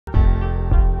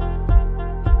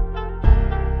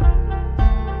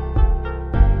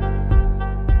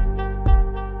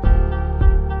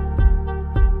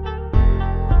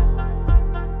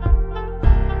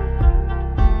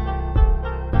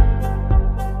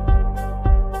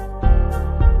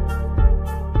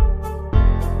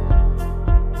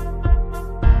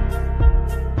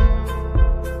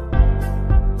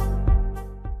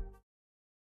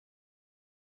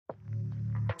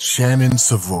Shannon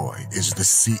Savoy is the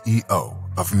CEO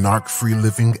of Narc Free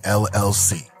Living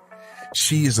LLC.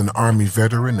 She is an Army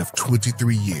veteran of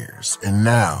 23 years and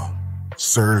now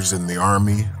serves in the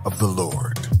Army of the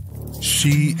Lord.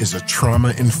 She is a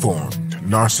trauma-informed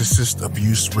narcissist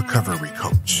abuse recovery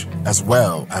coach, as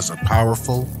well as a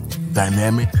powerful,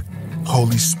 dynamic,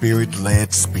 Holy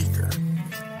Spirit-led speaker.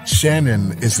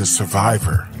 Shannon is a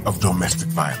survivor of domestic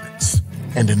violence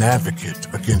and an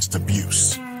advocate against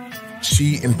abuse.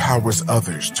 She empowers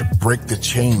others to break the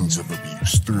chains of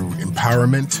abuse through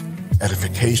empowerment,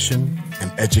 edification,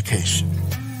 and education.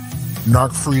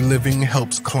 Narc Free Living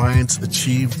helps clients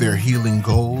achieve their healing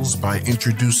goals by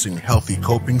introducing healthy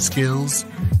coping skills,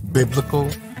 biblical,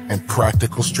 and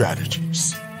practical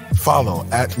strategies. Follow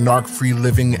at Narc Free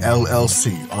Living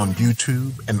LLC on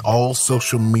YouTube and all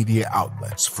social media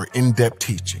outlets for in-depth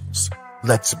teachings.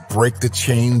 Let's break the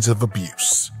chains of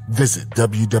abuse. Visit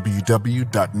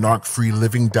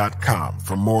www.narcfreeliving.com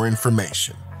for more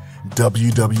information.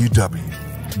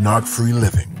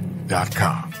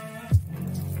 www.narcfreeliving.com.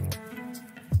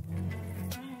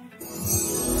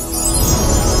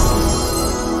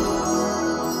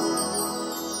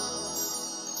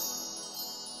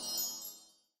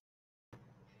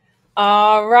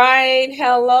 All right.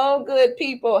 Hello, good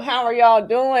people. How are y'all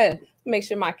doing? Make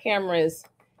sure my camera is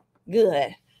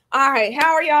good. All right.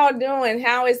 How are y'all doing?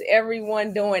 How is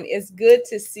everyone doing? It's good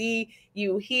to see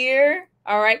you here.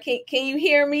 All right. Can you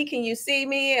hear me? Can you see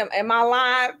me? Am I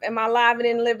live? Am I live and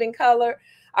in living color?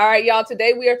 All right, y'all.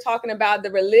 Today we are talking about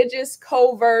the religious,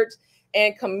 covert,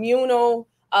 and communal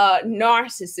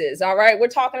narcissists. All right. We're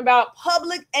talking about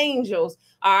public angels.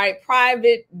 All right.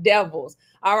 Private devils.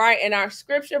 All right. And our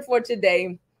scripture for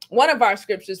today, one of our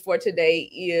scriptures for today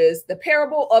is the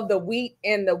parable of the wheat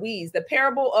and the weeds, the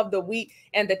parable of the wheat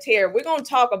and the tare. We're going to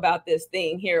talk about this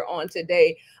thing here on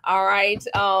today. All right.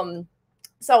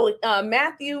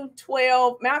 Matthew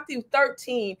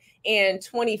 13 and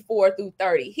 24 through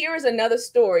 30. Here is another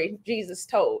story Jesus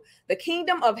told. The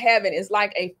kingdom of heaven is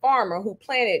like a farmer who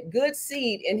planted good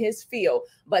seed in his field.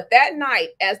 But that night,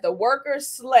 as the workers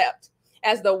slept,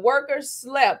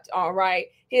 all right,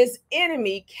 his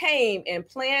enemy came and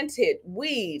planted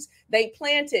weeds. They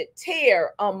planted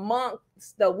tare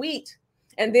amongst the wheat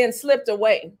and then slipped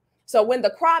away. So when the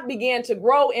crop began to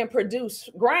grow and produce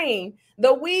grain,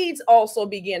 the weeds also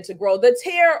began to grow. The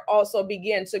tare also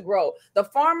began to grow. The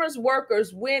farmer's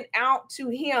workers went out to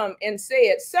him and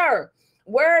said, "Sir,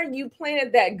 where you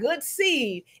planted that good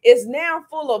seed is now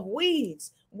full of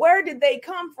weeds. Where did they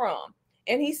come from?"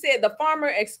 And he said, the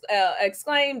farmer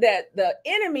exclaimed that the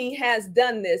enemy has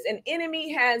done this. An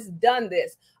enemy has done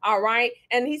this. All right.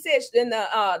 And he said, and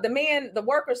the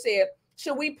worker said,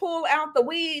 "Should we pull out the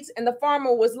weeds?" And the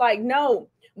farmer was like, "No,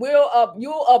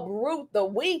 you'll uproot the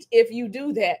wheat if you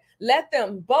do that. Let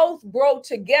them both grow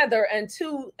together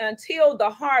until the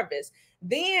harvest.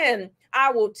 Then I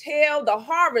will tell the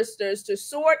harvesters to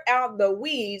sort out the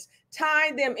weeds,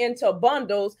 tie them into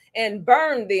bundles and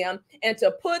burn them, and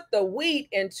to put the wheat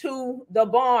into the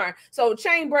barn." So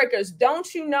chain breakers,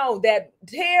 don't you know that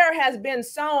tare has been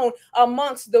sown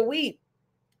amongst the wheat?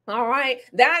 All right.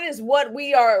 That is what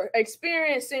we are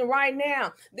experiencing right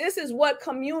now. This is what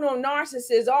communal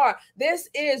narcissists are. This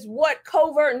is what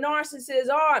covert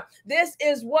narcissists are. This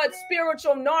is what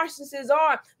spiritual narcissists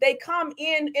are. They come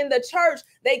in the church.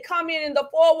 They come in the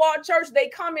four-wall church. They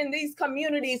come in these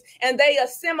communities and they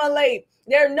assimilate.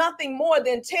 They're nothing more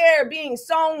than tare being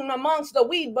sown amongst the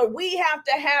wheat, but we have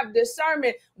to have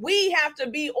discernment. We have to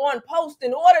be on post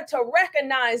in order to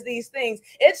recognize these things.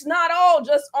 It's not all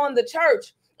just on the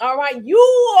church. All right, you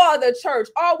are the church.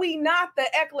 Are we not the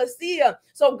ecclesia?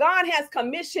 So God has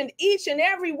commissioned each and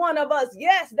every one of us.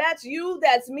 Yes, that's you,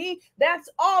 that's me, that's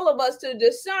all of us, to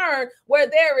discern where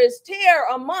there is tare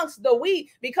amongst the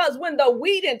wheat. Because when the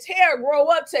wheat and tare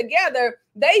grow up together,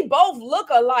 they both look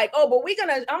alike. Oh, but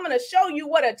I'm gonna show you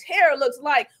what a tare looks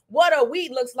like, what a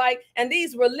wheat looks like. And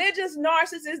these religious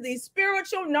narcissists, these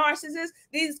spiritual narcissists,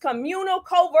 these communal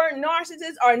covert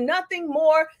narcissists are nothing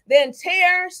more than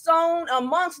tare sown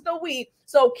amongst the wheat.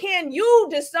 So can you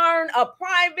discern a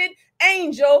private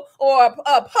angel or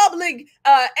a public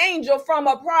angel from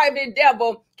a private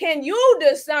devil? Can you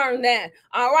discern that?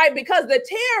 All right, because the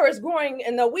tare is growing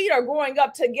and the wheat are growing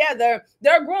up together.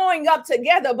 They're growing up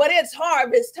together, but it's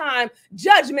harvest time.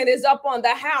 Judgment is up on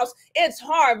the house. It's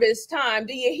harvest time.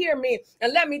 Do you hear me?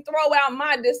 And let me throw out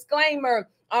my disclaimer.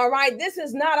 All right, this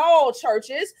is not all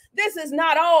churches. This is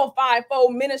not all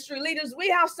fivefold ministry leaders. We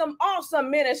have some awesome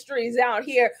ministries out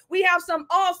here. We have some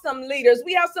awesome leaders.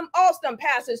 We have some awesome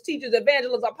pastors, teachers,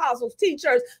 evangelists, apostles,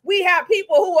 teachers. We have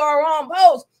people who are on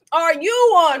post. Are you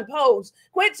on post?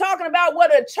 Quit talking about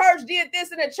what a church did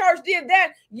this and a church did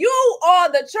that. You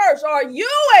are the church. Are you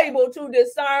able to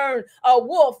discern a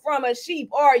wolf from a sheep?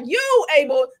 Are you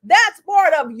able? That's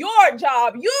part of your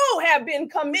job. You have been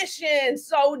commissioned,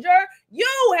 soldier.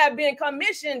 You have been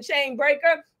commissioned, chain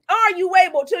breaker. Are you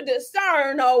able to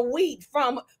discern a wheat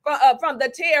from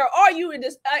the tare? Are you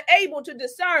able to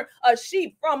discern a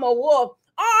sheep from a wolf?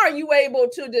 Are you able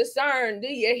to discern? Do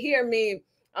you hear me?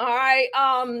 All right.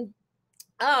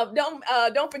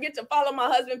 Don't forget to follow my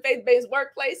husband, Faith-Based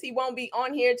Workplace. He won't be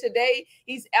on here today.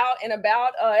 He's out and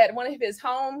about at one of his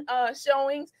home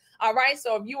showings. All right.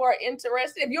 So if you are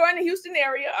interested, if you're in the Houston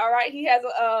area, all right, he has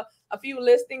a few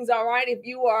listings. All right. If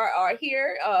you are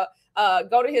here,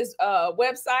 go to his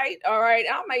website. All right.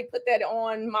 I may put that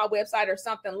on my website or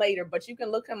something later, but you can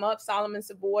look him up, Solomon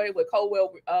Savoy with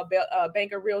Coldwell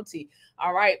Banker Realty.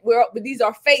 All right. These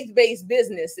are faith-based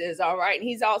businesses. All right. And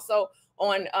he's also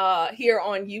on here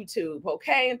on YouTube.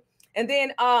 Okay. And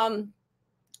then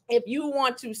if you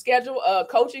want to schedule a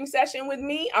coaching session with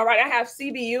me, all right, I have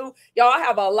CBU. Y'all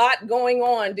have a lot going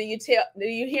on. Do you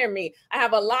hear me? I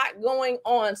have a lot going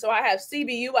on. So I have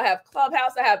CBU, I have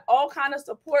Clubhouse, I have all kinds of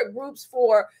support groups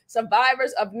for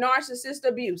survivors of narcissist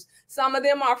abuse. Some of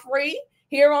them are free.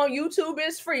 Here on YouTube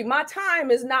is free. My time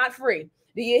is not free.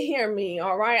 Do you hear me?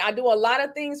 All right. I do a lot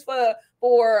of things for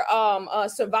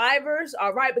survivors.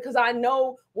 All right. Because I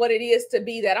know what it is to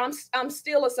be that. I'm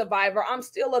still a survivor. I'm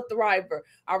still a thriver.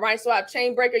 All right. So I have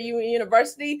Chainbreaker U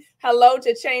University. Hello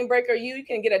to Chainbreaker U. You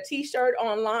can get a t-shirt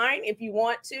online if you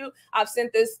want to. I've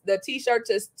sent the t-shirt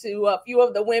to a few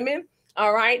of the women.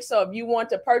 All right. So if you want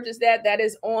to purchase that, that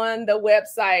is on the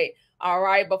website. All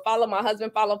right. But follow my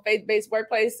husband, follow Faith-Based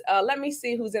Workplace. Let me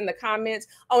see who's in the comments.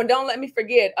 Oh, and don't let me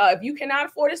forget, if you cannot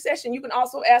afford a session, you can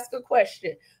also ask a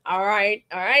question. All right.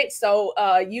 All right. So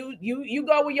you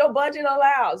go where your budget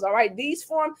allows. All right. These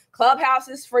form Clubhouse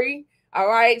is free. All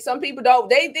right. Some people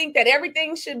don't. They think that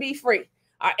everything should be free.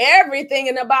 Everything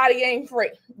in the body ain't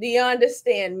free. Do you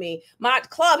understand me? My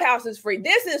Clubhouse is free.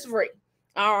 This is free.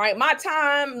 All right. My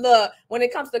time, look, when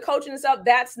it comes to coaching and stuff,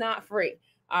 that's not free.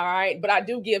 All right. But I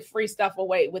do give free stuff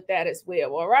away with that as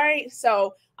well. All right.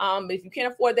 So if you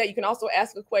can't afford that, you can also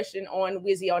ask a question on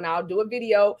Wizio, and I'll do a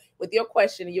video with your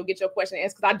question and you'll get your question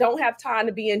answered because I don't have time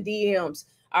to be in DMs.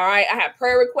 All right. I have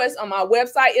prayer requests on my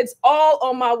website. It's all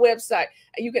on my website.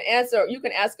 You can ask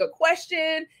a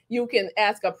question. You can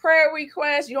ask a prayer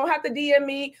request. You don't have to DM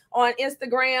me on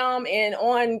Instagram and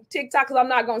on TikTok because I'm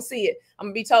not going to see it. I'm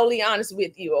going to be totally honest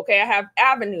with you. Okay. I have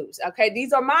avenues. Okay.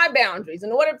 These are my boundaries.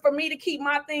 In order for me to keep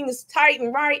my things tight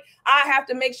and right, I have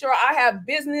to make sure I have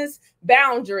business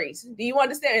boundaries. Do you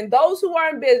understand? And those who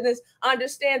are in business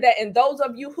understand that. And those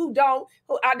of you who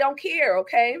I don't care.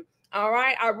 Okay. All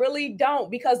right. I really don't,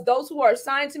 because those who are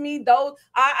assigned to me, those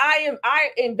I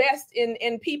invest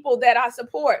in people that I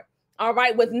support. All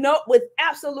right. With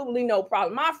absolutely no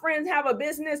problem. My friends have a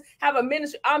business, have a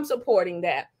ministry. I'm supporting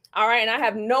that. All right. And I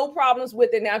have no problems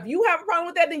with it. Now, if you have a problem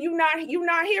with that, then you're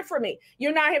not here for me.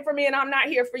 You're not here for me and I'm not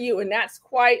here for you. And that's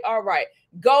quite all right.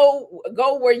 Go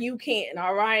where you can.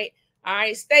 All right. All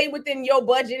right. Stay within your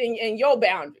budget and your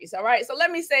boundaries. All right. So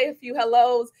let me say a few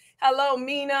hellos. Hello,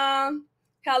 Mina.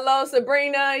 Hello,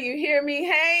 Sabrina. You hear me?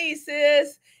 Hey,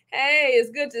 sis. Hey,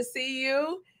 it's good to see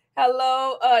you.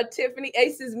 Hello, Tiffany.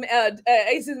 Aces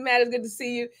Matters. Good to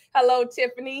see you. Hello,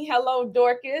 Tiffany. Hello,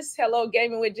 Dorcas. Hello,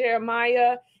 Gaming with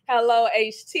Jeremiah. Hello,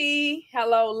 HT.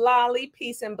 Hello, Lolly.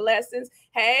 Peace and blessings.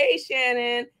 Hey,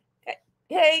 Shannon.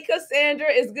 Hey, Cassandra.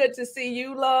 It's good to see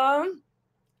you, love.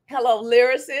 Hello,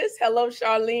 Lyricist. Hello,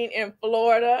 Charlene in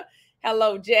Florida.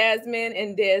 Hello, Jasmine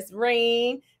and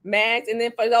Desreen. Max. And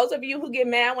then for those of you who get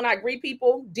mad when I greet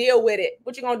people, deal with it.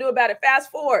 What you gonna do about it?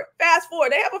 Fast forward. Fast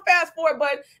forward. They have a fast forward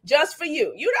button just for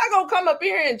you. You're not gonna come up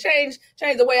here and change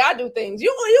the way I do things.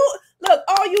 You look,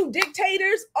 all you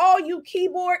dictators, all you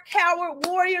keyboard coward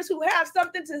warriors who have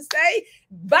something to say,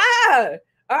 bye.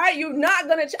 All right, you're not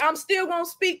gonna. I'm still gonna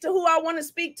speak to who I want to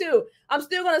speak to. I'm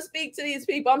still gonna speak to these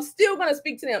people. I'm still gonna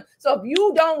speak to them. So if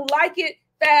you don't like it,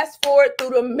 fast forward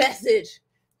through the message.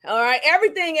 All right,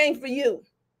 everything ain't for you.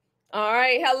 All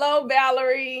right. Hello,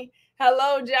 Valerie.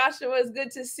 Hello, Joshua. It's good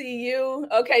to see you.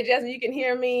 Okay, Jasmine, you can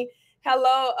hear me.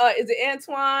 Hello. Is it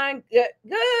Antoine?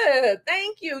 Good.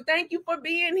 Thank you. Thank you for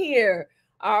being here.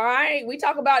 All right. We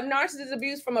talk about narcissist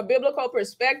abuse from a biblical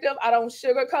perspective. I don't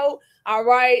sugarcoat. All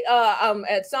right.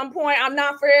 At some point, I'm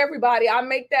not for everybody. I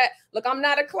make that look. I'm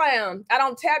not a clown. I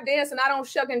don't tap dance and I don't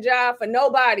shuck and jive for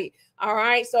nobody. All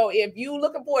right. So if you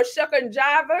looking for a shucker and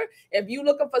jiver, if you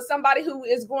looking for somebody who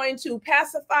is going to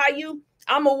pacify you,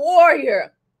 I'm a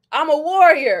warrior. I'm a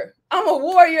warrior. I'm a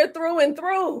warrior through and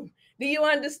through. Do you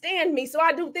understand me? So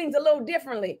I do things a little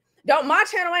differently. My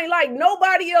channel ain't like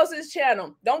nobody else's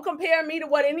channel. Don't compare me to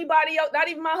what anybody else, not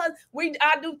even my husband.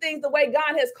 I do things the way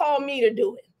God has called me to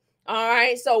do it. All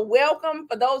right. So welcome.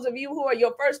 For those of you who are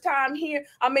your first time here,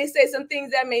 I may say some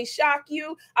things that may shock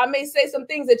you. I may say some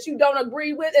things that you don't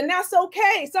agree with, and that's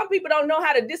okay. Some people don't know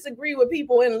how to disagree with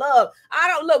people in love.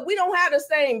 We don't have the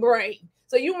same brain.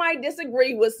 So you might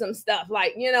disagree with some stuff,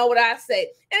 like, you know what I say, and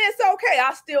it's okay.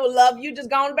 I still love you. Just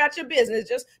go on about your business.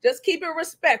 Just keep it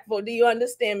respectful. Do you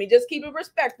understand me? Just keep it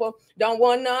respectful. Don't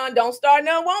want none. Don't start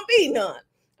none. Won't be none.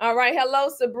 All right. Hello,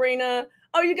 Sabrina.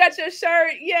 Oh, you got your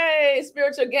shirt. Yay.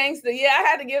 Spiritual gangster. Yeah, I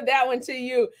had to give that one to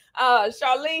you.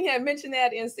 Charlene had mentioned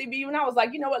that in CBU, and I was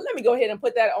like, you know what? Let me go ahead and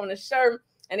put that on the shirt.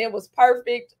 And it was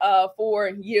perfect for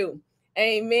you.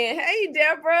 Amen. Hey,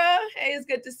 Deborah. Hey, it's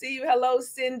good to see you. Hello,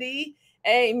 Cindy.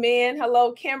 Amen.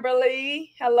 Hello,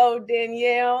 Kimberly. Hello,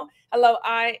 Danielle. Hello,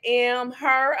 I am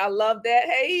her. I love that.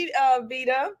 Hey,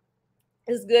 Vita.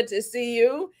 It's good to see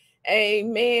you.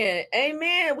 Amen.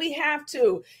 Amen. We have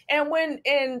to. And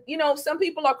some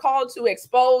people are called to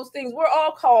expose things. We're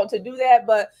all called to do that.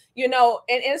 But, and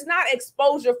it's not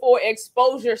exposure for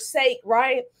exposure's sake,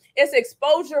 right? It's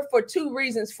exposure for two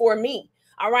reasons for me.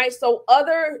 All right. So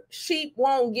other sheep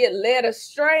won't get led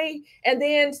astray. And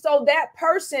then so that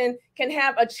person can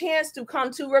have a chance to come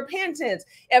to repentance.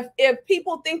 If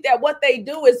people think that what they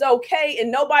do is okay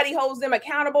and nobody holds them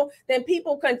accountable, then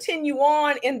people continue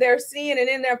on in their sin and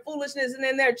in their foolishness and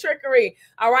in their trickery.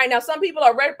 All right. Now, some people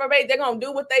are reprobate. They're going to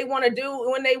do what they want to do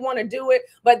when they want to do it.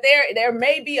 But there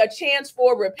may be a chance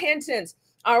for repentance.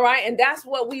 All right. And that's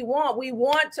what we want. We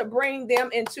want to bring them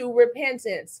into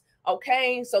repentance.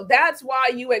 Okay, so that's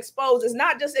why you expose. It's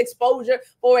not just exposure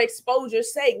for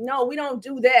exposure's sake. No, we don't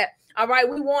do that. All right,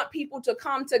 we want people to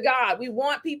come to God. We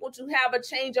want people to have a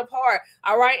change of heart.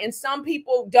 All right, and some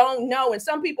people don't know, and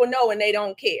some people know and they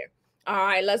don't care. All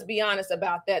right, let's be honest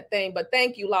about that thing. But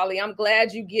thank you, Lolly. I'm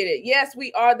glad you get it. Yes,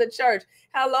 we are the church.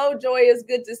 Hello, Joy. It's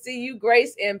good to see you.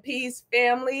 Grace and peace,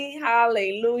 family.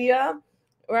 Hallelujah.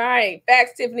 Right.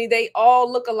 Facts, Tiffany. They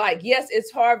all look alike. Yes,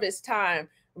 it's harvest time.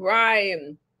 Right.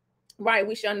 Right.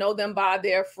 We shall know them by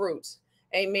their fruits.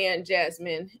 Amen,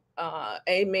 Jasmine.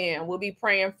 Amen. We'll be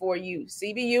praying for you.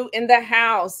 CBU in the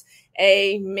house.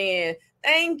 Amen.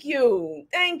 Thank you.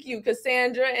 Thank you,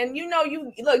 Cassandra. And you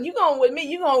going with me,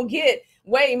 you're going to get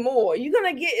way more. You're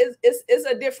going to get,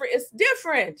 it's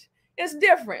different.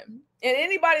 And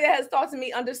anybody that has talked to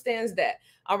me understands that.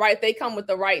 All right. They come with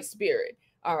the right spirit.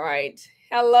 All right.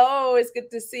 Hello. It's good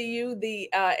to see you. The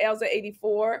Elza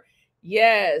 84.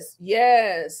 Yes.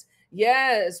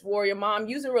 Yes, warrior mom,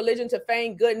 using religion to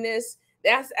feign goodness.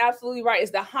 That's absolutely right.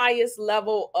 It's the highest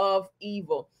level of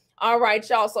evil. All right,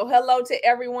 y'all. So hello to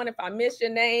everyone. If I miss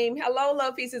your name, hello,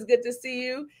 love peace. It's good to see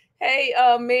you. Hey,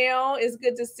 Mel, it's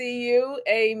good to see you.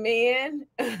 Amen.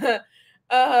 You said,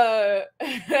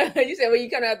 well, you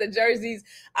coming out the jerseys.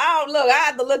 I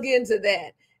have to look into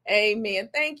that. Amen.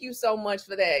 Thank you so much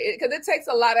for that. Because it takes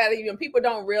a lot out of you, and people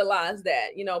don't realize that.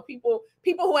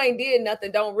 People who ain't did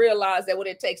nothing don't realize that what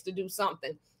it takes to do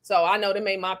something. So I know them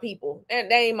ain't my people,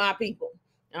 and they ain't my people.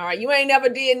 All right, you ain't never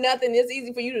did nothing. It's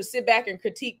easy for you to sit back and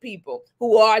critique people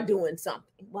who are doing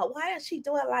something. Well, why does she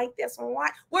do it like this? And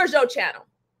why? Where's your channel?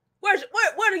 What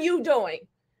are you doing?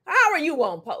 How are you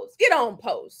on post? Get on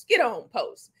post.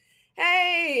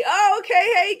 Hey,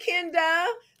 okay. Hey, Kenda.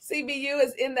 CBU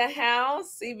is in the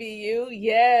house. CBU,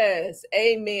 yes.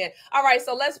 Amen. All right,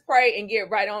 so let's pray and get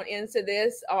right on into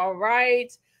this. All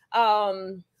right.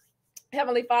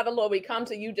 Heavenly Father, Lord, we come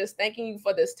to you just thanking you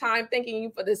for this time, thanking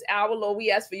you for this hour, Lord. We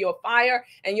ask for your fire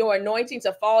and your anointing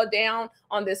to fall down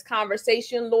on this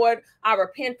conversation, Lord. I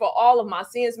repent for all of my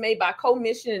sins made by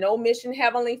commission and omission,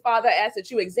 Heavenly Father. I ask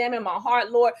that you examine my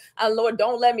heart, Lord. Lord,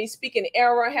 don't let me speak in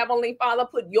error, Heavenly Father.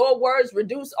 Put your words,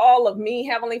 reduce all of me,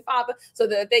 Heavenly Father, so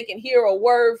that they can hear a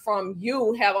word from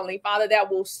you, Heavenly Father,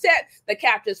 that will set the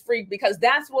captives free, because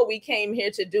that's what we came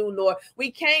here to do, Lord.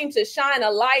 We came to shine a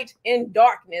light in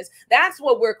darkness. That's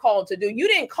what we're called to do. You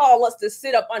didn't call us to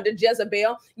sit up under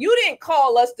Jezebel. You didn't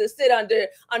call us to sit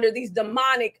under these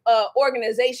demonic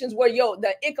organizations where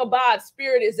the Ichabod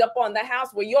spirit is up on the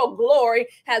house, where your glory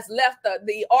has left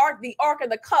the ark of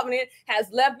the covenant has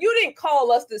left. You didn't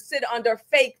call us to sit under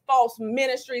fake false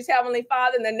ministries, Heavenly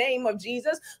Father, in the name of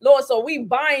Jesus, Lord. So we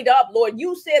bind up, Lord.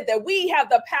 You said that we have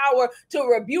the power to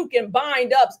rebuke and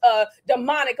bind up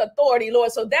demonic authority,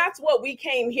 Lord. So that's what we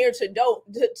came here to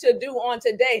do on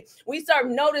today. We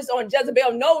serve notice on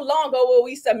Jezebel. No longer will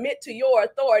we submit to your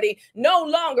authority. No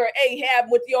longer, Ahab,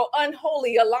 with your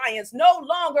unholy alliance. No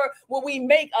longer will we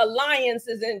make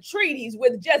alliances and treaties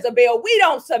with Jezebel. We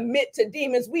don't submit to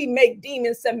demons. We make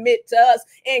demons submit to us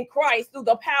in Christ through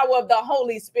the power of the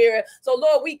Holy Spirit. So,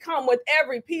 Lord, we come with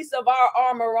every piece of our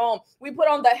armor on. We put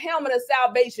on the helmet of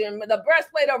salvation, the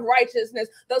breastplate of righteousness,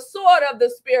 the sword of the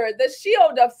Spirit, the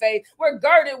shield of faith. We're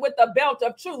girded with the belt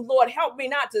of truth. Lord, help me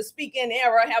not to speak in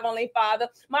error, Heavenly Father.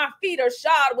 My feet are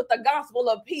shod with the gospel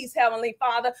of peace, Heavenly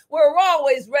Father. We're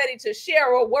always ready to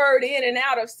share a word in and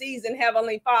out of season,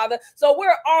 Heavenly Father. So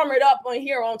we're armored up on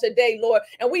here on today, Lord,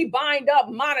 and we bind up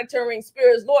monitoring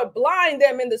spirits. Lord, blind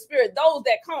them in the spirit. Those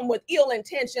that come with ill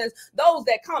intentions, those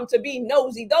that come to be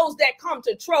nosy, those that come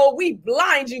to troll, we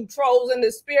blind you, trolls, in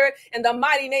the spirit, in the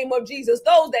mighty name of Jesus.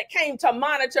 Those that came to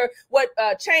monitor what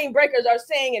chain breakers are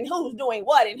saying and who's doing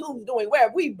what and who's doing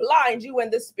where, we blind you in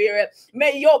the spirit.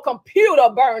 May your computer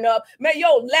burn up. May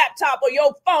your laptop or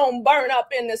your phone burn up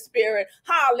in the spirit.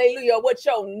 Hallelujah. With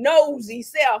your nosy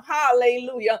self.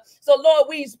 Hallelujah. So, Lord,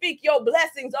 we speak your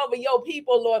blessings over your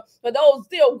people, Lord. For those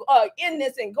still in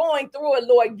this and going through it,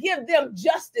 Lord, give them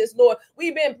justice, Lord.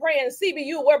 We've been praying,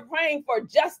 CBU, we're praying for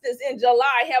justice in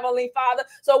July, Heavenly Father.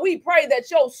 So we pray that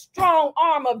your strong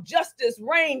arm of justice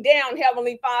rain down,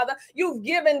 Heavenly Father. You've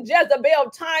given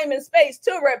Jezebel time and space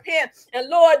to repent. And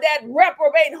Lord, that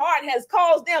reprobate heart has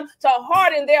caused them to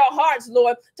harden their hearts,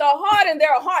 Lord, to harden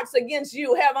their hearts against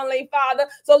you, Heavenly Father.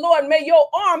 So, Lord, may your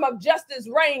arm of justice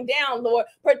rain down, Lord.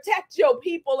 Protect your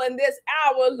people in this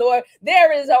hour, Lord.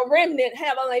 There is a remnant,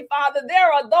 Heavenly Father.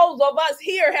 There are those of us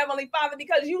here, Heavenly Father,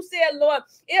 because you said, Lord,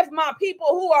 if my people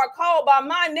who are called by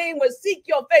my name would seek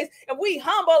your face, if we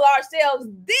humble ourselves,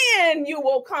 then you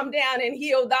will come down and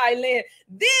heal thy land.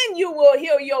 Then you will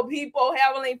heal your people,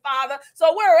 Heavenly Father.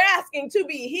 So we're asking to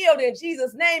be healed in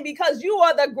Jesus' name because you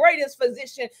are the greatest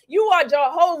physician. You are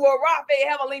Jehovah Rapha,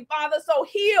 Heavenly Father. So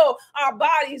heal our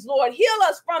bodies, Lord. Heal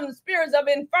us from the spirits of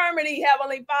infirmity,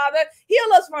 Heavenly Father.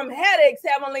 Heal us from headaches,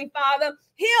 Heavenly Father.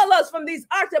 Heal us from these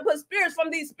octopus spirits,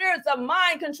 from these spirits of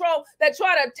mind control that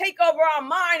try to take over our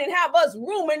mind and have us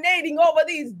ruminating over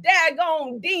these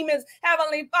daggone demons.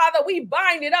 Heavenly Father, we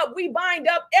bind it up. We bind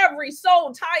up every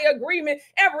soul tie agreement,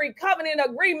 every covenant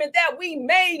agreement that we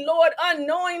made, Lord,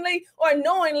 unknowingly or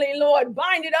knowingly, Lord.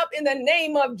 Bind it up in the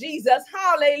name of Jesus.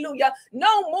 Hallelujah.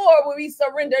 No more will we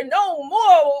surrender. No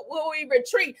more will we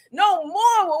retreat. No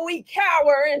more will we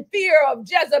cower in fear of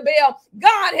Jezebel.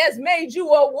 God has made you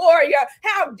a warrior.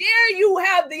 How dare you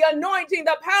have the anointing,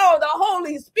 the power of the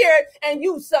Holy Spirit, and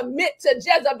you submit to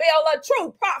Jezebel? A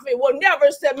true prophet will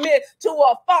never submit to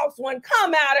a false one.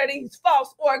 Come out of these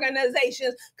false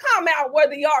organizations. Come out where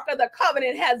the Ark of the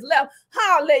Covenant has left.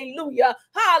 Hallelujah.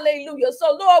 Hallelujah.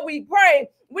 So, Lord, we pray,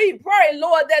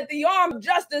 Lord, that the arm of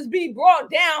justice be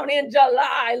brought down in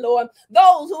July, Lord.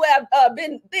 Those who have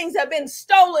things have been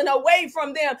stolen away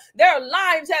from them. Their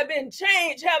lives have been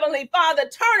changed, Heavenly Father.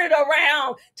 Turn it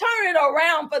around. Turn it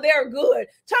around for their good.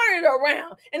 Turn it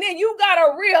around. And then you got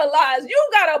to realize, you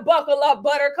got to buckle up,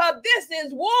 Buttercup. This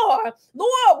is war.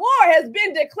 Lord, war has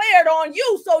been declared on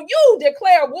you. So you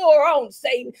declare war on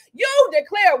Satan. You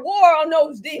declare war on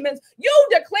those demons. You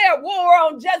declare war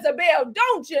on Jezebel.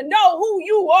 Don't you know who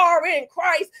you are in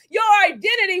Christ? Your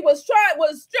identity was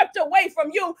stripped away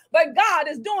from you, but God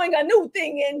is doing a new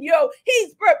thing in you.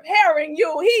 He's preparing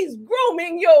you. He's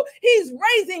grooming you. He's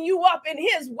raising you up in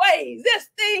his ways. This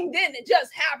thing didn't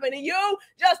just happen to you,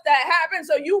 just to happen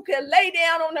so you can lay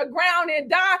down on the ground and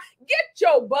die. Get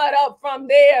your butt up from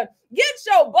there. Get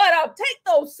your butt up. Take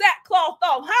those sackcloth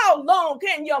off. How long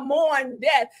can you mourn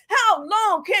death? How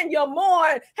long can you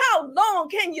mourn? How long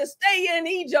can you stay in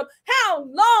Egypt? How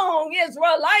long,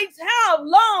 Israelites? How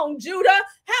long, Judah?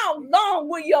 How long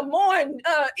will you mourn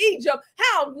Egypt?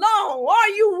 How long? Are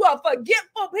you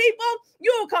forgetful people?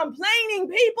 You complaining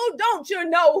people? Don't you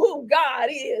know who God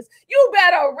is? You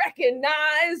better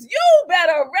recognize.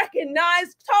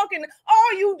 Talking,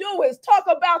 all you do is talk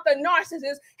about the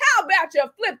narcissist. How about you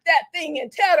flip that thing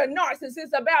and tell the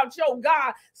narcissist about your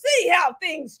God? See how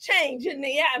things change in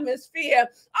the atmosphere.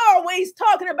 Always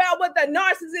talking about what the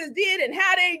narcissist did and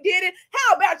how they did it.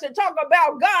 How about you talk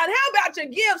about God? How about you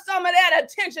give some of that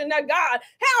attention to God?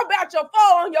 How about you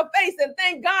fall on your face and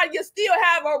thank God you still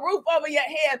have a roof over your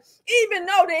head? Even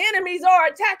though the enemies are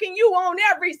attacking you on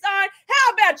every side,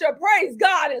 how about you praise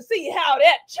God and see how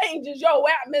that changes your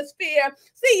atmosphere?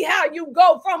 See how you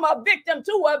go from a victim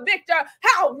to a victor.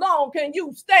 How long can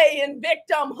you stay in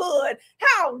victimhood?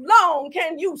 How long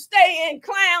can you stay in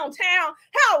clown town?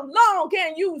 How long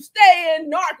can you stay in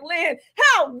Narc land?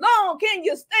 How long can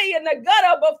you stay in the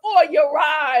gutter before you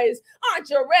rise? Aren't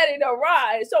you ready to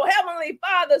rise? So Heavenly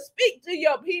Father, speak to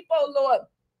your people, Lord.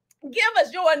 Give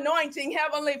us your anointing,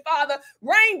 Heavenly Father.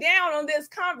 Rain down on this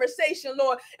conversation,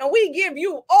 Lord. And we give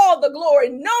you all the glory.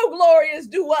 No glory is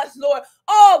due us, Lord.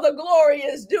 All the glory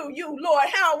is due you, Lord.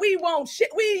 How you won't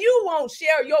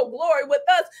share your glory with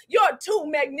us. You're too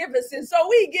magnificent. So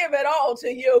we give it all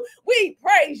to you. We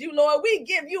praise you, Lord. We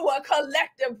give you a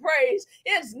collective praise.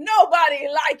 It's nobody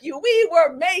like you. We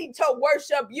were made to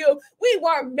worship you. We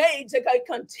weren't made to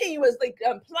continuously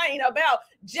complain about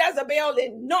Jezebel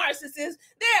and narcissists.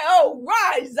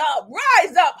 Rise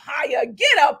up higher.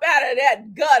 Get up out of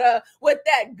that gutter with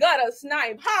that gutter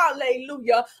snipe.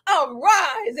 Hallelujah.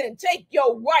 Arise and take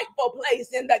your rightful place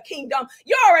in the kingdom.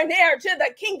 You're an heir to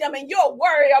the kingdom and you're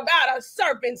worried about a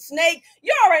serpent snake.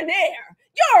 You're an heir.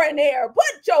 You're an heir.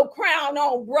 Put your crown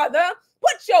on, brother.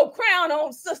 Put your crown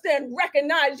on, sister, and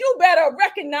recognize. You better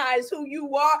recognize who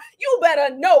you are. You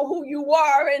better know who you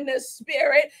are in the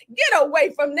spirit. Get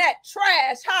away from that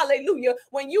trash. Hallelujah.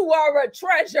 When you are a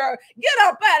treasure, get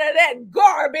up out of that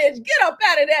garbage. Get up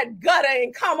out of that gutter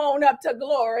and come on up to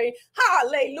glory.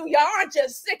 Hallelujah. Aren't you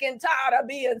sick and tired of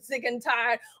being sick and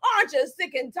tired? Aren't you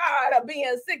sick and tired of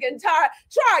being sick and tired?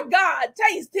 Try God.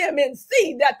 Taste him and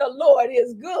see that the Lord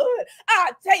is good.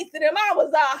 I tasted him. I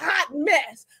was a hot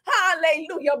mess. Hallelujah.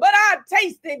 But I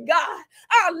tasted God.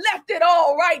 I left it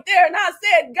all right there. And I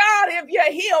said, God, if you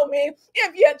heal me,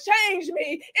 if you change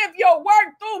me, if you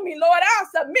work through me, Lord,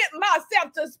 I'll submit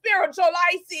myself to spiritual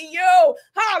ICU.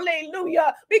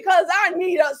 Hallelujah. Because I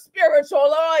need a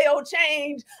spiritual oil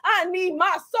change. I need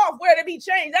my software to be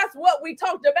changed. That's what we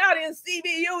talked about in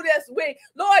CBU this week.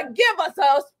 Lord, give us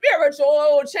a spiritual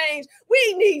oil change.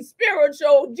 We need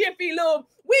spiritual Jiffy Lube.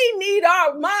 We need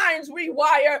our minds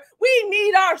rewired. We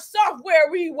need our software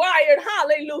rewired.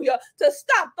 Hallelujah. To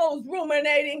stop those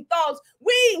ruminating thoughts.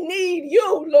 We need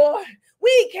you, Lord.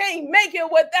 We can't make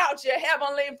it without you,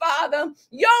 Heavenly Father.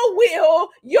 Your will,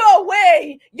 your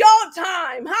way, your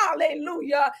time.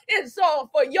 Hallelujah. It's all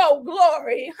for your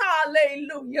glory.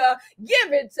 Hallelujah.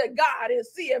 Give it to God and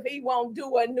see if he won't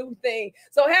do a new thing.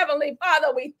 So, Heavenly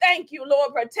Father, we thank you,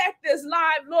 Lord. Protect this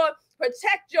life, Lord.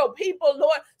 Protect your people,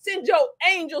 Lord. Send your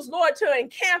angels, Lord, to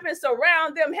encamp and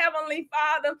surround them, Heavenly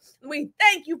Father. We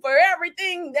thank you for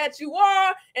everything that you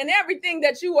are and everything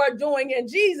that you are doing. In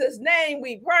Jesus' name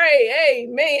we pray.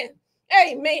 Amen.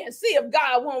 Amen. See if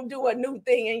God won't do a new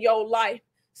thing in your life.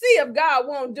 See if God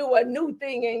won't do a new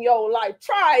thing in your life.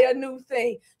 Try a new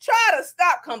thing. Try to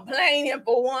stop complaining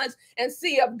for once and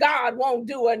see if God won't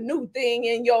do a new thing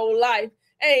in your life.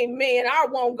 Amen. I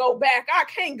won't go back. I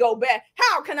can't go back.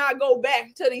 How can I go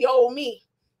back to the old me?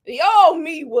 The old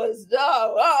me was,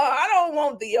 I don't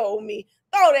want the old me.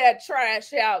 Throw that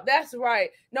trash out. That's right.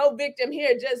 No victim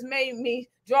here just made me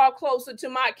draw closer to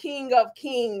my King of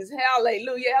Kings.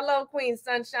 Hallelujah. Hello, Queen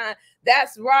Sunshine.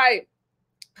 That's right.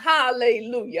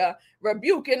 Hallelujah.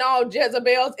 Rebuking all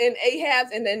Jezebels and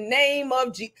Ahabs in the name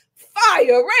of Jesus.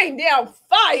 Fire, rain down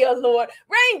fire, Lord.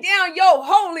 Rain down your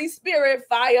Holy Spirit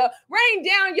fire. Rain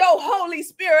down your Holy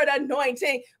Spirit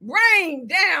anointing. Rain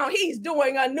down. He's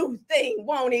doing a new thing.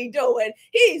 Won't he do it?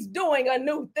 He's doing a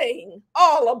new thing.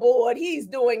 All aboard. He's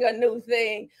doing a new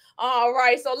thing. All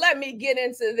right. So let me get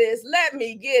into this.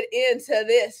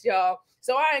 Y'all.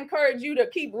 So I encourage you to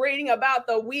keep reading about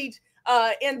the wheat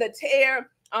in the tare.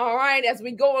 All right, as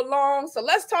we go along. So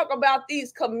let's talk about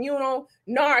these communal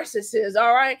narcissists.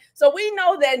 All right. So we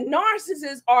know that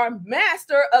narcissists are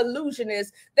master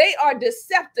illusionists. They are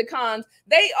Decepticons.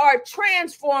 They are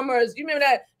transformers. You remember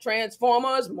that?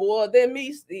 Transformers, more than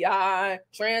meets the eye.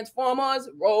 Transformers,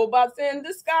 robots in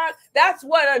disguise. That's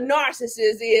what a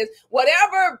narcissist is.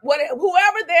 Whoever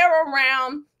they're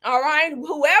around. All right.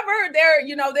 Whoever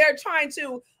they're trying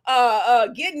to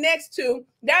get next to,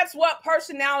 that's what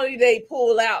personality they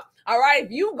pull out. All right.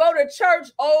 If you go to church,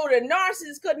 the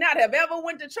narcissists could not have ever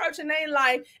went to church in their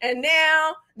life. And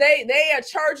now they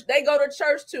go to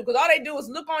church too. Because all they do is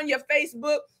look on your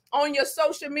Facebook, on your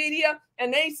social media,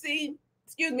 and they see,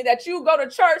 that you go to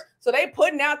church. So they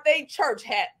putting out their church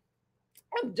hat.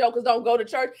 Jokers don't go to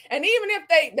church. And even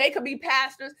if they could be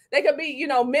pastors, they could be,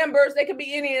 members, they could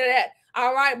be any of that.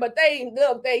 All right, but they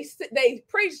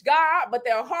preach God, but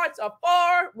their hearts are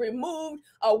far removed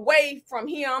away from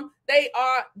him. They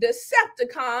are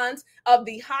Decepticons of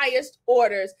the highest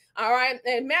orders. All right,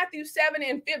 and Matthew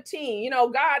 7:15,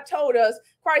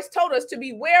 Christ told us to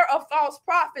beware of false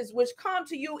prophets, which come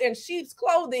to you in sheep's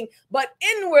clothing, but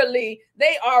inwardly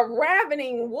they are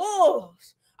ravening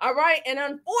wolves. All right, and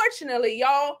unfortunately,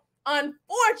 y'all,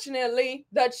 Unfortunately,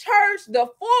 the church, the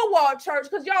four-wall church,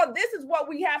 because y'all, this is what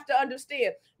we have to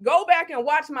understand. Go back and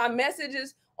watch my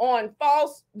messages on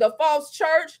the false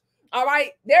church. All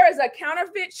right. There is a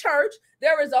counterfeit church.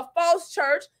 There is a false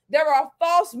church. There are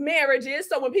false marriages.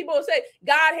 So when people say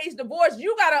God hates divorce,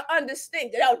 you got to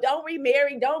understand, don't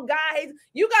remarry, God hates.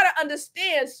 You got to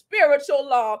understand spiritual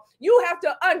law. You have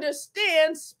to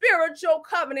understand spiritual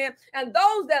covenant. And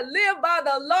those that live by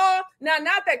the law, now,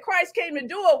 not that Christ came to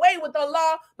do away with the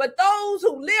law, but those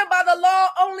who live by the law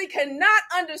only cannot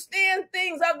understand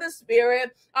things of the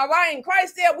spirit. All right. And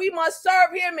Christ said we must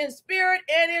serve him in spirit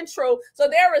and in truth. So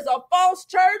there is a false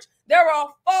church. There are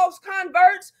false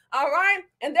converts, all right?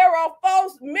 And there are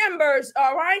false members,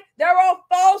 all right? There are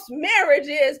false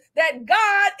marriages that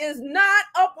God is not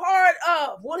a part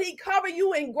of. Will he cover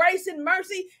you in grace and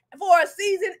mercy for a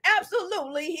season?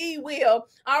 Absolutely, he will,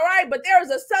 all right? But there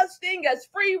is a such thing as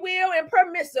free will and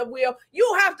permissive will.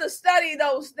 You have to study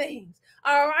those things.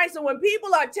 All right. So when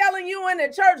people are telling you in the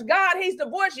church, God hates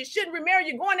divorce, you shouldn't remarry,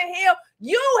 you're going to hell,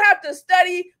 you have to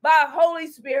study by Holy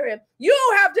Spirit. You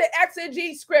have to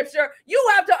exegete scripture. You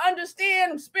have to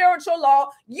understand spiritual law.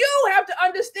 You have to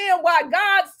understand why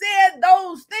God said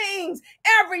those things.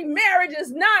 Every marriage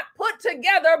is not put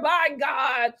together by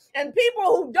God. And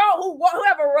people who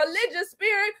have a religious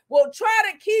spirit will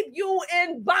try to keep you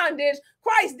in bondage.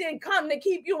 Christ didn't come to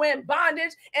keep you in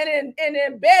bondage and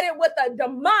embedded with a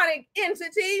demonic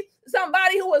entity,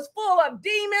 somebody who is full of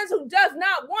demons, who does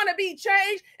not want to be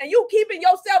changed, and you keeping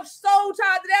yourself so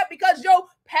tied to that because your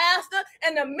pastor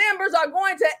and the members are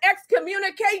going to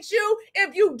excommunicate you.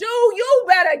 If you do, you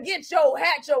better get your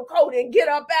hat, your coat, and get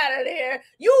up out of there.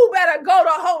 You better go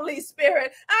to Holy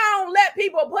Spirit. I don't let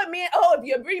people put me in, if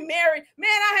you're remarried, man,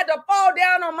 I had to fall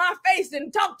down on my face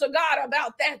and talk to God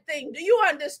about that thing. Do you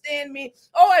understand me?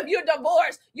 Oh, if you're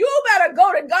divorced, you better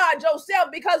go to God yourself,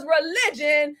 because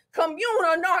religion,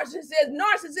 communal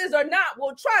narcissists or not,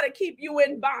 will try to keep you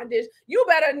in bondage. You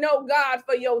better know God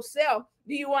for yourself.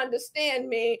 Do you understand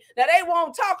me? Now, they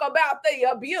won't talk about the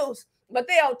abuse, but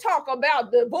they'll talk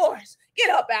about divorce. Get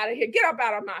up out of here. Get up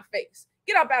out of my face.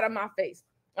 Get up out of my face.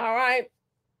 All right.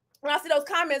 When I see those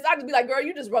comments, I just be like, girl,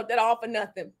 you just wrote that all for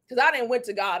nothing, because I didn't went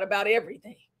to God about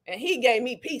everything, and he gave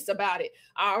me peace about it.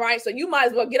 All right. So you might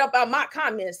as well get up out of my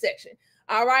comment section.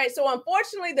 All right. So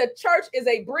unfortunately, the church is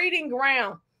a breeding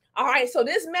ground. All right. So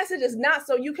this message is not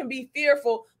so you can be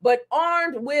fearful, but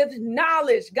armed with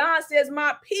knowledge. God says,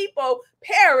 my people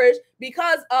perish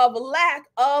because of lack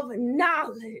of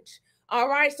knowledge. All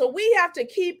right. So we have to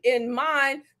keep in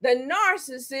mind the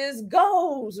narcissist's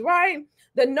goals, right?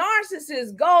 The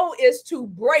narcissist's goal is to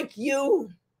break you.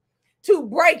 To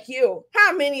break you.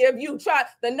 How many of you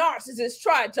the narcissist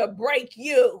tried to break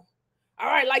you? All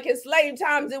right, like in slave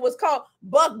times, it was called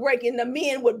buck breaking. The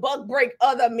men would buck break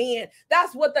other men.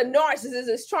 That's what the narcissist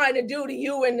is trying to do to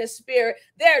you in the spirit.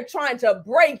 They're trying to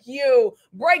break you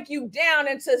down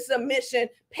into submission.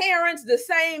 Parents, the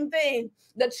same thing.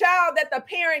 The child that the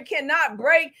parent cannot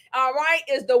break, all right,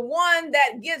 is the one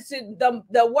that gets it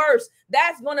the worst.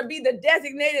 That's going to be the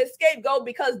designated scapegoat,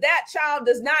 because that child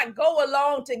does not go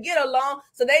along to get along.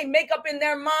 So they make up in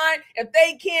their mind, if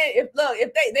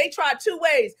they try two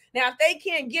ways. Now, if they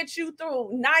can't get you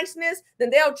through niceness, then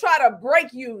they'll try to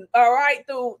break you, all right,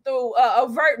 through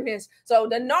avertness. So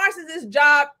the narcissist's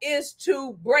job is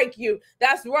to break you.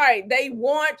 That's right. They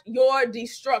want your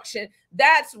destruction.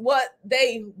 That's what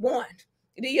they want.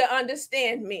 Do you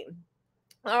understand me?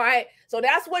 All right. So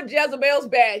that's what Jezebel's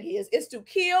bag is. It's to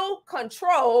kill,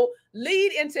 control,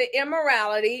 lead into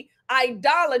immorality,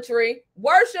 idolatry,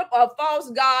 worship of false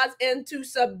gods, and to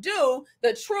subdue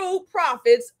the true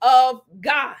prophets of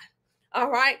God. All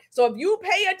right. So if you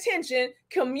pay attention,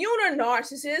 communal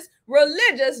narcissists,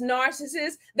 religious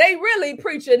narcissists, they really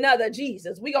preach another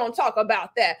Jesus. We're going to talk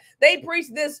about that. They preach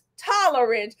this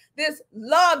tolerant, this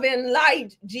love and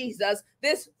light Jesus,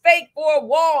 this fake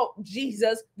four-wall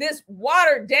Jesus, this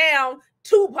watered down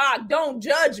Tupac, don't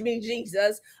judge me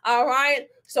Jesus. All right.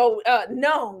 So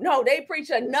no, they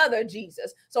preach another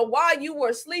Jesus. So while you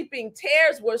were sleeping,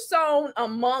 tares were sown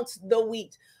amongst the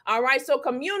wheat. All right. So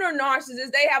communal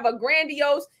narcissists, they have a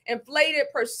grandiose, inflated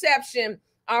perception.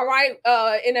 All right.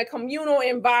 In a communal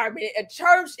environment, a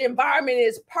church environment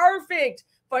is perfect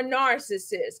for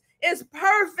narcissists. It's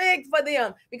perfect for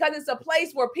them because it's a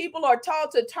place where people are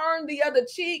taught to turn the other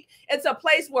cheek. It's a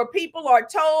place where people are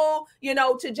told,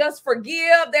 to just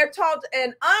forgive. They're taught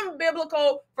an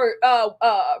unbiblical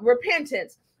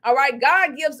repentance. All right.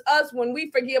 God gives us when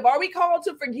we forgive. Are we called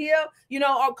to forgive?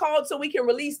 Or called so we can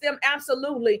release them?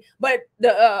 Absolutely. But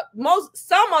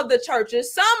some of the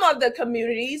churches, some of the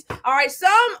communities, all right,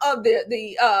 some of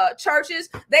the churches,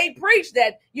 they preach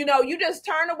that, you just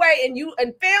turn away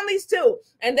and families too,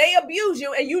 and they abuse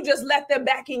you and you just let them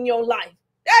back in your life.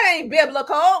 That ain't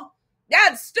biblical.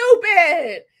 That's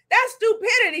stupid. That's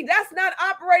stupidity. That's not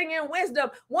operating in wisdom.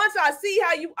 Once I see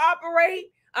how you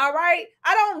operate, all right,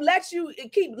 I don't let you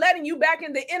keep letting you back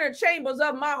in the inner chambers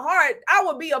of my heart. I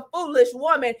would be a foolish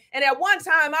woman. And at one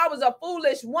time I was a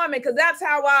foolish woman because that's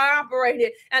how I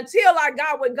operated until I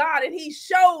got with God and he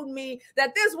showed me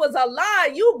that this was a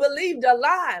lie. You believed a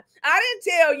lie. I didn't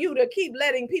tell you to keep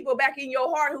letting people back in your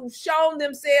heart who've shown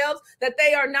themselves that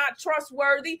they are not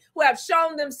trustworthy, who have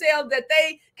shown themselves that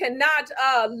they cannot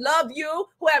love you,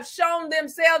 who have shown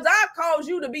themselves. I cause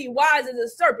you to be wise as a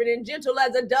serpent and gentle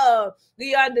as a dove. Do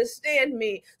you understand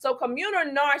me? So communal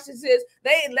narcissists,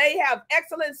 they have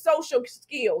excellent social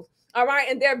skills. All right.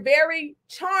 And they're very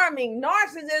charming.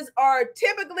 Narcissists are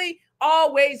typically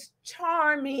always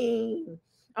charming.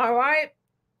 All right.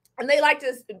 And they like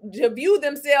to view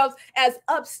themselves as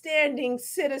upstanding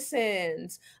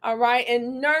citizens, all right,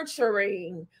 and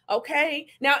nurturing, okay?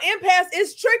 Now, empaths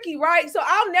is tricky, right? So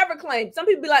I'll never claim. Some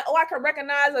people be like, oh, I can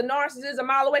recognize a narcissist a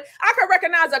mile away. I can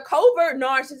recognize a covert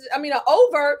narcissist. I mean,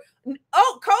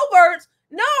 coverts.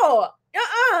 No,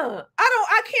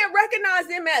 I can't recognize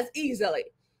them as easily.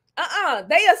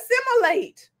 They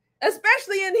assimilate,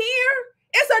 especially in here.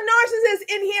 It's a narcissist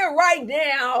in here right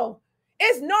now.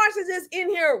 It's narcissists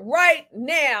in here right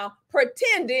now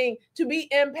pretending to be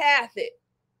empathic.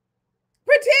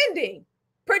 Pretending.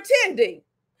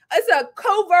 It's a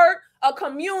covert, a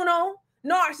communal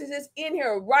narcissist in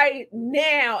here right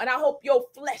now. And I hope your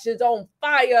flesh is on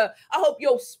fire. I hope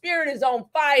your spirit is on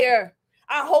fire.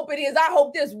 I hope it is. I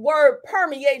hope this word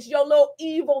permeates your little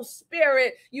evil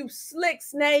spirit, you slick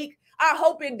snake. I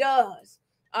hope it does.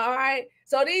 All right.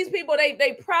 So these people,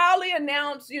 they proudly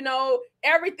announce,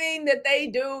 everything that they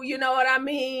do, you know what I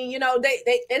mean? And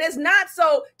it's not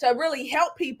so to really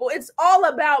help people. It's all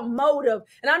about motive.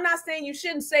 And I'm not saying you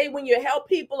shouldn't say when you help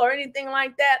people or anything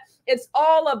like that. It's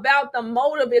all about the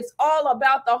motive. It's all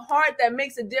about the heart that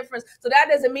makes a difference. So that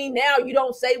doesn't mean now you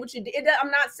don't say what you did.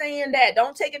 I'm not saying that.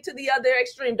 Don't take it to the other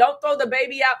extreme. Don't throw the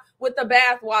baby out with the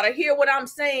bathwater. Hear what I'm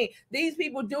saying. These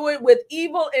people do it with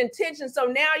evil intentions. So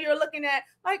now you're looking at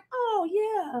like, oh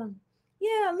yeah,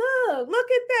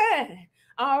 look at that.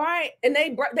 All right. And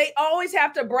they always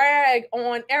have to brag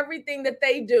on everything that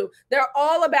they do. They're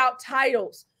all about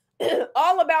titles,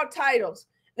 all about titles.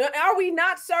 Now, are we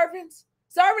not servants?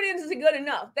 Servant isn't good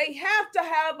enough. They have to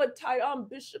have a title. I'm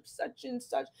Bishop such and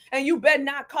such. And you better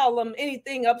not call them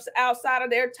anything outside of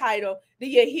their title. Do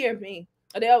you hear me?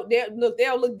 They'll look,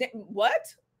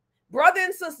 what? Brother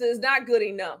and sister is not good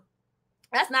enough.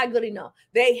 That's not good enough.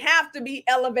 They have to be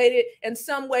elevated in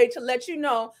some way to let you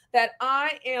know that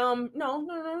I am, no.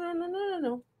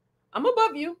 I'm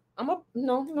above you.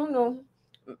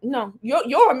 No.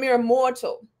 You're a mere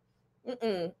mortal.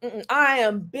 I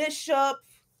am bishop.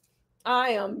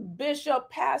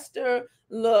 Pastor,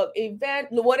 look, event,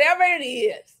 whatever it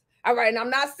is. All right. And I'm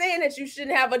not saying that you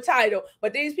shouldn't have a title,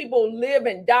 but these people live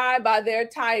and die by their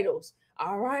titles.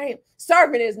 All right.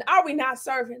 Are we not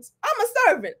servants? I'm a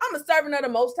servant. I'm a servant of the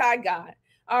Most High God.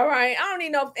 All right. I don't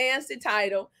need no fancy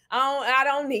title. I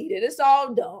don't need it. It's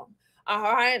all dumb. All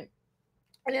right.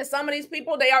 And then some of these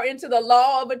people, they are into the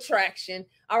law of attraction.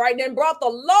 All right. Then brought the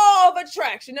law of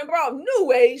attraction and brought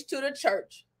new age to the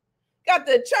church. Got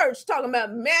the church talking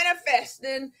about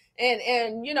manifesting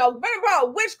and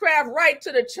brought witchcraft right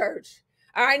to the church.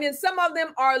 All right. And some of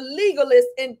them are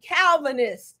legalists and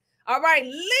Calvinists. All right,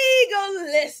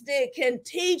 legalistic, can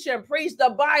teach and preach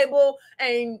the Bible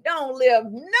and don't live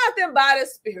nothing by the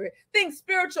Spirit. Think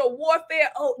spiritual warfare.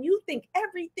 Oh, you think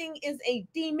everything is a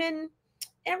demon?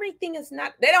 Everything is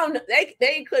not. They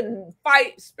couldn't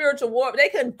fight spiritual war. They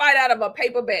couldn't fight out of a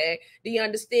paper bag. Do you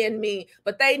understand me?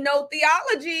 But they know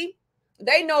theology.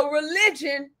 They know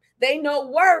religion. They know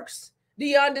works. Do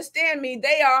you understand me?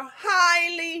 They are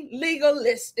highly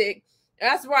legalistic.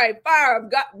 That's right. Fire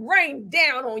of God, rain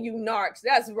down on you, narcs.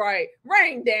 That's right.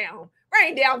 Rain down,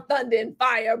 thunder and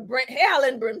fire, hell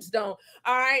and brimstone.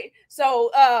 All right.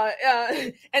 So,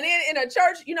 and then in a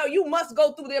church, you must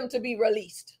go through them to be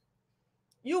released.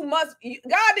 God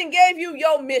then gave you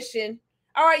your mission.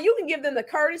 All right. You can give them the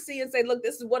courtesy and say, look,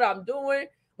 this is what I'm doing.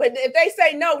 But if they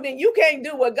say no, then you can't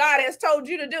do what God has told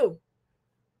you to do.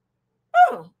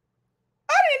 Oh.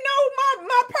 I didn't know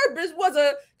my purpose was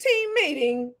a team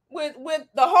meeting with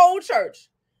the whole church.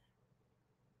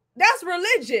 That's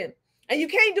religion. And you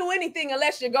can't do anything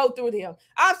unless you go through them.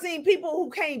 I've seen people who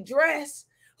can't dress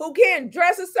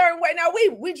a certain way. Now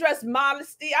we dress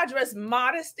modesty. I dress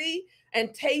modesty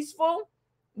and tasteful,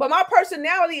 but my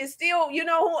personality is still, you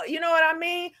know what I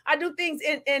mean? I do things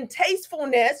in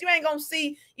tastefulness. You ain't gonna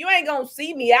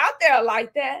see me out there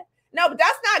like that. No, but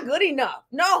that's not good enough.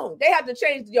 No, they have to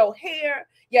change your hair.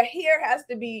 Your hair has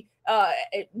to be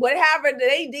whatever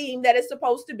they deem that it's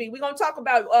supposed to be. We're gonna talk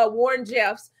about Warren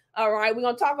Jeffs. All right, we're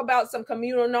gonna talk about some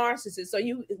communal narcissists. So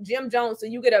Jim Jones, so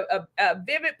you get a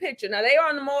vivid picture. Now they are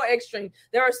on the more extreme.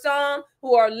 There are some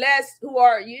who are less, who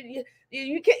are you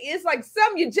can't. It's like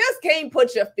some you just can't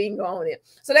put your finger on it.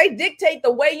 So they dictate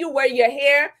the way you wear your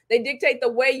hair. They dictate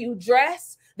the way you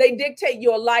dress. They dictate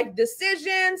your life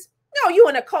decisions. No, you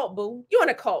in a cult, boo. You in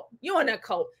a cult.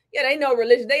 Yeah, they know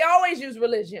religion. They always use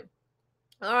religion.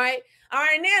 All right.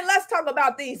 And then let's talk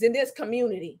about these in this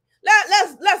community.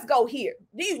 Let's go here.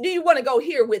 Do you want to go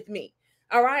here with me?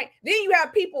 All right. Then you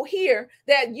have people here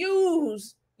that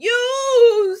use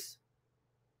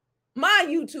my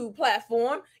YouTube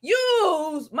platform,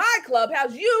 use my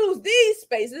clubhouse, use these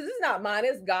spaces. It's not mine,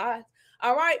 it's God's.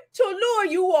 All right. To lure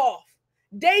you off,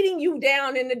 dating you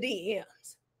down in the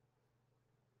DMs.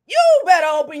 You better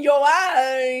open your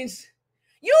eyes.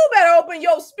 You better open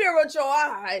your spiritual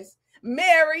eyes.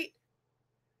 Married,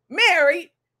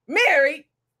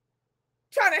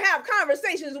 trying to have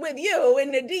conversations with you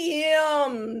in the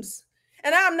DMs.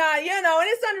 And I'm not, and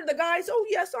it's under the guise, oh,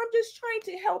 yes, I'm just trying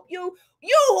to help you.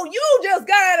 You just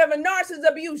got out of a narcissist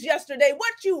abuse yesterday.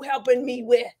 What you helping me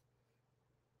with?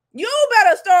 You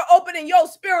better start opening your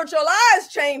spiritual eyes,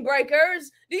 chain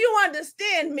breakers. Do you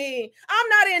understand me? I'm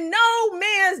not in no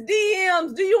man's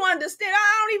DMs. Do you understand?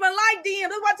 I don't even like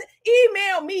DMs.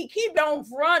 Email me. Keep it on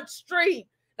Front Street.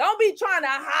 Don't be trying to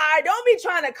hide. Don't be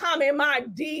trying to come in my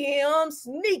DMs,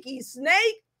 sneaky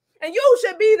snake. And you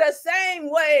should be the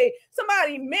same way.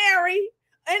 Somebody married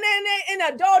and then they in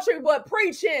adultery but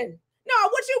preaching. No,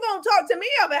 what you gonna talk to me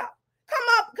about?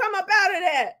 Come up out of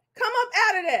that. Come up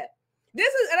out of that.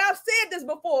 This is, and I've said this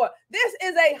before, this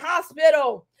is a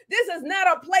hospital. This is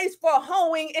not a place for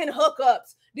hoeing and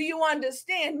hookups. Do you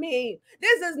understand me?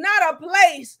 This is not a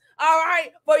place, all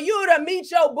right, for you to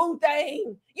meet your boo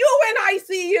thing. You in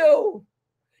ICU.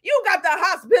 You got the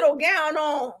hospital gown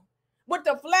on with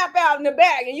the flap out in the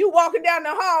back, and you walking down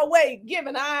the hallway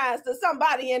giving eyes to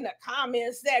somebody in the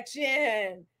comment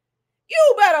section.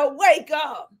 You better wake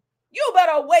up. You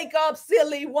better wake up,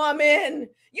 silly woman.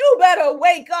 You better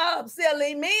wake up,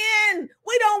 silly man.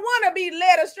 We don't want to be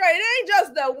led astray. It ain't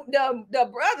just the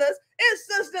brothers, it's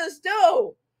sisters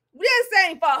too. This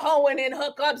ain't for hoeing and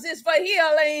hookups, it's for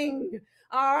healing.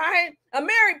 All right. A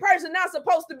married person not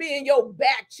supposed to be in your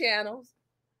back channels.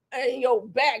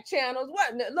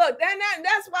 What? Look,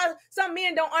 that's why some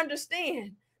men don't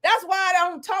understand. That's why I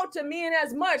don't talk to men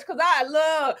as much, because I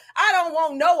don't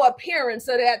want no appearance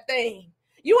of that thing.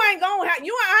 I ain't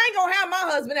gonna have my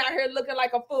husband out here looking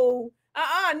like a fool.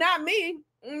 Not me.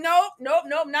 Nope,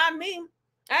 not me.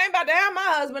 I ain't about to have my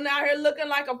husband out here looking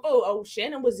like a fool. Oh,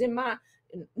 Shannon was in my.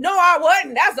 No, I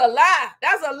wasn't. That's a lie.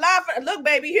 That's a lie. Look,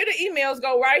 baby, here the emails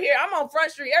go right here. I'm on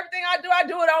Front Street. Everything I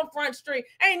do it on Front Street.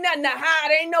 Ain't nothing to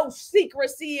hide. Ain't no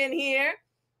secrecy in here.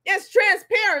 It's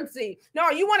transparency. No,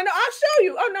 you want to know? I'll show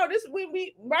you. Oh no, this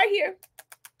we right here.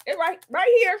 It's right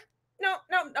here. No,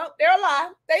 they're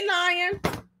alive. They lying.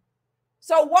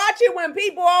 So watch it when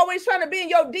people always trying to be in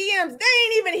your DMs. They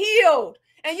ain't even healed.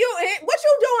 And what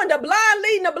you doing? The blind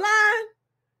leading the blind?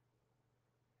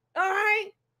 All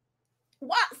right.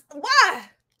 Why?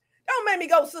 Don't make me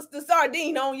go Sister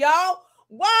Sardine on y'all.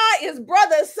 Why is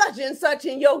brother such and such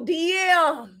in your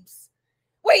DMs?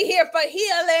 We here for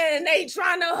healing and they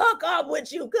trying to hook up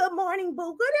with you. Good morning,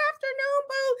 boo. Good afternoon,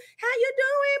 boo. How you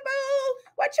doing, boo?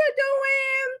 What you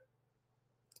doing?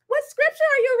 What scripture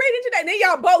are you reading today? Then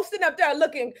y'all both sitting up there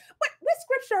looking. What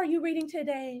scripture are you reading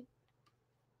today?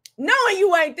 Knowing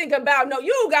you ain't thinking about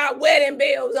you got wedding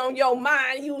bells on your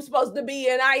mind. You supposed to be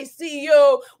in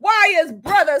ICU. Why is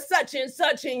brother such and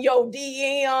such in your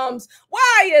DMs?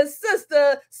 Why is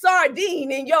Sister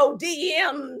Sardine in your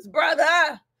DMs,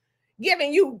 brother?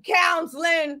 Giving you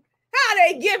counseling. How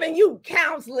they giving you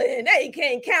counseling? They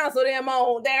can't counsel them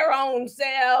on their own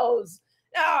selves.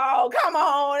 Oh, come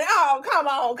on. Oh, come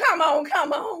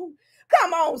on.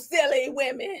 Come on, silly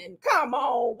women. Come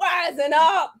on. Wisen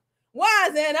up.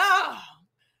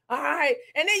 All right.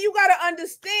 And then you got to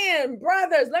understand,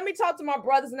 brothers. Let me talk to my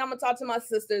brothers and I'm going to talk to my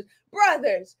sisters.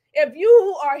 Brothers, if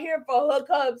you are here for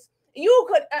hookups, you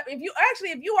could, if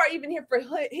you are even here for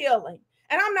healing,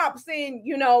 and I'm not saying,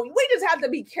 we just have to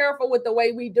be careful with the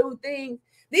way we do things.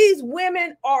 These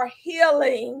women are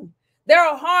healing.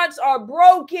 Their hearts are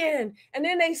broken. And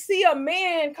then they see a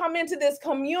man come into this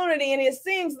community and it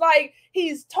seems like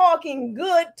he's talking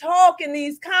good talk in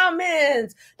these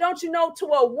comments. Don't you know, to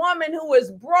a woman who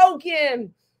is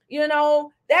broken, you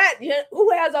know, that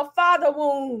who has a father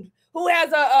wound, who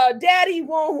has a daddy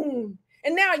wound.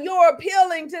 And now you're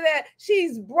appealing to that.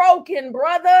 She's broken,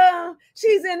 brother.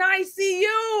 She's in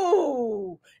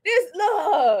ICU.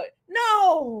 Look,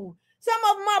 no. Some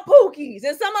of them are pookies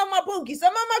and some of them are pookies.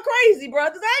 Some of them are crazy,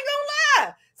 brothers. I ain't gonna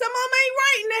lie. Some of them ain't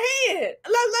right in the head.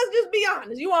 Let's just be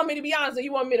honest. You want me to be honest or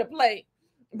you want me to play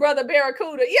Brother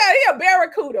Barracuda? Yeah,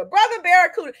 Barracuda. Brother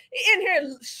Barracuda in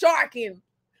here sharking,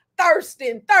 thirst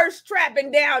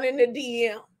trapping down in the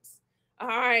DMs. All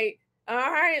right.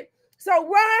 So,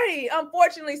 right,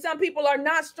 unfortunately, some people are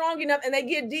not strong enough and they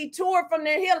get detoured from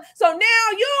their healing. So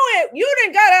now you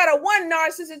done got out of one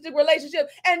narcissistic relationship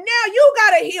and now you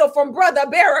got to heal from Brother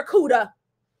Barracuda.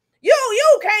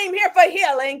 You came here for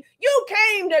healing. You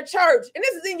came to church, and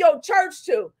this is in your church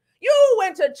too. You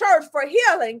went to church for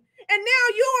healing, and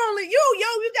now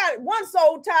you got one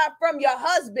soul tie from your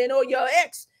husband or your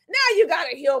ex. Now you got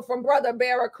to heal from Brother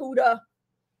Barracuda.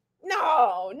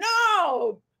 No.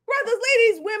 Brothers,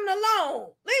 leave these women alone.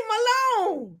 Leave them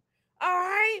alone. All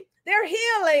right? They're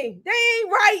healing. They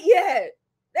ain't right yet.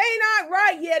 They not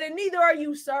right yet, and neither are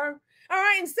you, sir. All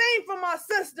right? And same for my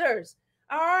sisters.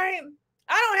 All right?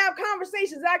 I don't have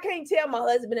conversations I can't tell my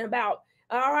husband about.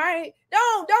 All right?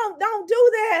 Don't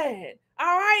do that.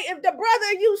 All right? If the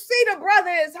brother, you see the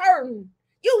brother is hurting.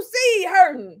 You see he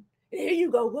hurting. And here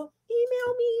you go. Well,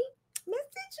 email me.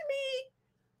 Message me.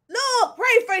 Look,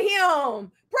 pray for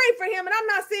him. Pray for him. And I'm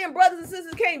not saying brothers and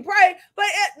sisters can't pray, but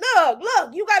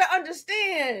look, you got to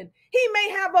understand. He may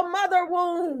have a mother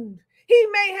wound. He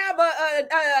may have a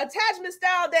attachment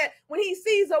style that when he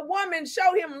sees a woman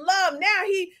show him love, now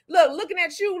he looking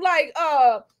at you like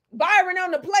Byron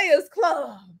on the Players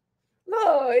Club.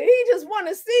 Look, he just want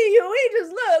to see you. He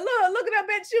just looking up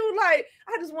at you like,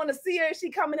 I just want to see her. She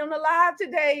coming on the live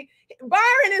today.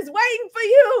 Byron is waiting for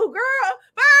you, girl.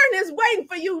 Byron is waiting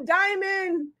for you,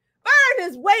 Diamond. Byron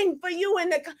is waiting for you in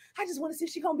the. I just want to see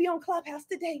if she's gonna be on Clubhouse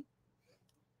today.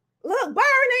 Look,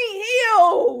 Byron ain't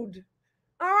healed.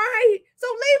 All right, so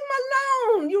leave him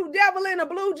alone. You devil in a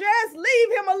blue dress,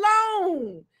 leave him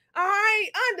alone. All right,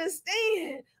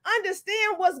 understand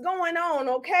what's going on,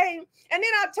 okay? And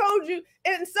then I told you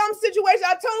in some situations,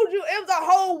 I told you it was a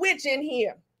whole witch in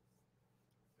here.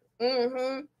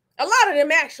 A lot of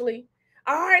them actually.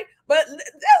 All right, but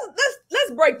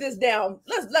let's break this down.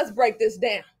 Let's break this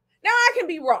down. Now I can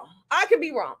be wrong.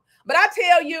 But I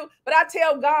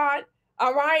tell God,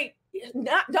 all right,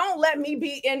 don't let me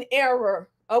be in error.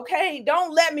 Okay,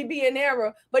 don't let me be in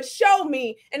error, but show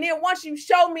me. And then once you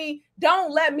show me,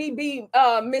 don't let me be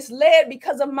misled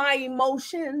because of my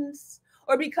emotions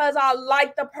or because I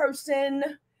like the person.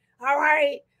 All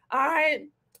right.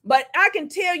 But I can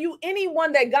tell you,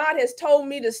 anyone that God has told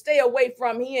me to stay away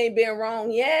from, he ain't been wrong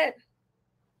yet.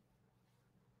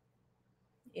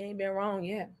 He ain't been wrong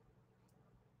yet.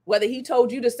 Whether he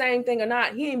told you the same thing or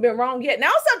not, he ain't been wrong yet.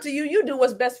 Now it's up to you. You do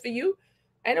what's best for you.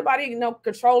 Ain't nobody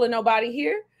controlling nobody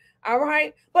here. All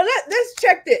right. But let's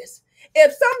check this.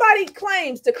 If somebody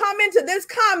claims to come into this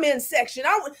comment section,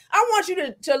 I want you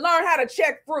to learn how to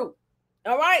check fruit.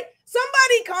 All right.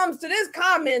 Somebody comes to this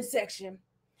comment section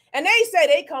and they say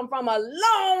they come from a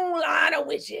long line of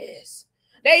witches.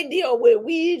 They deal with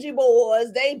Ouija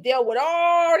boards. They deal with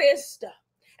all this stuff.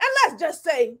 And let's just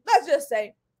say,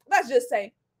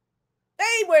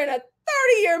 they were in a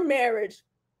 30-year marriage.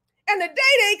 And the day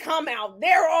they come out,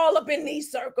 they're all up in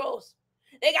these circles.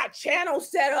 They got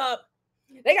channels set up.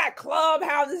 They got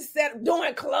clubhouses set up,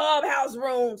 doing clubhouse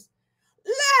rooms.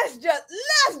 Let's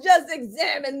just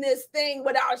examine this thing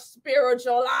with our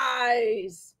spiritual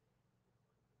eyes.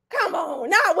 Come on,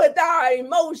 not with our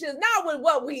emotions, not with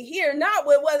what we hear, not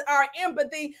with what our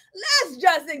empathy. Let's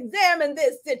just examine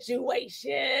this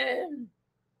situation.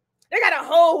 They got a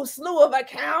whole slew of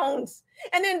accounts.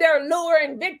 And then they're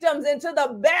luring victims into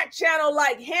the back channel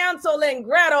like Hansel and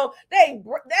Gretel. They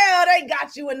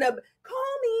got you in the,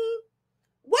 call me.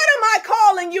 What am I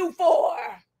calling you for?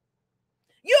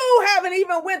 You haven't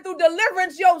even went through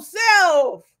deliverance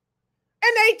yourself.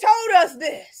 And they told us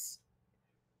this.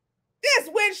 This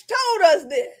witch told us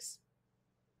this.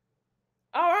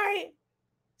 All right.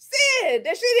 Said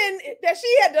that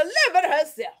she had delivered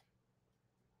herself.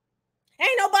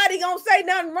 Ain't nobody gonna say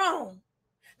nothing wrong.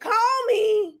 Call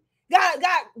me.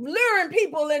 Got luring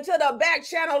people into the back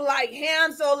channel like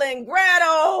Hansel and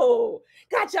Gretel.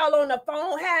 Got y'all on the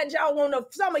phone, had y'all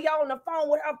some of y'all on the phone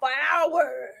with her for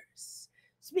hours.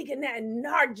 speaking that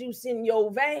narc juice in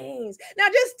your veins. Now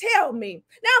just tell me.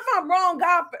 Now if I'm wrong,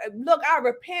 God, look, I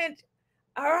repent.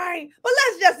 All right. But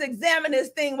let's just examine this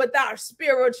thing with our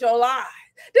spiritual eyes.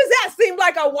 Does that seem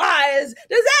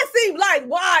like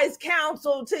wise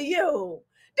counsel to you?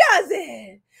 Does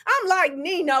it? I'm like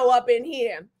Nino up in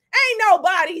here. Ain't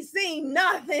nobody seen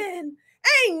nothing.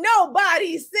 Ain't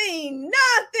nobody seen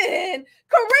nothing.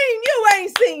 Kareem, you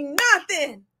ain't seen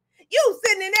nothing. You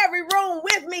sitting in every room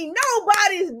with me.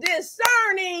 Nobody's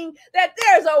discerning that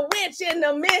there's a witch in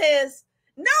the midst.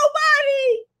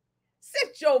 Nobody.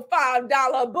 Sit your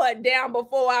 $5 butt down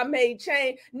before I made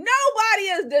change. Nobody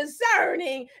is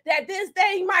discerning that this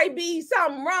thing might be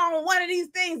something wrong. One of these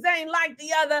things ain't like the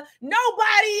other.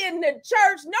 Nobody in the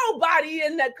church, nobody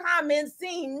in the comments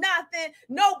seen nothing.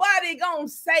 Nobody gonna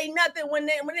say nothing when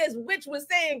this witch was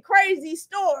saying crazy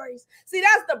stories. See,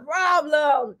 that's the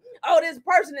problem. Oh, this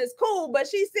person is cool, but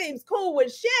she seems cool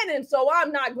with Shannon, so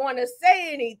I'm not going to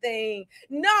say anything.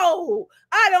 No,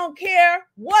 I don't care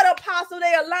what apostle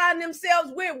they align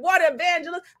themselves with, what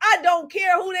evangelist. I don't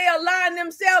care who they align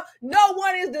themselves. No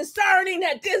one is discerning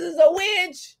that this is a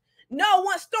witch. No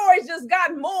one. Stories just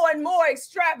got more and more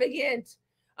extravagant.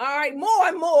 All right, more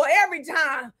and more every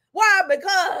time. Why?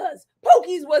 Because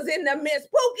Pookie's was in the midst.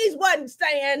 Pookie's wasn't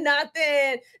saying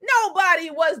nothing.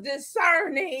 Nobody was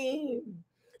discerning.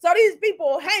 So these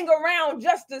people hang around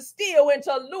just to steal and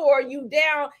to lure you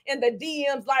down in the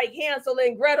DMs like Hansel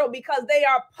and Gretel because they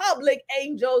are public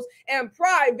angels and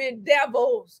private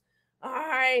devils. All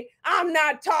right. I'm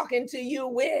not talking to you,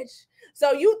 witch.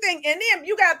 So you think, and then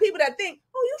you got people that think,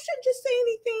 oh, you shouldn't just say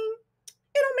anything.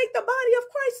 It'll make the body of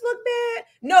Christ look bad.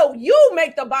 No, you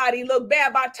make the body look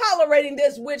bad by tolerating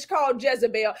this witch called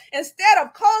Jezebel. Instead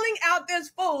of calling out this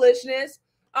foolishness,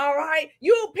 all right,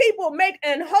 you people make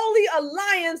unholy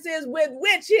alliances with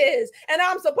witches, and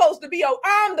I'm supposed to be,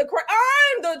 I'm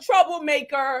the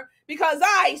troublemaker because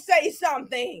I say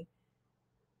something.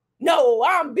 No,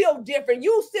 I'm built different.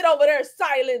 You sit over there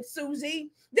silent,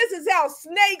 Susie. This is how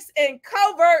snakes and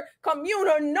covert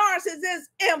communal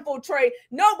narcissists infiltrate.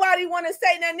 Nobody want to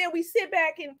say nothing. Then we sit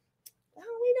back and,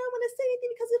 oh, we don't want to say anything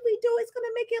because if we do, it's going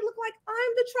to make it look like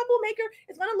I'm the troublemaker.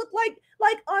 It's going to look like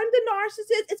I'm the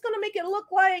narcissist. It's going to make it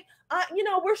look like,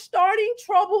 we're starting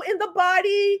trouble in the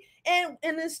body. And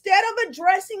instead of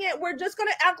addressing it, we're just going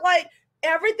to act like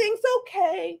everything's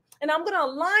okay. And I'm going to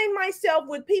align myself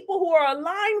with people who are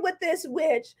aligned with this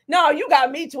witch. No, you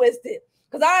got me twisted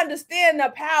because I understand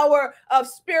the power of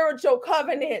spiritual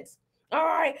covenants. All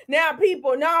right. Now,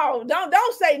 people, no,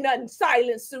 don't say nothing.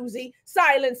 Silence, Susie.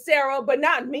 Silence, Sarah, but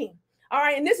not me. All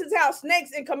right. And this is how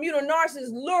snakes and communal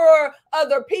narcissists lure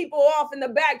other people off in the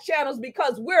back channels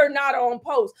because we're not on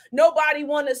post. Nobody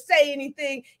want to say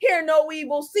anything. Hear no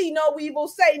evil, see no evil,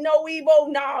 say no evil.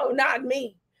 No, not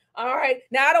me. All right.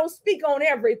 Now, I don't speak on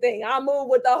everything. I move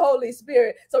with the Holy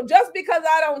Spirit. So just because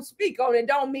I don't speak on it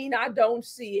don't mean I don't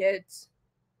see it.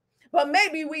 But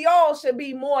maybe we all should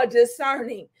be more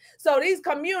discerning. So these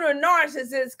communal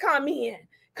narcissists come in.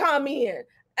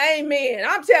 Amen.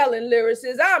 I'm telling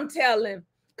lyricists, I'm telling,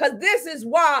 because this is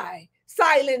why.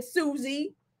 Silent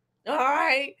Susie. All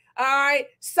right.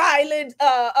 Silent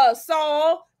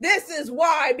Saul. This is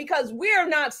why, because we're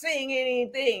not seeing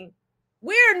anything.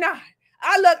 We're not.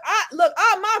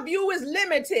 My view is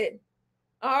limited.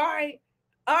 All right.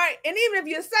 And even if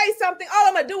you say something, all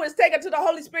I'm going to do is take it to the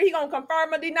Holy Spirit. He's going to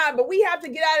confirm or deny. But we have to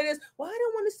get out of this. Well, I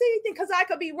don't want to say anything because I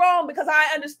could be wrong because I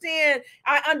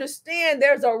understand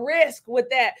there's a risk with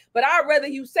that. But I'd rather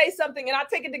you say something and I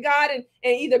take it to God and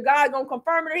either God going to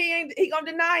confirm it or he going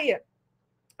to deny it.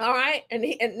 All right. And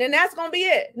then that's going to be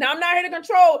it. Now, I'm not here to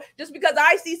control. Just because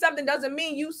I see something doesn't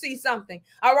mean you see something.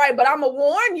 All right. But I'm going to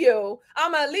warn you.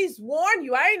 I'm going to at least warn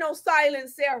you. I ain't no silent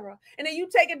Sarah. And then you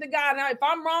take it to God. Now, if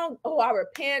I'm wrong, I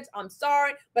repent. I'm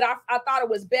sorry. But I thought it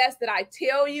was best that I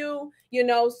tell you,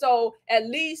 so at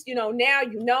least,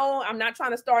 now I'm not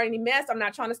trying to start any mess. I'm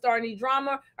not trying to start any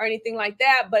drama or anything like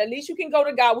that. But at least you can go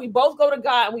to God. We both go to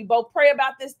God and we both pray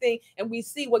about this thing and we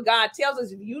see what God tells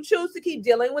us. If you choose to keep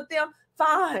dealing with them,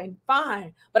 fine.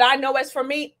 But I know as for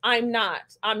me, I'm not.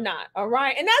 All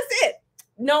right. And that's it.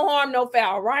 No harm, no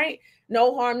foul. Right.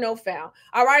 No harm, no foul.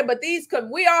 All right. But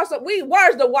where's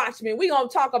the watchman? We going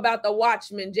to talk about the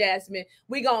watchman, Jasmine.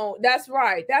 That's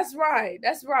right.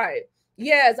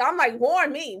 Yes. I'm like,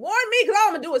 warn me. Cause all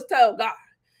I'm gonna do is tell God.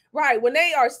 Right. When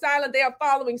they are silent, they are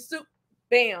following suit.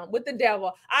 Bam, with the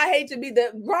devil. I hate to be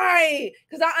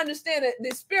because I understand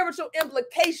the spiritual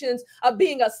implications of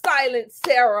being a silent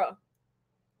Sarah.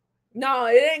 No,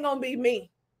 it ain't gonna be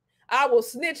me. I will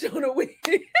snitch on a witch.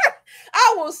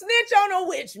 I will snitch on a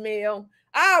witch, Mel.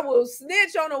 I will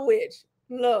snitch on a witch.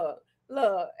 Look,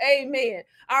 Love. Amen.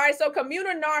 All right. So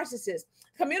communal narcissists.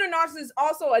 Communal narcissists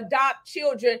also adopt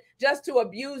children just to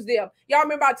abuse them. Y'all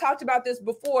remember I talked about this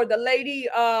before. The lady,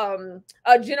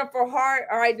 Jennifer Hart.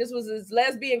 All right. This was this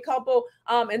lesbian couple.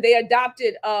 And they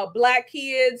adopted black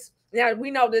kids. Now we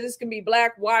know that this can be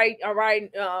black, white. All right.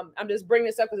 I'm just bringing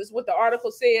this up because it's what the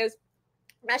article says.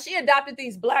 Now, she adopted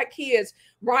these black kids,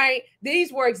 right?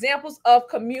 These were examples of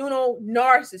communal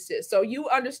narcissists. So you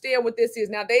understand what this is.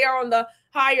 Now, they are on the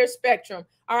higher spectrum.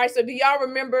 All right. So do y'all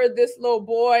remember this little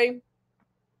boy,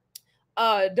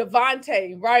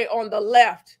 Devontae, right on the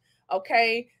left?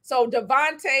 Okay. So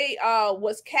Devontae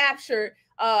was captured.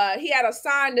 He had a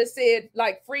sign that said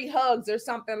like free hugs or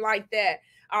something like that.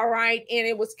 All right. And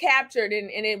it was captured and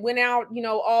it went out, you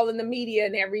know, all in the media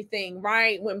and everything,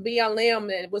 right? When BLM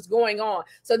and it was going on.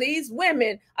 So these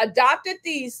women adopted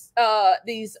these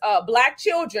black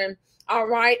children, all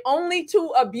right, only to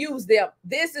abuse them.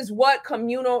 This is what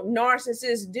communal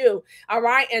narcissists do. All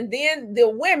right. And then the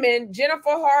women, Jennifer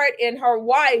Hart and her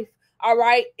wife, all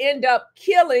right, end up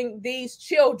killing these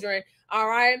children. All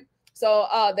right. So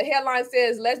the headline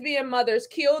says lesbian mothers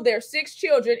kill their 6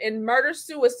 children in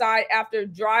murder-suicide after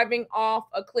driving off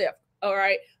a cliff. All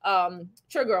right.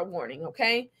 Trigger warning.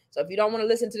 OK, so if you don't want to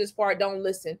listen to this part, don't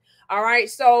listen. All right.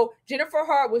 So Jennifer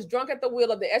Hart was drunk at the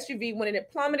wheel of the SUV when it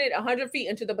plummeted 100 feet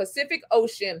into the Pacific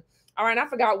Ocean. All right. I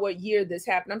forgot what year this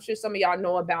happened. I'm sure some of y'all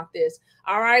know about this.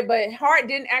 All right. But Hart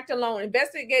didn't act alone.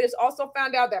 Investigators also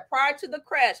found out that prior to the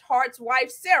crash, Hart's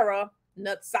wife, Sarah,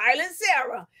 not silent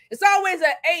Sarah, it's always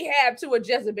an Ahab to a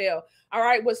Jezebel, all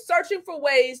right, was searching for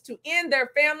ways to end their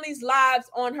family's lives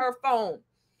on her phone.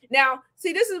 Now,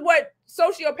 see, this is what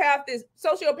sociopathic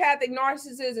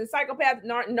narcissists and psychopathic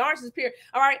narcissists, period,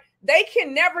 all right, they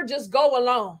can never just go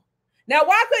alone. Now,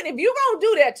 why couldn't, if you're going to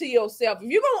do that to yourself,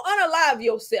 if you're going to unalive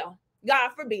yourself, God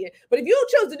forbid, but if you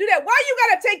choose to do that, why you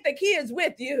got to take the kids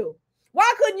with you?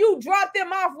 Why couldn't you drop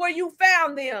them off where you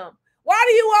found them? Why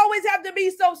do you always have to be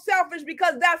so selfish?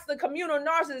 Because that's the communal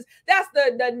narcissist. That's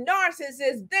the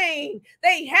narcissist thing.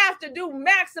 They have to do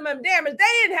maximum damage. They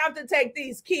didn't have to take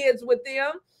these kids with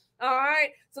them. All right.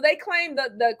 So they claimed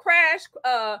the crash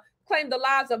claimed the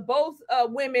lives of both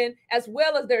women as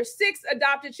well as their 6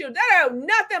 adopted children. That are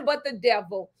nothing but the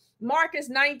devil. Marcus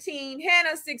 19,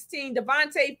 Hannah 16,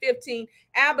 Devontae 15,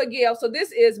 Abigail. So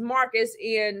this is Marcus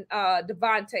and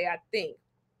Devontae, I think,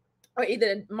 or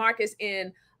either Marcus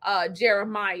and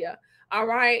Jeremiah. All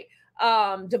right.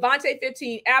 Devontae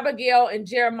 15, Abigail and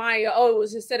Jeremiah. Oh, it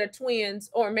was a set of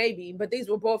twins, or maybe, but these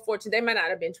were both 14. They might not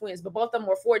have been twins, but both of them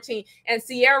were 14. And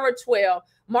Sierra 12.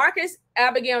 Marcus,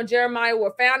 Abigail, and Jeremiah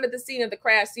were found at the scene of the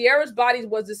crash. Sierra's body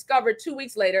was discovered 2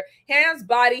 weeks later. Hannah's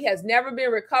body has never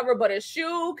been recovered, but a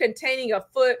shoe containing a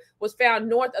foot was found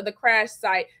north of the crash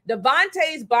site.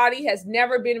 Devontae's body has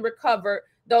never been recovered,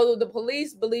 though the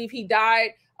police believe he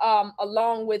died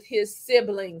along with his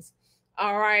siblings.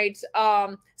 All right.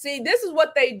 See, this is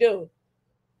what they do.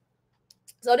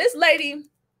 So this lady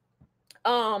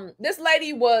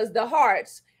was the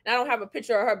Harts. And I don't have a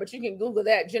picture of her, but you can Google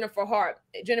that, Jennifer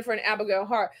and Abigail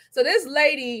Hart. So this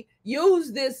lady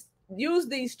used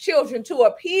these children to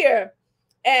appear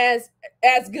as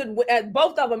good, as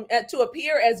both of them to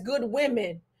appear as good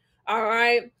women. All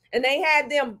right. And they had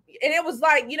them, and it was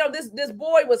like, you know, this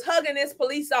boy was hugging this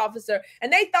police officer,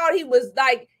 and they thought he was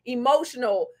like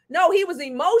emotional. No, he was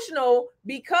emotional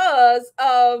because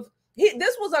of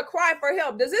this was a cry for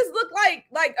help. Does this look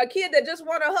like a kid that just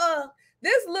want to hug?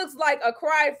 This looks like a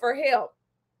cry for help.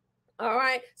 All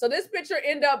right. So this picture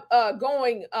ended up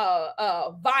going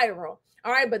viral.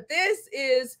 All right. But this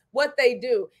is what they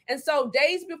do. And so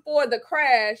days before the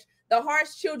crash, the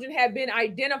Hart's children have been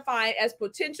identified as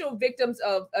potential victims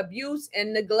of abuse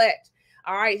and neglect.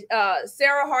 All right.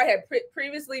 Sarah Hart had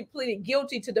previously pleaded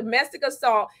guilty to domestic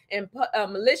assault and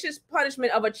malicious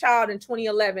punishment of a child in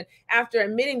 2011 after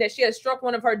admitting that she had struck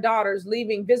one of her daughters,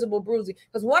 leaving visible bruising.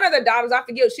 Because one of the daughters, I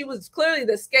forget, she was clearly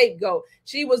the scapegoat.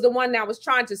 She was the one that was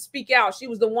trying to speak out. She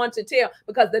was the one to tell,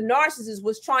 because the narcissist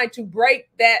was trying to break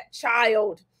that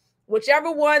child.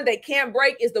 Whichever one they can't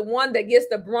break is the one that gets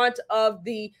the brunt of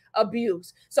the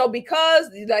abuse. So because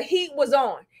the heat was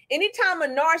on, anytime a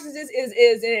narcissist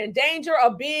is in danger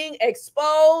of being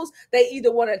exposed, they either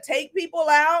want to take people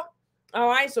out. All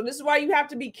right. So this is why you have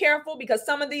to be careful, because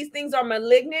some of these things are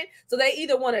malignant. So they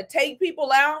either want to take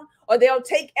people out or they'll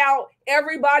take out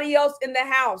everybody else in the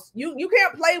house. You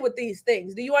can't play with these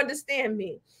things. Do you understand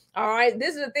me? All right.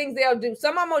 These are the things they'll do.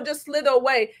 Some of them will just slither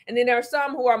away. And then there are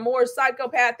some who are more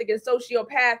psychopathic and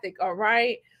sociopathic. All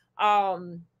right.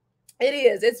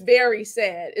 It's very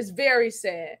sad. It's very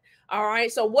sad. All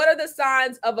right. So what are the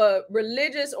signs of a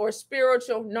religious or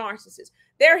spiritual narcissist?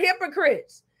 They're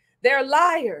hypocrites. They're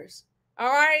liars. All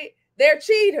right. They're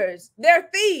cheaters. They're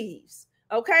thieves.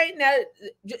 Okay. Now,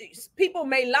 people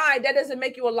may lie. That doesn't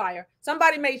make you a liar.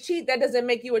 Somebody may cheat. That doesn't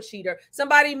make you a cheater.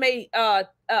 Somebody may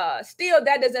steal.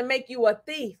 That doesn't make you a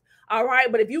thief. All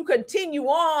right. But if you continue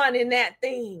on in that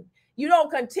thing, you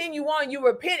don't continue on, you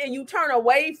repent and you turn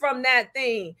away from that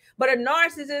thing. But a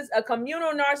narcissist, a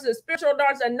communal narcissist, spiritual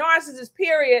narcissist, a narcissist,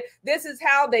 period, this is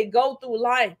how they go through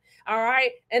life. All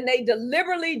right. And they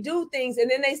deliberately do things.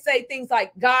 And then they say things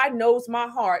like, God knows my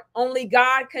heart. Only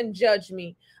God can judge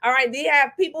me. All right. They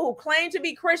have people who claim to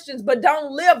be Christians, but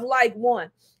don't live like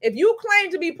one. If you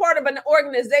claim to be part of an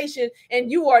organization and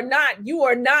you are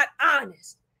not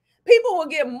honest. People will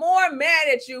get more mad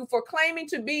at you for claiming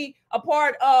to be a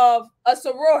part of a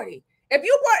sorority. If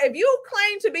you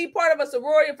claim to be part of a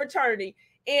sorority fraternity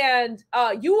and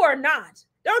you are not,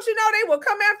 don't you know they will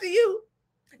come after you?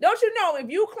 Don't you know if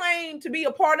you claim to be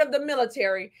a part of the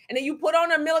military and then you put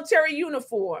on a military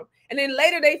uniform and then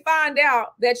later they find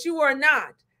out that you are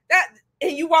not, that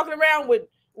and you walking around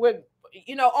with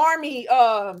army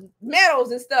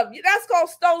medals and stuff, that's called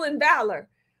stolen valor.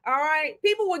 All right.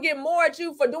 People will get more at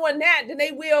you for doing that than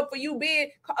they will for you being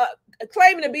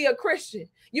claiming to be a Christian.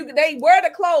 They wear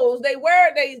the clothes, they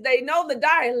know the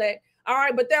dialect. All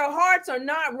right. But their hearts are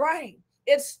not right.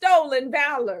 It's stolen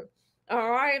valor. All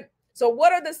right. So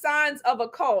what are the signs of a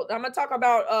cult? I'm going to talk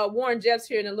about Warren Jeffs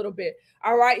here in a little bit.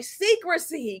 All right.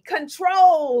 Secrecy,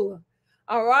 control.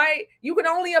 All right. You can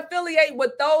only affiliate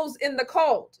with those in the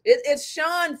cult. It's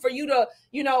shunned for you to,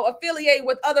 affiliate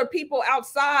with other people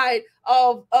outside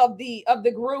of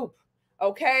the group.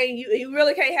 Okay. You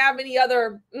really can't have any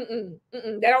other.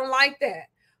 They don't like that.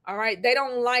 All right. They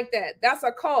don't like that. That's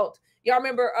a cult. Y'all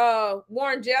remember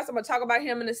Warren Jeffs? I'm going to talk about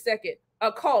him in a second.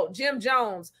 A cult. Jim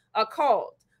Jones, a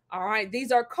cult. All right.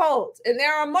 These are cults. And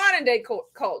there are modern day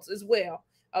cults as well.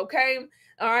 Okay.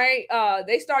 All right.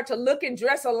 They start to look and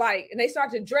dress alike, and they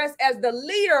start to dress as the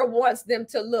leader wants them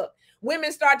to look.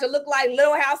 Women start to look like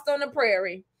Little House on the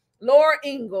Prairie, Laura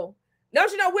Ingalls.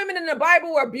 Don't you know women in the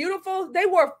Bible were beautiful? They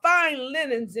wore fine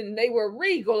linens and they were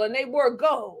regal and they wore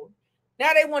gold.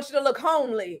 Now they want you to look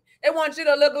homely. They want you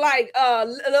to look like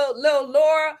little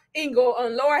Laura Ingalls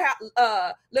on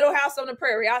Little House on the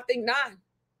Prairie. I think not.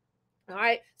 All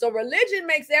right. So religion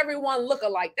makes everyone look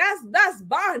alike. That's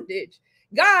bondage.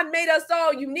 God made us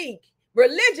all unique.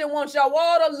 Religion wants y'all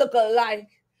all to look alike.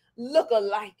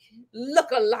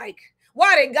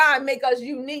 Why did God make us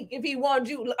unique if he wants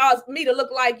me to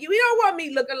look like you? He don't want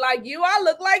me looking like you. I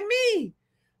look like me.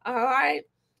 All right.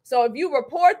 So if you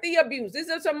report the abuse, these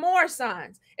are some more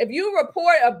signs. If you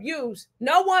report abuse,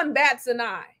 no one bats an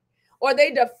eye, or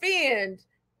they defend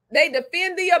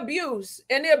the abuse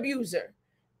and the abuser,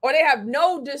 or they have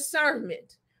no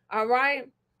discernment. All right.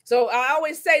 So I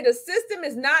always say the system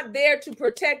is not there to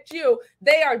protect you.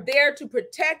 They are there to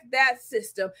protect that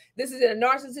system. This is a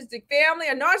narcissistic family.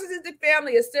 A narcissistic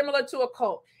family is similar to a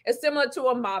cult. It's similar to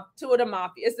the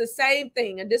mafia. It's the same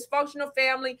thing. A dysfunctional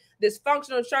family,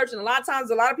 dysfunctional church. And a lot of times,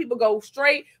 a lot of people go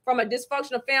straight from a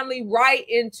dysfunctional family right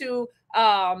into,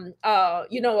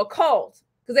 a cult,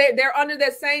 because they're under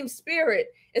that same spirit.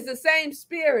 It's the same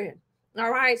spirit.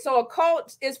 All right. So a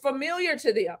cult is familiar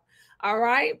to them. All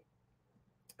right.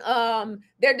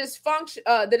 Their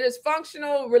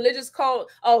dysfunctional religious cult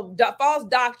of false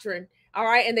doctrine. All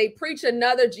right. And they preach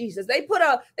another Jesus. They put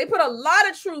a lot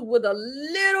of truth with a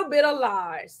little bit of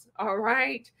lies. All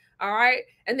right. All right.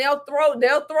 And they'll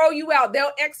throw you out.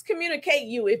 They'll excommunicate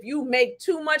you if you make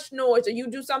too much noise or you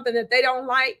do something that they don't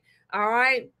like. All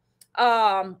right.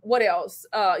 What else?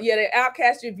 They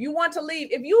outcast you. If you want to leave,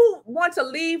 if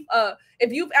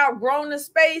you've outgrown the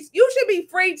space, you should be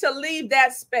free to leave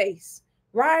that space.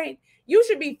 Right? You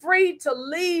should be free to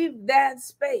leave that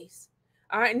space.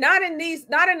 All right. Not in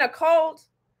a cult.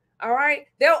 All right.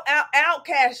 They'll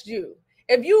outcast you.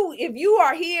 If you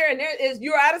are here and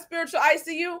you're out of spiritual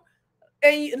ICU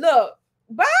and look,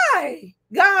 bye.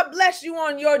 God bless you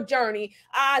on your journey.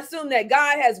 I assume that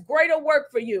God has greater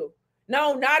work for you.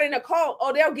 No, not in a cult.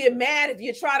 Oh, they'll get mad if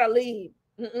you try to leave.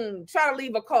 Try to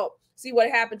leave a cult. See what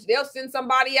happens. They'll send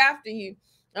somebody after you.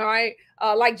 All right.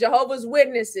 Like Jehovah's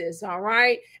Witnesses. All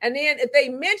right. And then if they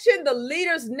mention the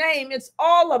leader's name, it's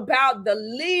all about the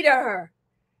leader.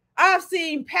 I've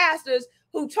seen pastors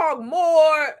who talk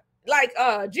more like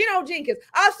Geno Jenkins.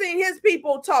 I've seen his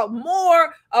people talk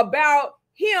more about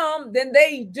him than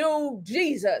they do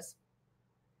Jesus.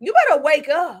 You better wake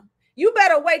up. You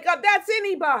better wake up. That's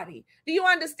anybody. Do you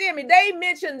understand me? They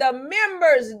mention the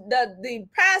members, the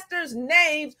pastors'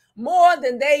 names more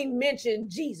than they mention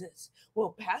Jesus.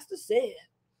 Well, pastor said,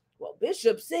 well,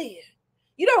 bishop said,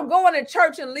 You don't go into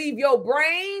church and leave your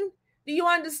brain. Do you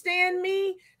understand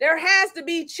me? There has to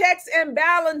be checks and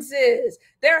balances.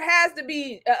 There has to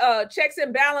be checks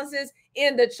and balances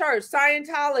in the church.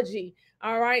 Scientology,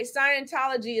 all right?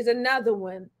 Scientology is another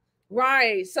one.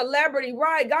 Right. Celebrity.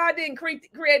 Right. God didn't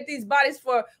create these bodies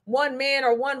for one man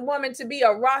or one woman to be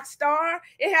a rock star.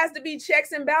 It has to be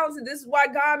checks and balances. This is why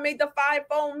God made the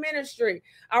fivefold ministry.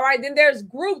 All right. Then there's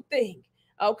groupthink.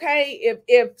 Okay.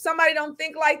 If somebody don't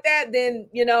think like that, then,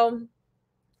 you know,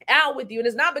 out with you. And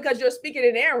it's not because you're speaking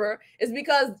in error. It's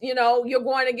because, you know, you're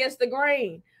going against the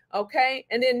grain. Okay.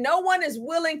 And then no one is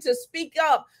willing to speak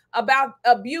up about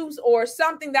abuse or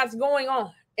something that's going on.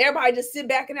 Everybody just sit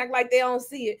back and act like they don't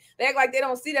see it. They act like they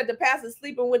don't see that the pastor's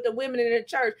sleeping with the women in the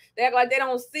church. They act like they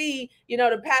don't see, you know,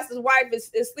 the pastor's wife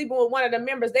is sleeping with one of the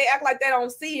members. They act like they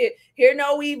don't see it. Hear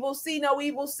no evil, see no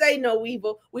evil, say no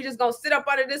evil. We just gonna sit up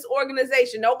under this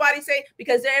organization. Nobody say,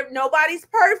 because nobody's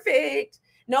perfect.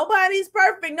 Nobody's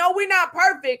perfect. No, we're not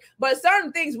perfect, but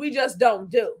certain things we just don't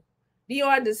do. Do you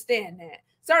understand that?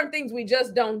 Certain things we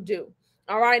just don't do.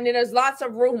 All right. And then there's lots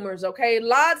of rumors. Okay.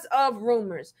 Lots of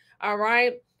rumors. All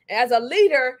right. As a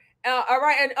leader. All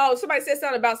right. And oh, somebody said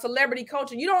something about celebrity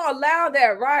culture. You don't allow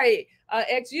that, right?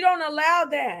 X, you don't allow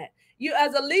that. You,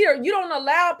 as a leader, you don't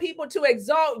allow people to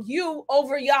exalt you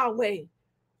over Yahweh.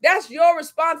 That's your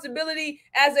responsibility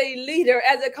as a leader,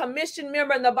 as a commissioned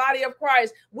member in the body of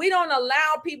Christ. We don't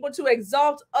allow people to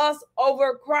exalt us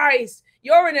over Christ.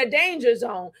 You're in a danger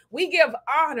zone. We give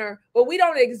honor, but we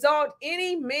don't exalt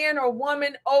any man or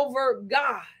woman over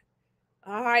God.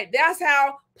 All right. That's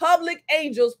how public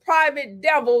angels, private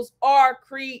devils are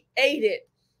created.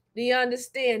 Do you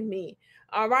understand me?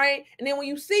 All right. And then when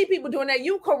you see people doing that,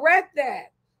 you correct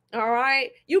that. All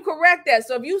right. You correct that.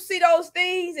 So if you see those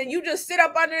things and you just sit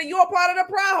up under it, you're part of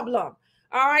the problem.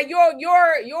 All right.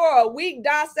 You're a weak,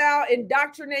 docile,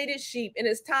 indoctrinated sheep, and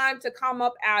it's time to come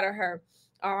up out of her.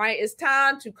 All right. It's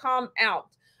time to come out.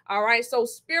 All right. So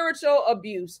spiritual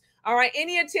abuse. All right.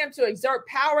 Any attempt to exert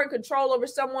power and control over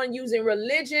someone using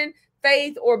religion,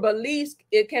 faith, or beliefs,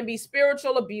 it can be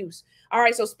spiritual abuse. All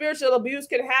right. So spiritual abuse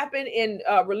can happen in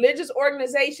religious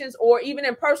organizations or even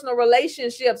in personal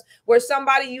relationships where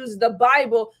somebody uses the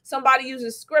Bible, somebody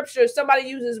uses scripture, somebody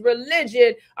uses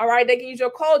religion. All right. They can use your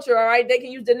culture. All right. They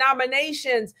can use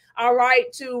denominations. All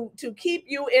right. To keep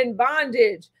you in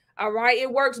bondage. All right.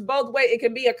 It works both ways. It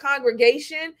can be a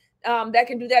congregation that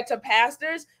can do that to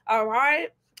pastors. All right.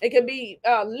 It can be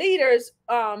leaders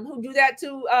who do that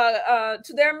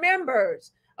to their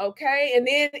members. Okay. And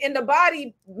then in the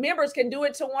body, members can do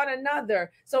it to one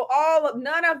another. So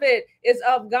none of it is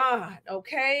of God.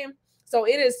 Okay. So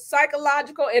it is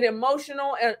psychological and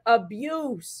emotional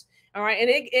abuse. All right. And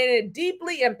it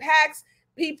deeply impacts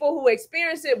people who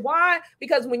experience it. Why?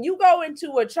 Because when you go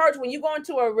into a church, when you go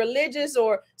into a religious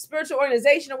or spiritual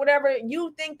organization or whatever,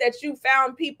 you think that you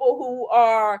found people who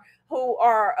are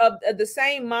of the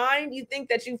same mind. You think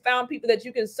that you found people that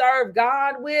you can serve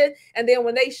God with. And then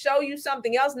when they show you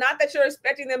something else, not that you're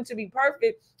expecting them to be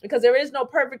perfect, because there is no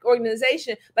perfect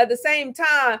organization, but at the same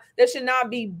time, there should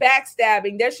not be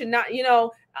backstabbing. There should not,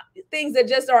 things that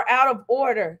just are out of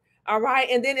order. All right.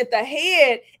 And then if the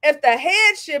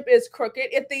headship is crooked,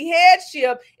 if the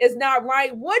headship is not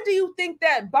right, what do you think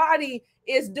that body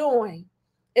is doing?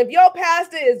 If your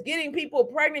pastor is getting people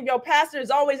pregnant, your pastor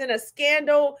is always in a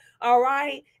scandal, all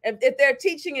right? If they're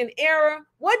teaching in error,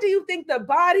 what do you think the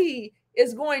body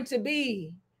is going to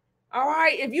be? All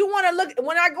right? If you want to look,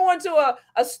 when I go into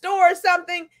a store or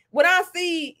something, when I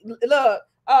see, look,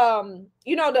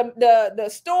 the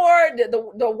store,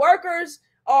 the workers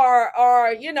are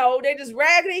they're just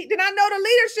raggedy, then I know the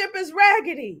leadership is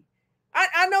raggedy.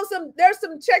 I know there's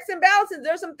some checks and balances.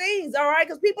 There's some things, all right,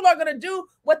 because people are going to do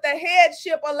what the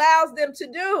headship allows them to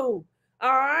do,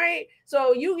 all right?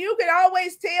 So you can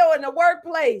always tell in the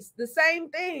workplace the same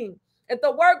thing. If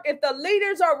the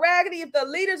leaders are raggedy, if the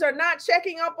leaders are not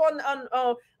checking up on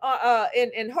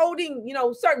and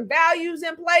holding certain values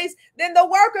in place, then the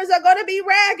workers are going to be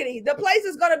raggedy. The place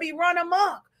is going to be run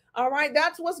amok. All right,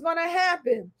 that's what's going to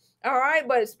happen. All right,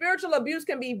 but spiritual abuse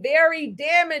can be very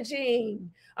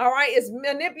damaging. All right, it's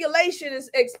manipulation, it's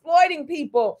exploiting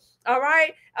people. All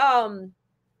right, and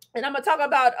I'm gonna talk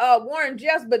about Warren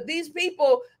Jeffs, but these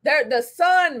people, the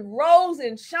sun rose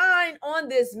and shine on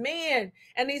this man,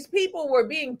 and these people were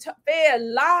being fed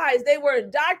lies. They were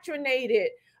indoctrinated.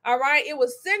 All right, it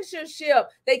was censorship.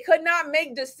 They could not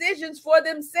make decisions for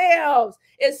themselves.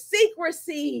 It's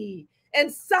secrecy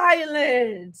and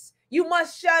silence. You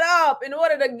must shut up in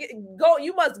order to go.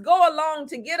 You must go along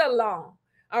to get along.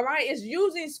 All right. It's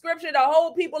using scripture to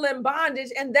hold people in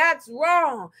bondage, and that's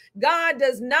wrong. God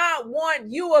does not want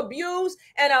you abused,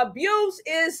 and abuse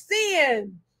is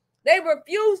sin. They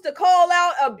refuse to call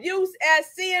out abuse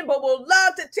as sin, but will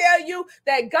love to tell you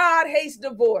that God hates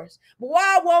divorce. But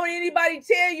why won't anybody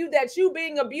tell you that you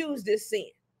being abused is sin?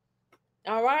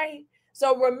 All right.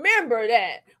 So remember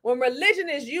that when religion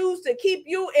is used to keep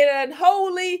you in an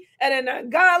unholy and an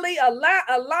ungodly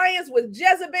alliance with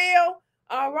Jezebel,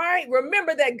 all right,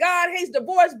 remember that God hates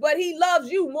divorce, but he loves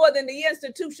you more than the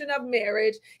institution of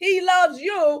marriage. He loves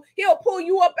you. He'll pull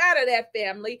you up out of that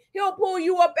family. He'll pull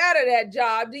you up out of that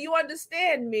job. Do you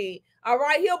understand me? All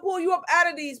right. He'll pull you up out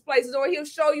of these places, or he'll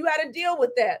show you how to deal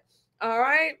with that. All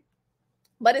right.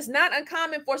 But it's not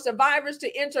uncommon for survivors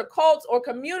to enter cults or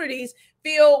communities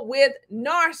filled with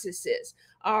narcissists.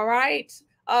 All right.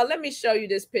 Let me show you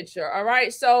this picture. All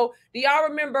right. So do y'all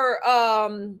remember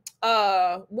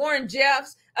Warren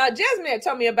Jeffs? Jasmine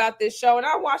told me about this show, and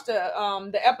I watched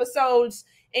the episodes.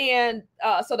 And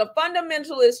so the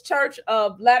Fundamentalist Church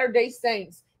of Latter-day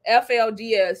Saints,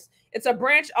 FLDS, it's a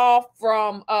branch off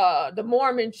from the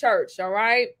Mormon Church. All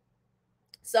right.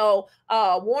 So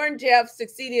Warren Jeffs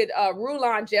succeeded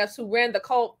Rulon Jeffs, who ran the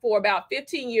cult for about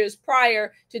 15 years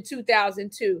prior to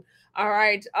 2002. All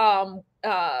right.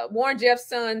 Warren Jeffs'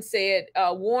 son said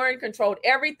Warren controlled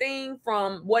everything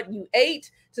from what you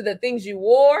ate to the things you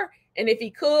wore, and if he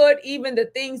could, even the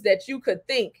things that you could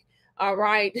think. All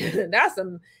right.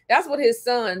 That's what his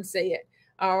son said.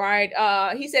 All right.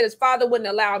 He said his father wouldn't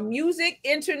allow music,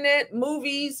 internet,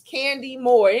 movies, candy,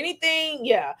 more, anything.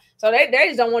 Yeah. So they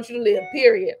just don't want you to live,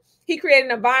 period. He created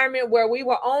an environment where we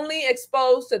were only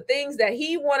exposed to things that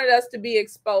he wanted us to be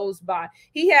exposed by.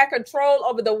 He had control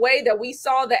over the way that we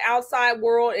saw the outside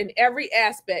world in every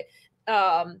aspect.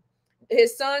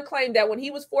 His son claimed that when he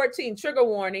was 14, trigger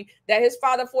warning, that his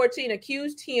father 14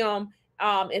 accused him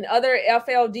and other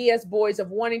FLDS boys of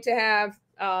wanting to have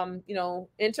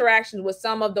interactions with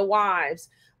some of the wives.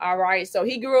 All right. So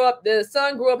the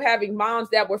son grew up having moms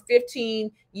that were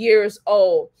 15 years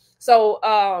old. So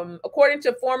according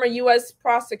to former U.S.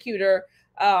 prosecutor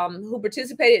who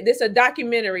participated, this is a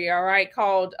documentary, all right,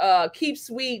 called Keep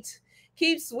Sweet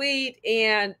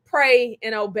and Pray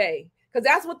and Obey. Because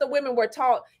that's what the women were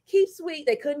taught. Keep sweet.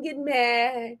 They couldn't get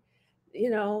mad.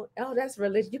 Oh, that's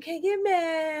religion. You can't get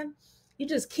mad. You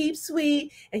just keep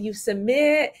sweet and you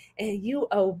submit and you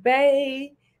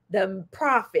obey the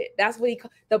prophet. That's what he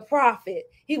called the prophet.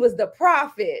 He was the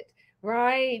prophet,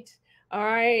 right? All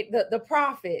right. The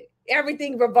prophet.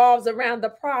 Everything revolves around the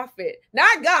prophet,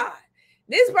 not God.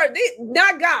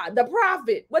 Not God, the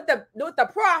prophet, what the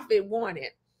prophet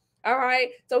wanted. All right.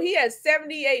 So he had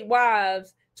 78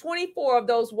 wives. 24 of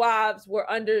those wives were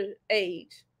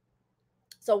underage.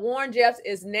 So Warren Jeffs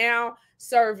is now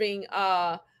serving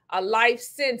a life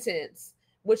sentence,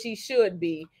 which he should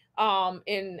be,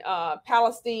 in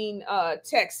Palestine,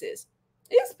 Texas.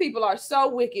 These people are so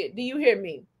wicked. Do you hear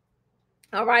me?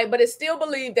 All right, but it's still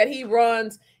believed that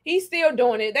he's still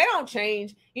doing it. They don't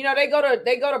change. They go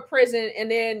to prison,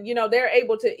 and then they're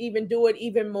able to even do it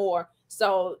even more.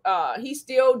 So he's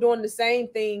still doing the same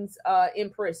things in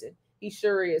prison. He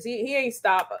sure is. He ain't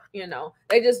stopping.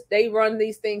 They run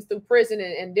these things through prison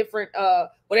and different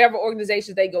whatever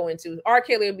organizations they go into. R.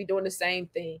 Kelly will be doing the same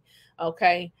thing.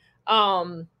 Okay.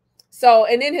 So,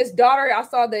 and then his daughter, I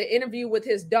saw the interview with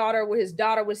his daughter where his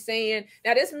daughter was saying,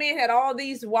 now this man had all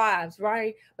these wives,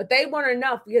 right? But they weren't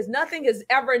enough, because nothing is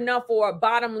ever enough for a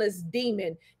bottomless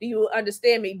demon. Do you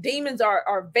understand me? Demons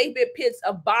are vapid pits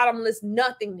of bottomless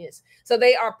nothingness. So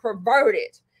they are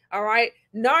perverted. All right.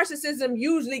 Narcissism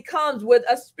usually comes with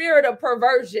a spirit of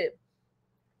perversion.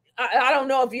 I don't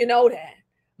know if you know that.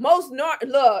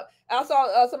 Look, I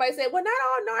saw somebody say, well, not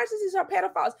all narcissists are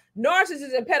pedophiles.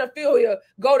 Narcissists and pedophilia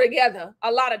go together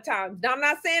a lot of times. Now, I'm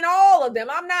not saying all of them.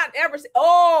 I'm not ever saying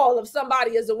all of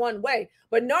somebody is the one way.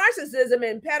 But narcissism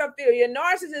and pedophilia,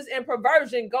 narcissism and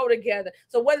perversion go together.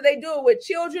 So whether they do it with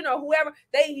children or whoever,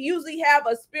 they usually have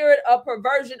a spirit of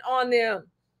perversion on them.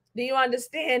 Do you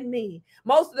understand me?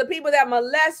 Most of the people that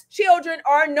molest children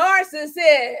are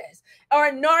narcissists,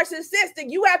 are narcissistic.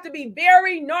 You have to be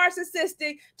very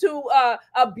narcissistic to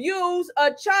abuse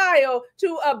a child,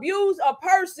 to abuse a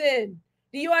person.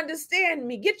 Do you understand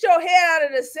me? Get your head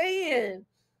out of the sand.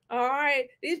 All right.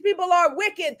 These people are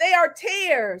wicked. They are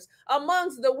tares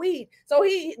amongst the wheat. So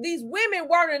these women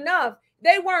weren't enough.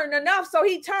 They weren't enough. So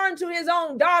he turned to his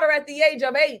own daughter at the age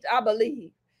of 8, I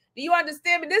believe. Do you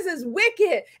understand me? This is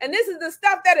wicked. And this is the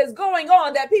stuff that is going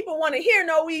on, that people want to hear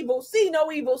no evil, see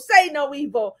no evil, say no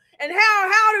evil. And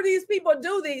how do these people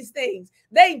do these things?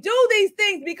 They do these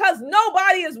things because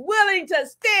nobody is willing to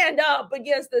stand up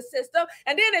against the system.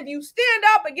 And then if you stand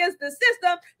up against the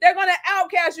system, they're going to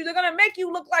outcast you. They're going to make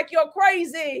you look like you're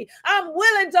crazy. I'm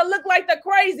willing to look like the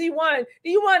crazy one.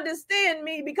 Do you understand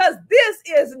me? Because this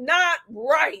is not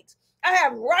right. I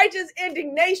have righteous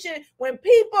indignation when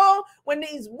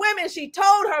these women, she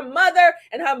told her mother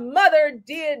and her mother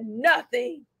did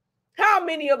nothing. How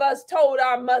many of us told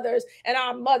our mothers and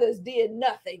our mothers did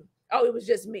nothing? Oh, it was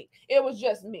just me. It was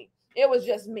just me. It was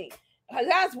just me.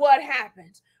 That's what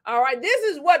happens. All right. This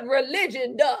is what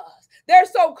religion does. They're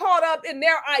so caught up in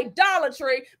their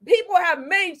idolatry. People have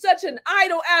made such an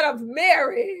idol out of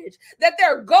marriage that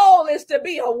their goal is to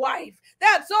be a wife.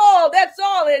 That's all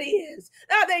it is.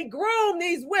 Now they groom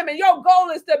these women. Your goal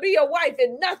is to be a wife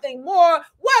and nothing more.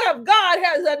 What if God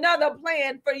has another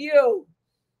plan for you?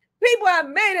 People have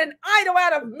made an idol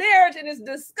out of marriage, and it's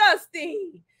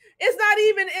disgusting. It's not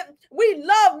even, we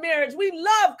love marriage, we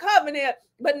love covenant,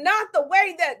 but not the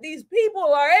way that these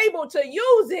people are able to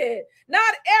use it.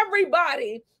 Not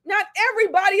everybody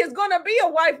is going to be a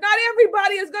wife. Not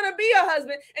everybody is going to be a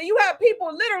husband. And you have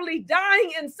people literally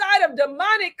dying inside of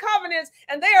demonic covenants,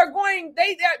 and they are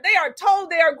told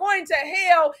they are going to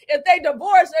hell if they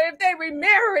divorce or if they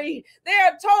remarry. They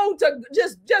are told to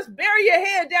just bury your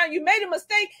head down. You made a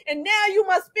mistake, and now you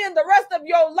must spend the rest of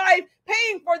your life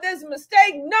paying for this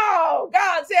mistake. No,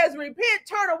 God says, repent,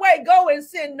 turn away, go and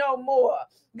sin no more.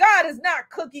 God is not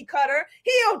cookie cutter.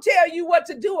 He'll tell you what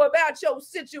to do about your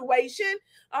situation.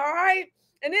 All right.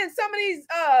 And then some of these,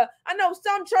 I know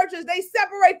some churches, they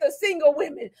separate the single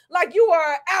women. Like you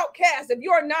are an outcast if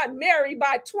you're not married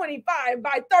by 25,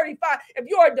 by 35. If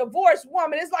you're a divorced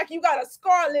woman, it's like you got a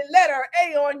scarlet letter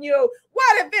A on you.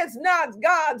 What if it's not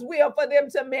God's will for them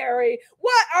to marry?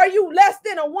 What, are you less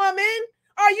than a woman?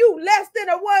 Are you less than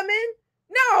a woman?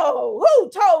 No, who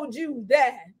told you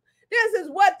that? This is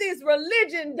what this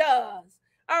religion does.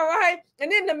 All right.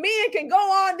 And then the men can go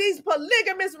on these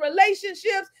polygamous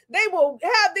relationships. They will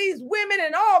have these women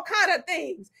and all kind of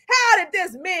things. How did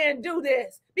this man do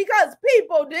this? Because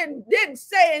people didn't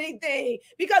say anything.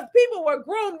 Because people were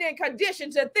groomed and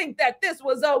conditioned to think that this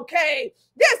was okay.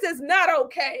 This is not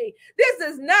okay. This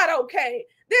is not okay.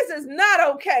 This is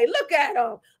not okay. Look at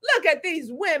them. Look at these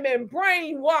women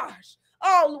brainwashed,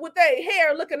 all with their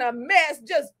hair looking a mess,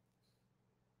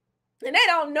 and they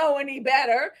don't know any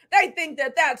better. They think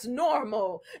that that's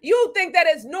normal. You think that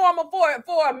it's normal for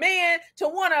a man to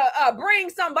want to bring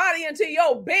somebody into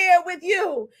your bed with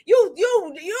you.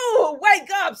 You wake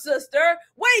up, sister.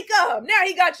 Wake up. Now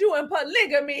he got you in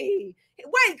polygamy.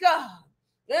 Wake up.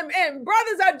 And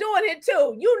brothers are doing it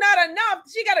too. You not enough.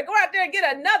 She got to go out there and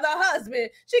get another husband.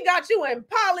 She got you in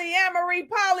polyamory,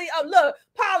 poly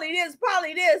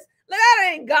this. Look,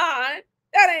 that ain't God.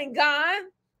 That ain't God.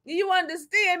 Do you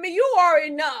understand me? You are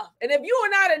enough. And if you are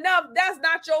not enough, that's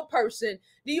not your person.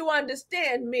 Do you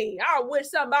understand me? I wish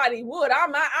somebody would.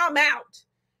 I'm out.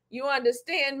 You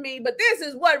understand me? But this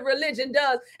is what religion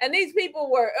does. And these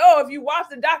people were, if you watch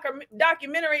the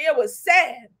documentary, it was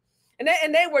sad.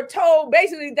 And they were told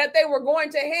basically that they were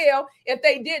going to hell if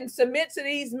they didn't submit to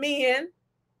these men.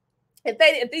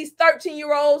 If these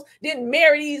 13-year-olds didn't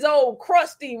marry these old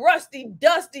crusty, rusty,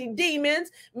 dusty demons,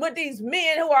 with these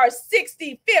men who are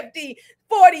 60, 50,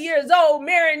 40 years old,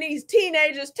 marrying these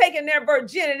teenagers, taking their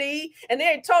virginity, and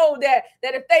they're told that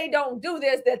if they don't do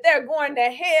this, that they're going to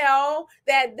hell,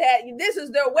 that this is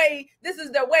their way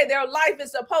their life is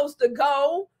supposed to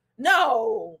go.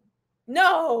 No.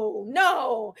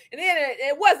 And then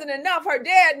it wasn't enough. Her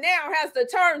dad now has to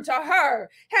turn to her,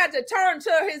 had to turn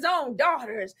to his own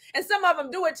daughters. And some of them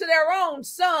do it to their own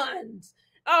sons.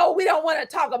 Oh, we don't want to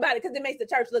talk about it because it makes the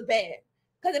church look bad.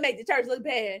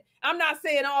 I'm not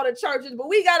saying all the churches, but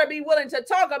we got to be willing to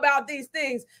talk about these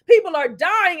things. People are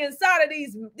dying inside of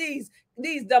these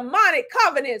demonic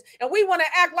covenants, and we want to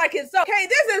act like it's okay.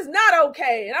 This is not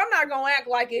okay. And I'm not going to act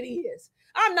like it is.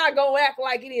 I'm not going to act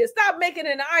like it is. Stop making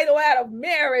an idol out of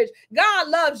marriage. God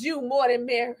loves you more than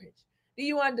marriage. Do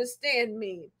you understand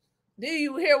me? Do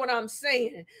you hear what I'm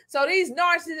saying? So these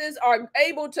narcissists are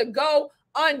able to go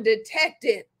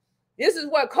undetected. This is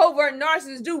what covert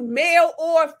narcissists do, male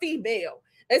or female.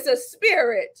 It's a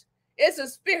spirit. It's a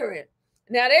spirit.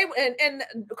 Now and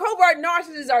covert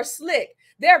narcissists are slick.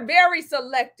 They're very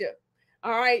selective.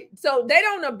 All right. So they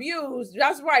don't abuse.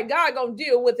 That's right. God gonna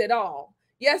deal with it all.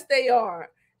 Yes, they are.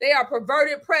 They are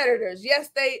perverted predators. Yes,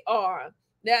 they are.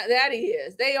 That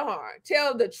is. They are.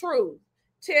 Tell the truth.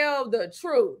 Tell the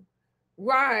truth.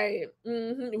 Right.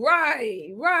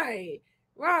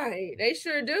 Right. They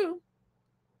sure do.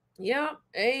 Yep.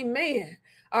 Amen.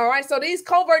 All right. So these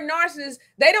covert narcissists,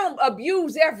 they don't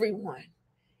abuse everyone.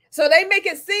 So they make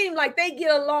it seem like they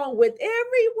get along with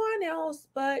everyone else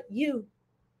but you.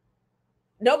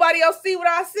 Nobody else see what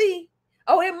I see.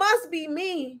 Oh, it must be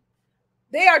me.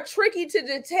 They are tricky to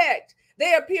detect.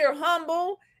 They appear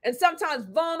humble and sometimes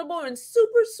vulnerable and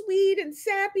super sweet and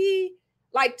sappy,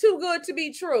 like too good to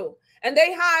be true. And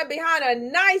they hide behind a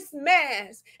nice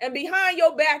mask, and behind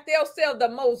your back, they'll sell the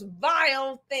most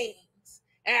vile things.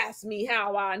 Ask me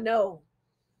how I know.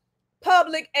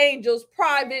 Public angels,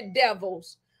 private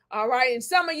devils. All right. And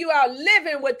some of you are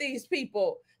living with these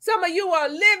people. Some of you are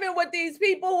living with these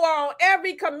people who are on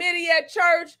every committee at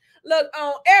church. Look,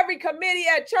 on every committee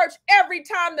at church, every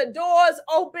time the doors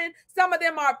open, some of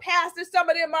them are pastors, some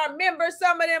of them are members,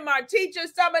 some of them are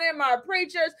teachers, some of them are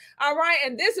preachers. All right.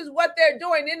 And this is what they're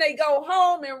doing. Then they go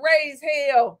home and raise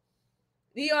hell.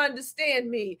 Do you understand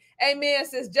me? Amen.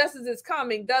 Says justice is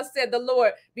coming. Thus said the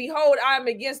Lord, behold, I am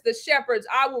against the shepherds.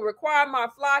 I will require my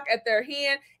flock at their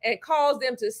hand and cause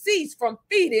them to cease from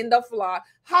feeding the flock.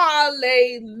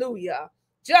 Hallelujah.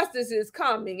 Justice is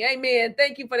coming. Amen.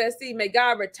 Thank you for that seed. May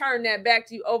God return that back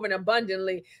to you over and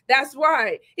abundantly. That's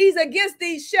right. He's against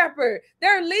these shepherds.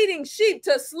 They're leading sheep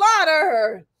to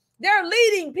slaughter. They're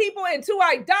leading people into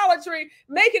idolatry,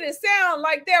 making it sound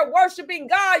like they're worshiping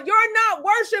God. You're not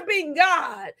worshiping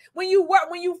God when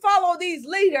you follow these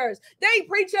leaders. They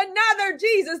preach another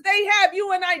Jesus. They have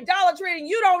you in idolatry and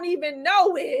you don't even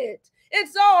know it.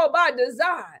 It's all by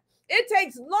design. It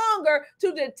takes longer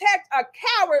to detect a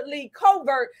cowardly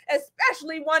covert,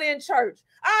 especially one in church.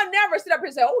 I'll never sit up here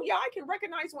and say, oh, yeah, I can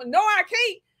recognize one. No, I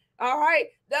can't. All right.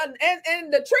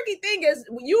 And the tricky thing is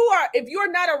if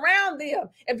you're not around them,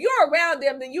 if you're around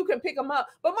them, then you can pick them up.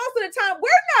 But most of the time,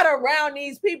 we're not around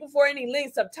these people for any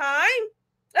lengths of time.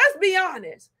 Let's be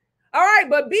honest. All right.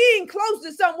 But being close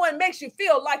to someone makes you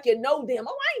feel like you know them.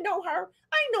 Oh, I know her.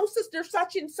 I know sister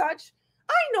such and such.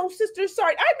 I know sister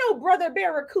sorry. I know brother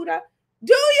Barracuda.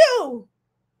 Do you?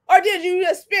 Or did you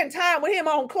just spend time with him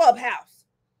on Clubhouse?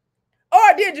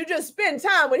 Or did you just spend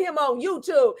time with him on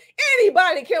YouTube?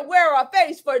 Anybody can wear a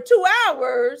face for 2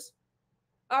 hours.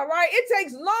 All right. It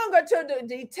takes longer to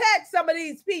detect some of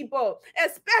these people,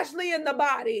 especially in the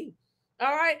body.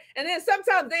 All right. And then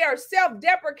sometimes they are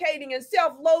self-deprecating and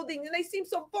self-loathing, and they seem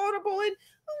so vulnerable and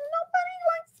nobody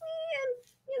likes me.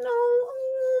 And,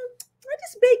 I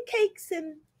just bake cakes.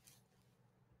 And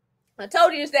I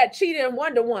told you it's that Cheetah and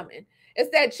Wonder Woman. It's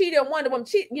that Cheetah and Wonder Woman.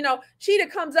 Cheetah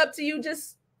comes up to you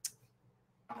just,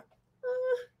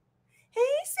 hey,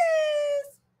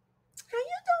 sis, how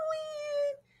you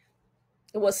doing?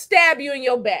 It will stab you in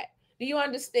your back. Do you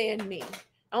understand me?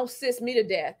 Don't sis me to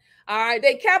death. All right.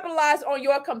 They capitalize on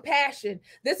your compassion.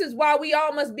 This is why we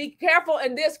all must be careful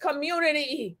in this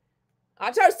community.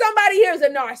 I tell you, somebody here is a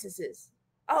narcissist.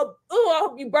 I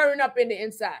hope you burning up in the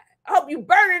inside. I hope you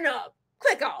burning up.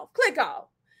 Click off.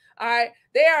 All right.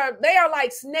 They are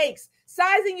like snakes,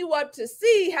 sizing you up to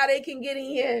see how they can get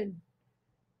in.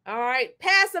 All right.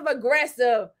 Passive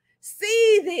aggressive,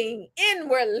 seething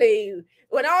inwardly.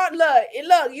 When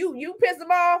look, you piss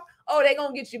them off. Oh, they're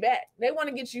going to get you back. They want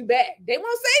to get you back. They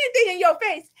won't say anything in your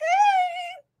face.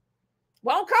 Hey,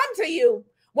 won't come to you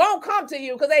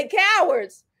because they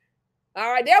cowards.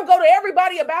 All right. They'll go to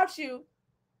everybody about you,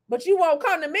 but you won't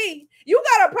come to me. You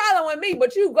got a problem with me,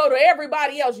 but you go to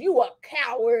everybody else. You a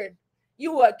coward.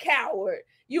 You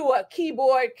a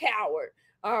keyboard coward.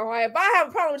 All right. If I have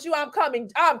a problem with you,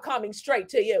 I'm coming straight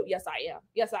to you. Yes, I am.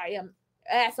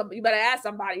 You better ask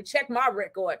somebody. Check my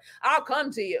record. I'll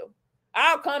come to you.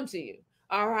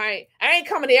 All right. I ain't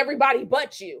coming to everybody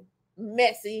but you.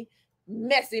 Messy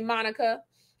Monica.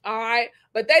 All right.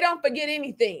 But they don't forget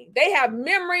anything. They have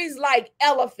memories like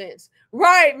elephants.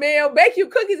 Right, man. Bake you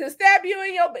cookies and stab you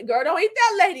in your... Girl, don't eat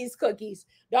that lady's cookies.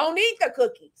 Don't eat the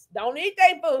cookies. Don't eat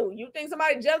their food. You think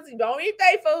somebody jealous? Don't eat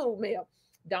their food, man.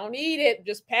 Don't eat it.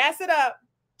 Just pass it up.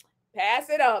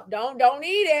 Don't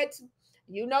eat it.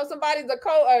 You know somebody's a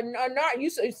narc. You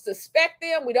suspect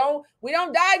them. We don't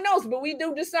diagnose, but we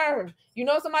do discern. You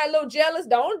know somebody a little jealous.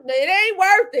 It ain't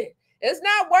worth it. It's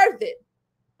not worth it.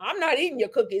 I'm not eating your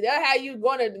cookies. That's how you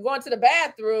going to the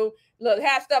bathroom. Look,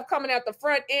 have stuff coming out the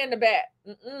front and the back.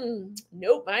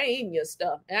 Nope, I ain't eating your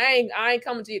stuff. I ain't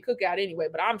coming to your cookout anyway,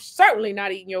 but I'm certainly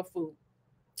not eating your food.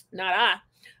 Not I.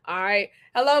 All right.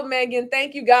 Hello, Megan.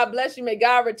 Thank you. God bless you. May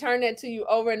God return that to you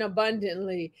over and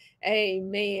abundantly.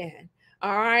 Amen.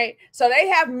 All right. So they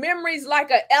have memories like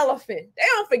an elephant. They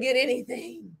don't forget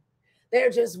anything.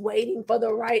 They're just waiting for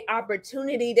the right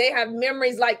opportunity. They have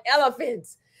memories like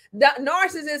elephants. The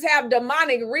narcissists have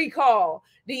demonic recall.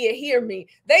 Do you hear me?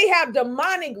 They have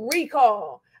demonic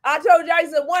recall. I told you, I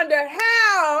used to wonder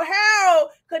how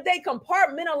could they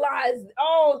compartmentalize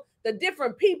all the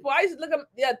different people. I used to look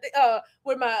at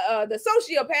with my the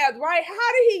sociopath, right?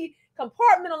 How did he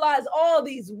compartmentalize all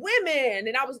these women?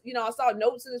 And I was, I saw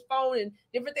notes in his phone and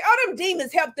different things. All them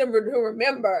demons help them to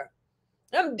remember.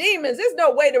 Them demons, there's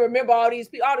no way to remember all these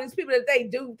people that they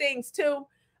do things to.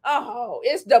 Oh,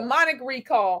 it's demonic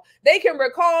recall. They can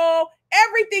recall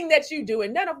everything that you do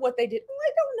and none of what they did. Oh,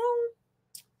 I don't know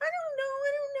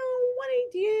what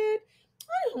he did.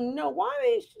 I don't know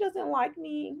why she doesn't like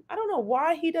me. I don't know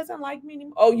why he doesn't like me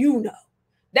anymore. Oh, you know.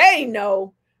 They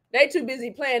know. They too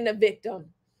busy playing the victim.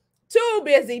 Too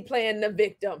busy playing the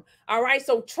victim. All right.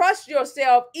 So trust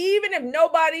yourself, even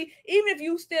if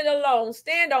you stand alone,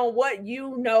 stand on what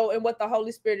you know and what the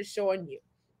Holy Spirit is showing you.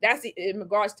 That's in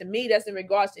regards to me. That's in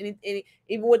regards to any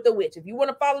even with the witch. If you want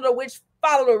to follow the witch,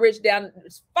 follow the witch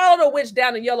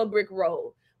down the yellow brick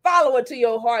road. Follow it to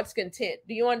your heart's content.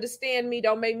 Do you understand me?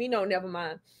 Don't make me know. Never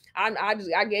mind.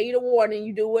 I gave you the warning.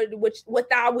 You do what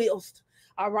thou willst.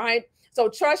 All right. So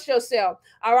trust yourself.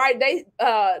 All right. They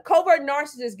covert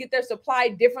narcissists get their supply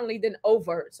differently than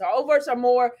overt. So overts are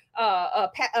more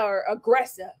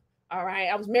aggressive. All right.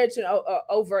 I was married to an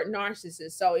overt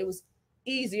narcissist, so it was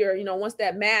easier, once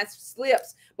that mask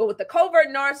slips. But with the covert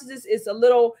narcissist, it's a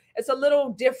little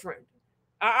different.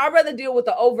 I'd rather deal with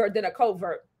the overt than a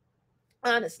covert,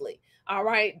 honestly. All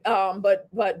right.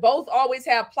 But both always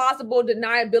have plausible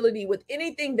deniability with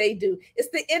anything they do. It's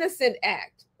the innocent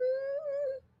act.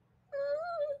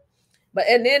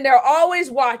 And then they're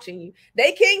always watching you.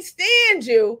 They can't stand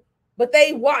you, but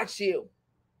they watch you.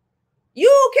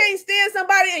 You can't stand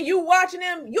somebody and you watching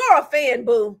them. You're a fan,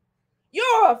 boo.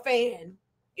 You're a fan.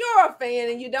 You're a fan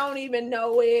and you don't even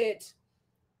know it.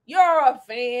 You're a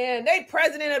fan. They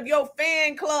president of your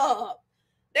fan club.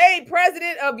 They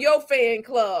president of your fan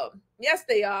club. Yes,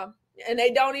 they are. And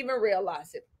they don't even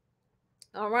realize it.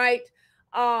 All right.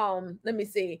 Let me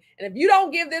see. And if you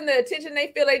don't give them the attention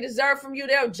they feel they deserve from you,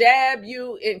 they'll jab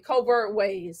you in covert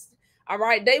ways. All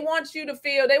right. They want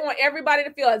everybody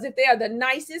to feel as if they are the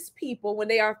nicest people when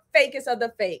they are fakest of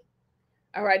the fake.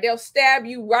 All right. They'll stab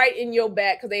you right in your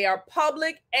back because they are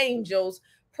public angels,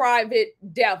 private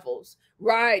devils.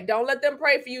 Right. Don't let them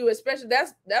pray for you. Especially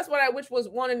that's what I wish was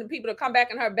wanting the people to come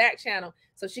back in her back channel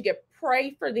so she could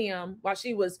pray for them while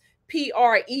she was PREY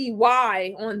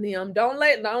on them. Don't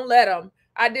let them.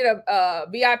 I did a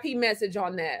VIP message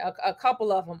on that. A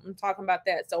couple of them. I'm talking about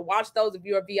that. So watch those if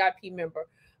you're a VIP member.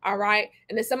 All right.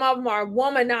 And then some of them are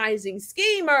womanizing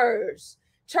schemers.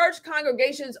 Church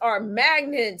congregations are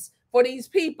magnets for these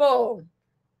people.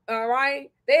 All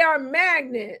right. They are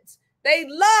magnets. They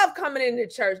love coming into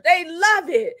church. They love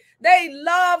it. They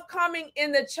love coming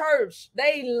in the church.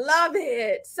 They love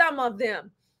it. Some of them.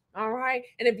 All right.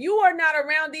 And if you are not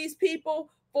around these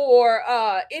people for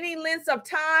any length of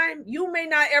time, you may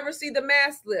not ever see the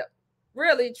mask slip.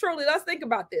 Really, truly, let's think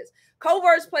about this.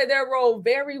 Coverts play their role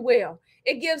very well.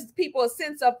 It gives people a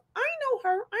sense of, I know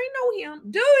her, I know him.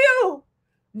 Do you?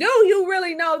 Do you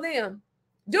really know them?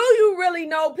 Do you really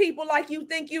know people like you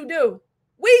think you do?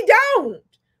 We don't.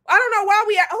 I don't know why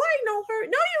I know her.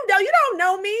 No, you don't. You don't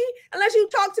know me unless you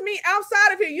talk to me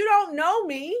outside of here. You don't know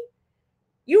me.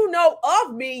 You know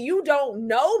of me. You don't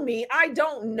know me. I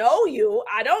don't know you.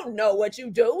 I don't know what you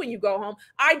do when you go home.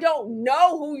 I don't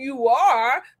know who you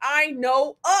are. I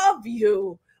know of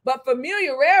you. But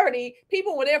familiarity,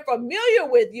 people, when they're familiar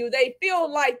with you, they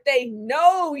feel like they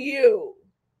know you.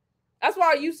 That's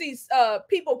why you see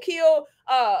people kill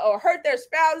or hurt their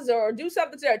spouses or do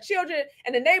something to their children.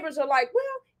 And the neighbors are like, well,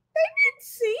 they didn't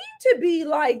seem to be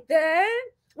like that.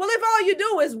 Well, if all you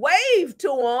do is wave to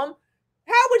them,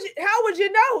 how would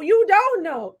you know? You don't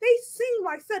know. They seem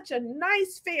like such a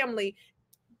nice family.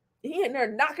 He and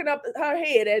they're knocking up her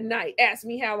head at night. Ask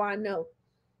me how I know.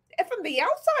 And from the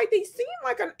outside, they seem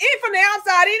like from the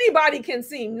outside, anybody can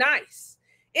seem nice.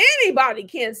 Anybody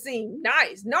can seem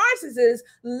nice. Narcissists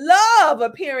love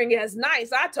appearing as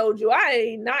nice. I told you I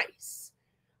ain't nice.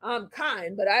 I'm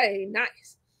kind, but I ain't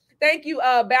nice. Thank you,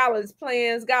 Balanced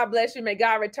Plans. God bless you. May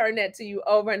God return that to you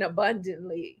over and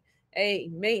abundantly.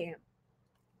 Amen.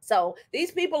 So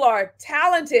these people are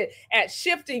talented at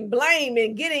shifting blame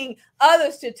and getting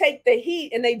others to take the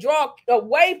heat, and they draw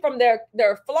away from their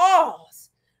flaws.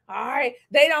 All right.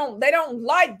 They don't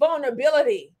like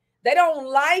vulnerability. They don't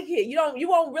like it. You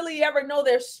won't really ever know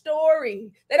their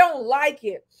story. They don't like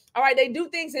it. All right. They do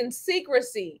things in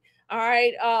secrecy. All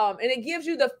right. And it gives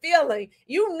you the feeling,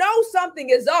 you know, something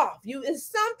is off. It's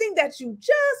something that you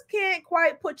just can't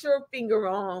quite put your finger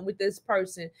on with this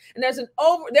person. And there's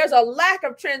a lack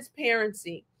of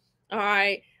transparency. All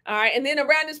right. All right. And then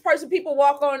around this person, people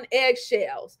walk on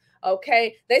eggshells.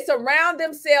 Okay. They surround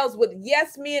themselves with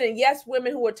yes men and yes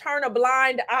women who will turn a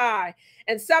blind eye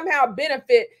and somehow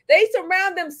benefit. They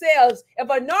surround themselves. If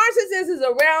a narcissist is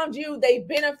around you, they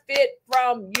benefit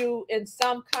from you in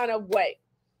some kind of way.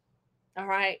 All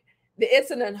right.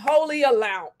 It's an unholy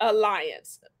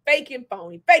alliance. Fake and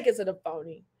phony. Fake is a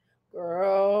phony.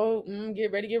 Girl,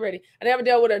 get ready. I never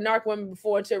dealt with a narc woman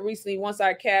before until recently. Once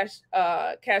I cashed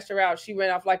her out, she ran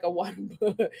off like a water.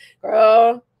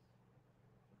 Girl,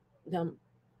 the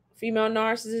female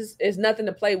narcissist is nothing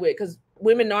to play with, because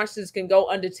women narcissists can go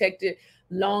undetected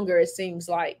longer, it seems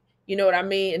like. You know what I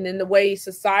mean? And then the way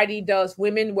society does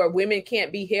women, where women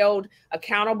can't be held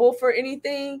accountable for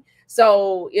anything.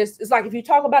 So it's like, if you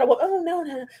talk about it, well, oh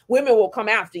no, women will come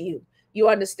after you. You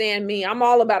understand me? I'm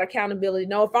all about accountability.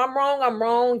 No, if I'm wrong, I'm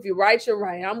wrong. If you're right, you're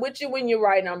right. I'm with you when you're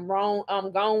right. I'm wrong.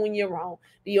 I'm gone when you're wrong.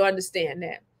 Do you understand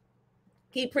that?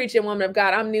 Keep preaching, woman of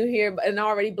God. I'm new here and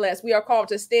already blessed. We are called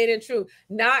to stand in truth,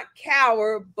 not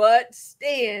cower, but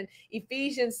stand.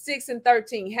 Ephesians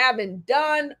 6:13, having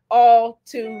done all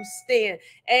to stand.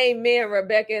 Amen,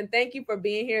 Rebecca. And thank you for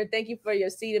being here. Thank you for your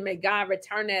seed. And may God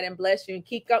return that and bless you. And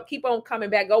keep on coming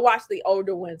back. Go watch the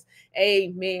older ones.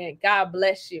 Amen. God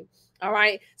bless you. All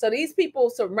right. So these people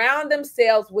surround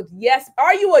themselves with yes.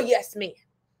 Are you a yes man?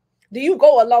 Do you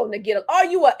go alone to get them? Are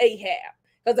you a Ahab?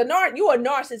 Because you a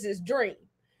narcissist dream.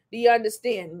 Do you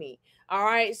understand me? All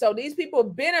right. So these people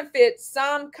benefit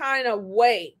some kind of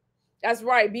way. That's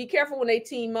right. Be careful when they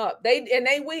team up.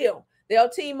 They'll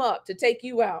team up to take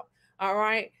you out. All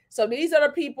right. So these are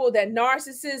the people that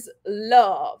narcissists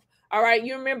love. All right.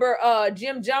 You remember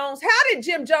Jim Jones? How did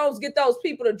Jim Jones get those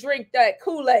people to drink that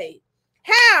Kool-Aid?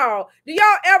 How? Do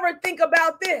y'all ever think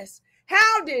about this?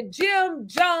 How did Jim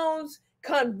Jones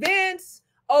convince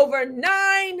over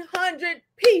 900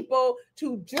 people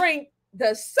to drink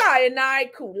the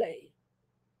cyanide Kool-Aid?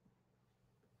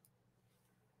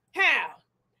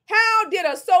 How did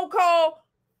a so-called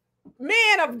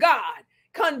man of God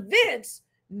convince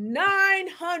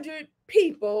 900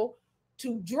 people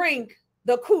to drink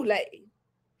the Kool-Aid?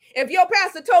 If your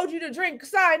pastor told you to drink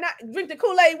the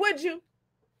Kool-Aid, would you?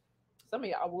 Some of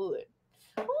y'all would.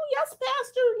 Oh, yes,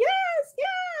 Pastor. Yes.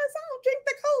 I'll drink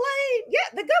the Kool-Aid. Yeah,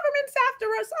 the government's after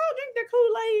us. I'll drink the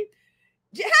Kool-Aid.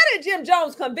 How did Jim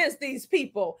Jones convince these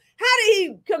people? How did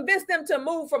he convince them to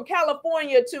move from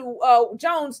California to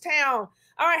Jonestown?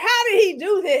 All right, how did he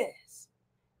do this?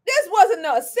 This wasn't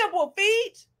a simple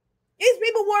feat. These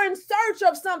people were in search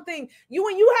of something.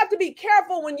 You have to be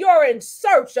careful when you're in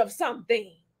search of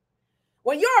something.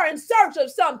 When you're in search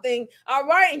of something, all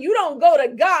right, and you don't go to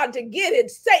God to get it,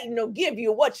 Satan will give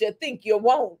you what you think you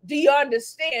want. Do you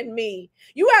understand me?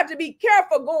 You have to be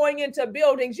careful going into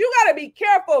buildings. You got to be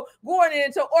careful going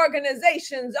into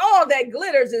organizations. All that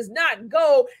glitters is not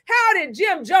gold. How did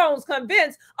Jim Jones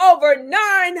convince over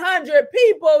 900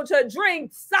 people to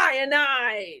drink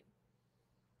cyanide?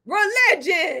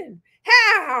 Religion.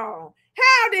 How?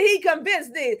 How did he convince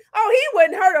this? Oh, he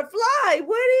wouldn't hurt a fly,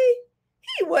 would he?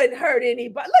 He wouldn't hurt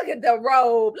anybody. Look at the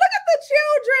robe. Look at the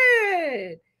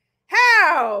children.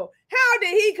 How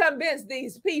did he convince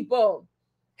these people?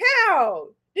 How?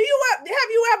 Have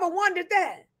you ever wondered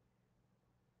that?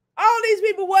 All these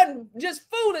people wasn't just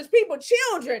foolish people,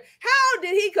 children. How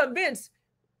did he convince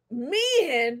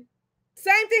men?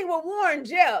 Same thing with Warren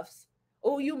Jeffs.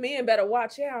 Oh, you men better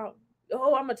watch out.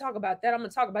 Oh, I'm going to talk about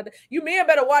that. You men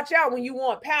better watch out when you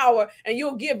want power and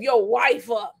you'll give your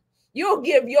wife up. You'll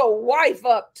give your wife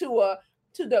up to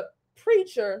the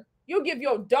preacher. You'll give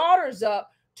your daughters up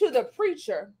to the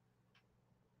preacher.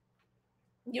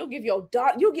 You'll give your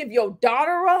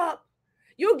daughter up.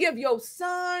 You'll give your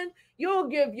son. You'll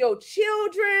give your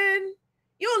children.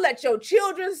 You'll let your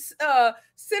children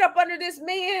sit up under this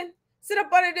man, sit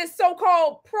up under this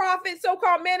so-called prophet,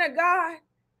 so-called man of God.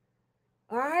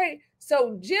 All right.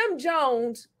 So Jim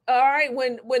Jones. All right,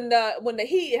 when the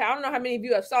heat, I don't know how many of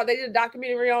you have saw, they did a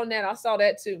documentary on that. I saw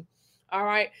that too. All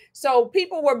right. So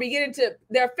people were beginning to,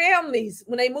 their families,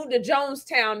 when they moved to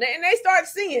Jonestown, and they start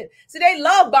seeing, so they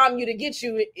love bomb you to get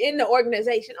you in the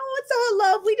organization. Oh, it's all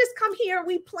love. We just come here,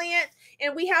 we plant,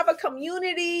 and we have a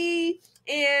community,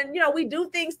 and, we do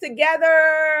things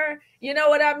together. You know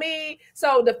what I mean?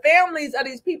 So the families of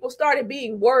these people started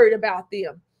being worried about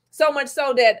them. So much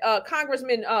so that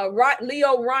Congressman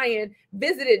Leo Ryan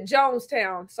visited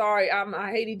Jonestown. Sorry,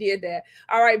 I hate he did that.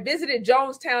 All right, visited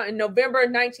Jonestown in November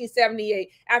 1978.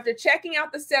 After checking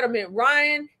out the settlement,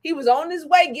 Ryan, he was on his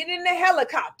way getting in the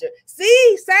helicopter.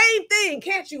 See, same thing.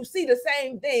 Can't you see the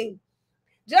same thing?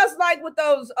 Just like with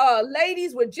those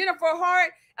ladies with Jennifer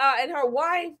Hart and her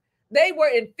wife, they were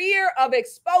in fear of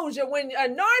exposure. When a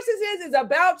narcissist is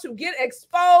about to get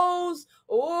exposed,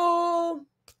 ooh,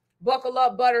 buckle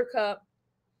up, buttercup.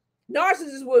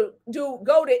 Narcissists will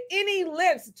go to any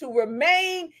lengths to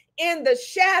remain in the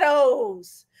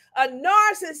shadows. A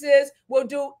narcissist will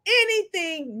do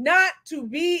anything not to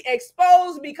be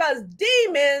exposed because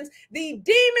the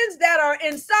demons that are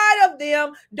inside of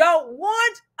them don't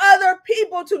want other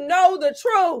people to know the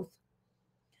truth.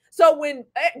 So when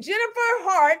Jennifer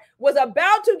Hart was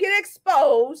about to get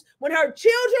exposed, when her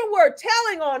children were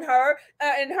telling on her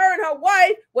and her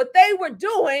wife what they were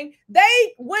doing,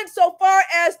 they went so far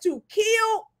as to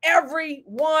kill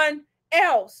everyone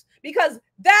else, because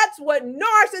that's what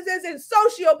narcissists and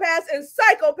sociopaths and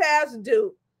psychopaths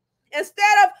do.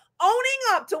 Instead of owning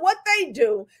up to what they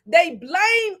do, they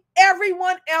blame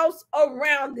everyone else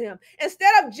around them.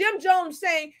 Instead of Jim Jones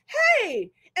saying,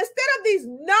 hey, instead of these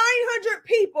 900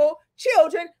 people,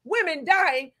 children, women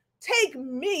dying, take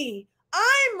me.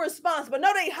 I'm responsible.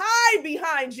 No, they hide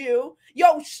behind you.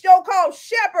 Your so-called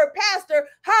shepherd pastor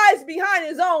hides behind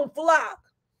his own flock.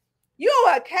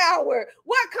 You're a coward.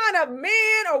 What kind of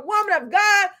man or woman of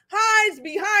God hides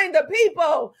behind the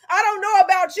people? I don't know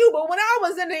about you, but when I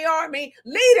was in the army,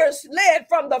 leaders led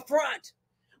from the front.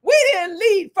 We didn't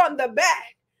lead from the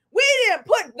back. We didn't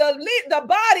put the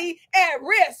body at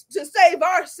risk to save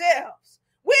ourselves.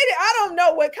 I don't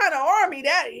know what kind of army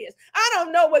that is. I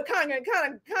don't know what kind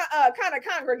of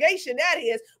congregation that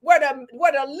is, where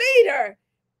the leader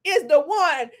is the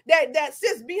one that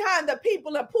sits behind the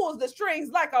people and pulls the strings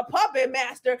like a puppet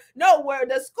master. Nowhere.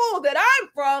 The school that I'm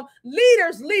from,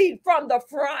 leaders lead from the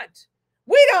front.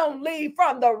 We don't lead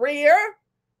from the rear.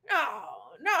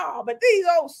 No, but these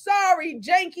old sorry,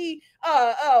 janky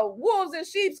wolves in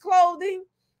sheep's clothing.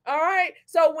 All right.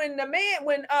 So when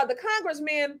the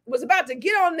congressman was about to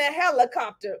get on the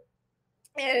helicopter,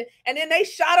 and then they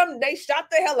shot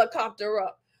the helicopter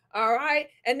up. All right.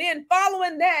 And then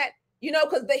following that,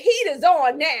 because the heat is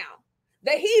on now.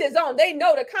 The heat is on. They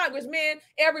know the congressman,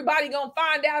 everybody gonna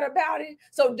find out about it.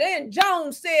 So then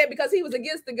Jones said, because he was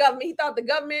against the government, he thought the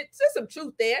government, there's some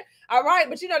truth there. All right.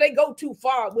 But they go too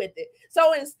far with it.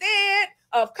 So instead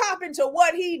of copping to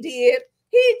what he did,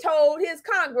 he told his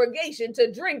congregation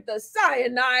to drink the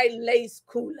cyanide-laced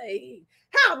Kool-Aid.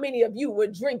 How many of you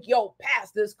would drink your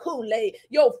pastor's Kool-Aid,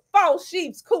 your false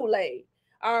sheep's Kool-Aid?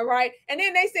 All right. And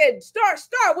then they said, start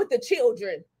with the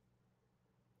children.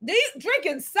 Do you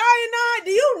drinking cyanide? Do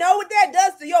you know what that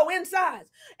does to your insides?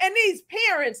 And these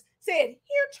parents said, here,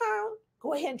 child,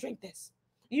 go ahead and drink this.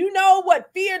 You know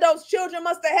what fear those children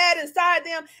must have had inside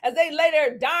them as they lay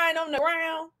there dying on the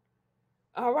ground?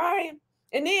 All right.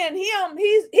 And then he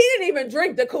didn't even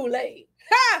drink the Kool-Aid.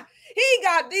 He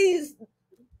got these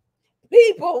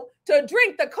people to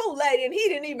drink the Kool-Aid and he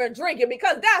didn't even drink it,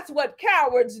 because that's what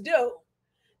cowards do.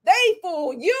 They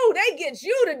fool you. They get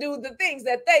you to do the things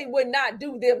that they would not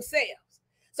do themselves.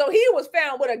 So he was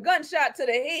found with a gunshot to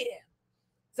the head.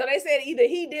 So they said either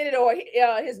he did it or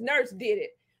his nurse did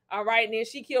it. All right. And then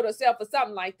she killed herself or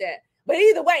something like that. But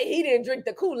either way, he didn't drink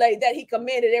the Kool-Aid that he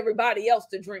commanded everybody else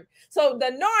to drink. So the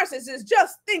narcissist,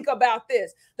 just think about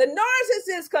this. The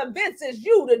narcissist convinces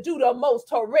you to do the most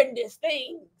horrendous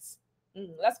things.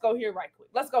 Let's go here right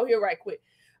quick.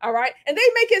 All right. And they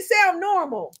make it sound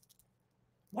normal.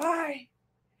 Why?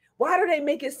 Why do they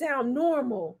make it sound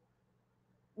normal?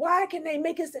 Why can they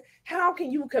make it? How can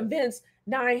you convince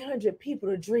 900 people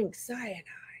to drink cyanide?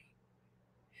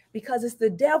 Because it's the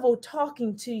devil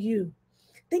talking to you.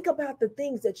 Think about the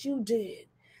things that you did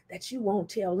that you won't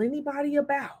tell anybody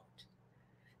about.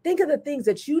 Think of the things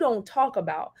that you don't talk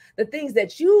about, the things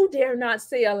that you dare not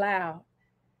say aloud,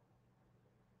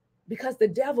 because the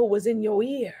devil was in your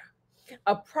ear.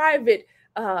 A private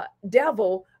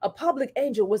devil, a public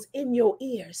angel was in your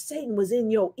ear. Satan was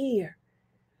in your ear.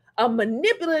 A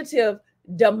manipulative,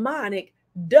 demonic,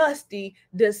 dusty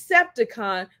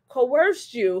Decepticon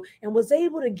coerced you and was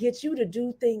able to get you to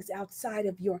do things outside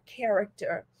of your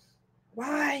character.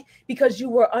 Why? Because you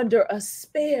were under a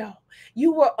spell.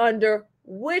 You were under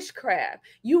witchcraft.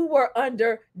 You were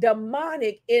under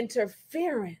demonic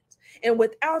interference. And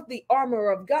without the armor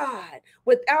of God,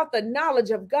 without the knowledge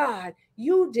of God,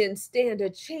 you didn't stand a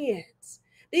chance.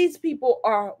 These people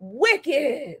are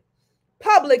wicked.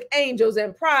 Public angels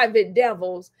and private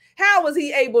devils. How was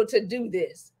he able to do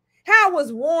this? How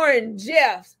was Warren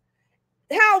Jeffs?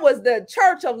 How was the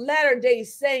Church of Latter-day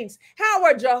Saints? How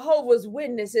are Jehovah's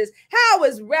Witnesses? How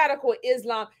is radical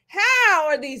Islam? How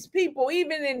are these people,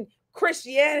 even in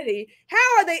Christianity,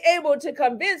 how are they able to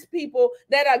convince people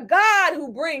that a God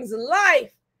who brings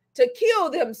life to kill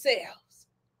themselves?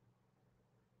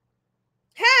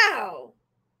 How?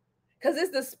 Because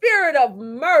it's the spirit of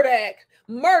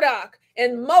Murdoch,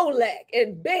 and Molech,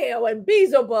 and Baal, and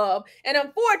Beelzebub, and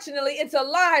unfortunately, it's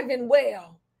alive and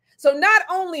well. So not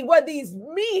only were these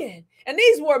men, and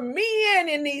these were men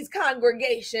in these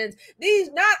congregations,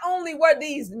 not only were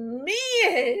these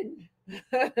men,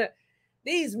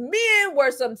 these men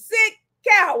were some sick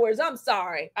cowards. I'm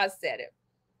sorry, I said it.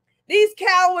 These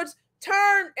cowards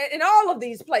turned, in all of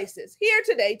these places, here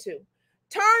today too,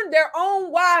 turned their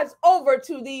own wives over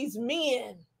to these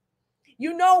men.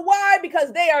 You know why?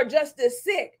 Because they are just as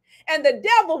sick. And the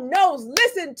devil knows,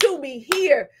 listen to me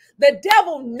here. The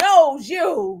devil knows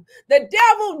you. The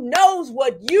devil knows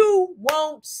what you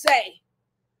won't say.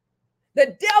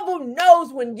 The devil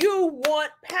knows when you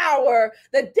want power.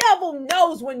 The devil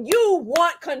knows when you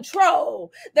want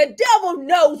control. The devil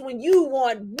knows when you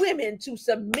want women to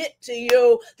submit to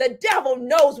you. The devil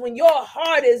knows when your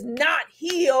heart is not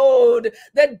healed.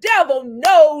 The devil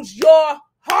knows your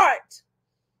heart.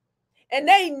 And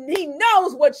he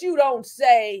knows what you don't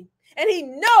say. And he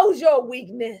knows your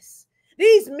weakness.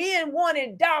 These men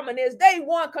wanted dominance. They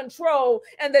want control.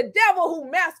 And the devil,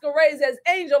 who masquerades as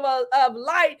angel of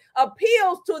light,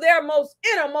 appeals to their most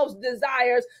innermost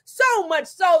desires, so much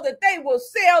so that they will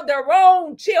sell their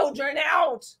own children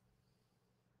out.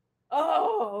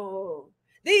 Oh,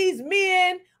 these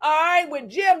men, all right, with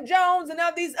Jim Jones and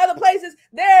all these other places,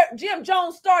 Jim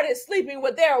Jones started sleeping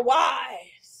with their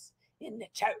wives in the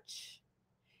church.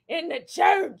 In the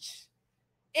church.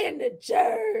 In the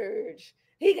church.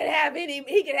 He could have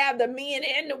the men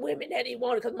and the women that he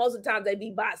wanted, because most of the time they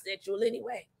be bisexual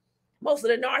anyway. Most of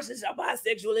the narcissists are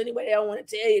bisexual anyway. They don't want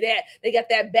to tell you that. They got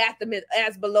that Baphomet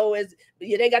as below as,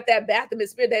 they got that Baphomet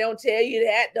spirit. They don't tell you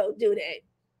that. Don't do that.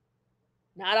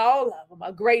 Not all of them,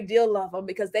 a great deal of them,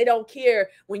 because they don't care.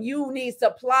 When you need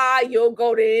supply, you'll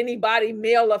go to anybody,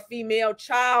 male or female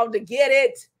child, to get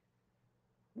it.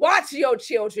 Watch your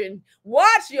children.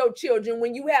 Watch your children.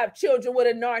 When you have children with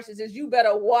a narcissist, you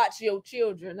better watch your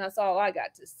children. That's all I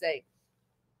got to say.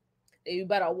 You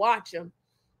better watch them.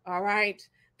 All right.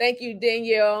 Thank you,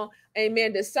 Danielle.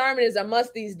 Amen. Discernment is a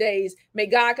must these days. May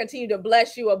God continue to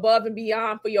bless you above and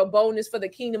beyond for your boldness for the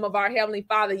kingdom of our Heavenly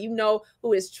Father. You know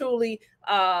who is truly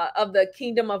of the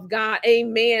kingdom of God.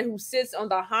 Amen. Who sits on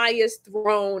the highest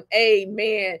throne.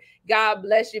 Amen. God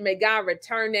bless you. May God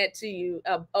return that to you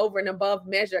over and above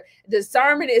measure.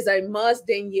 Discernment is a must,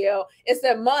 Danielle. It's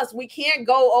a must. We can't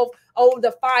go over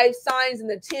the 5 signs and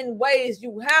the 10 ways.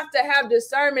 You have to have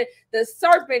discernment. The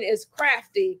serpent is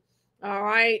crafty. All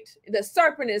right. The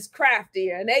serpent is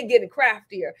craftier, and they getting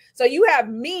craftier. So you have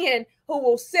men who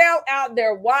will sell out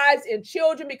their wives and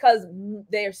children because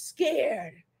they're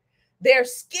scared. They're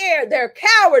scared. They're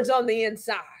cowards on the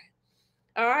inside.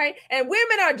 All right. And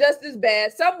women are just as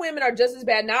bad. Some women are just as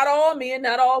bad. Not all men,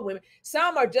 not all women.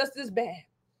 Some are just as bad.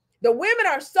 The women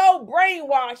are so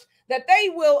brainwashed that they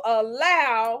will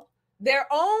allow their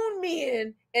own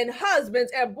men and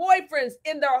husbands and boyfriends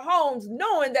in their homes,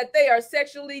 knowing that they are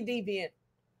sexually deviant.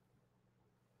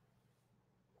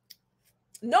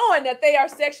 Knowing that they are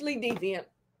sexually deviant.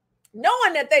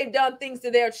 Knowing that they've done things to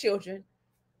their children.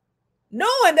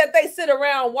 Knowing that they sit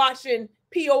around watching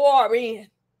PORN.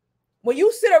 When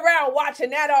you sit around watching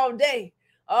that all day,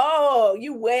 oh,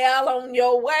 you well on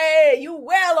your way. You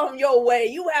well on your way.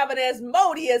 You have an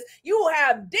Asmodeus. You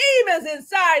have demons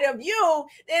inside of you.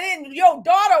 And then your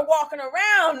daughter walking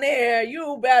around there.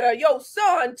 You better, your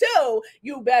son too.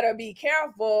 You better be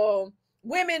careful.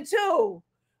 Women too.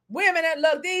 Women that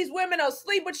look, these women will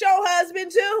sleep with your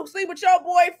husband too. Sleep with your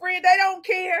boyfriend. They don't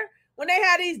care when they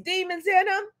have these demons in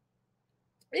them.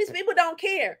 These people don't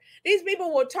care. These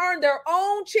people will turn their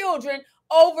own children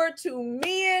over to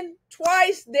men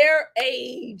twice their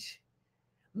age.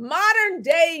 Modern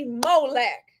day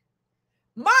Molech.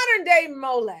 Modern day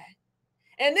Molech.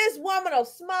 And this woman of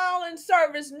smile and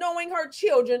service, knowing her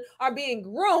children are being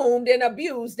groomed and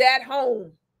abused at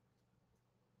home.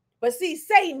 But see,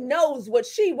 Satan knows what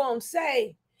she won't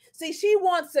say. See, she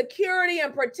wants security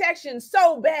and protection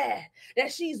so bad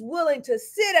that she's willing to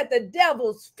sit at the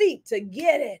devil's feet to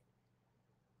get it.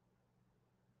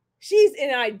 She's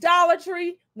in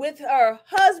idolatry with her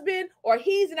husband, or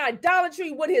he's in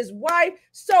idolatry with his wife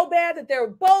so bad that they're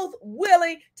both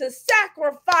willing to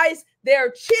sacrifice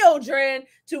their children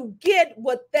to get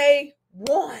what they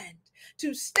want,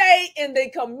 to stay in the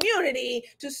community,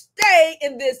 to stay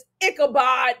in this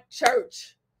Ichabod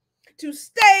church, to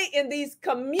stay in these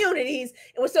communities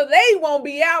so they won't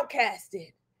be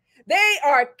outcasted. They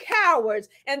are cowards,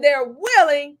 and they're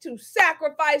willing to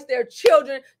sacrifice their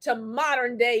children to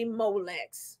modern day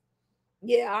Molechs.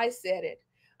 Yeah, I said it.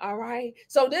 All right.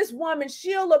 So this woman,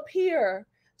 she'll appear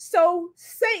so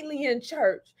saintly in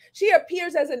church. She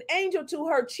appears as an angel to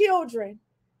her children,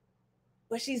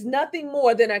 but she's nothing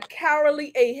more than a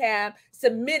cowardly Ahab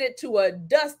submitted to a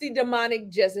dusty demonic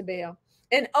Jezebel,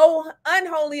 an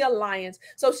unholy alliance.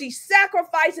 So she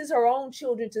sacrifices her own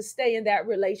children to stay in that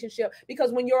relationship,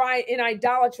 because when you're in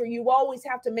idolatry, you always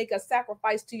have to make a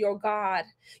sacrifice to your God.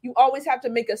 You always have to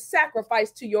make a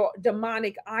sacrifice to your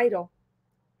demonic idol.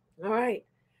 All right.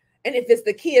 And if it's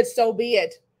the kids, so be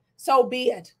it. So be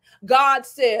it. God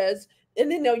says,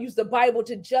 and then they'll use the Bible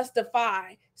to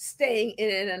justify staying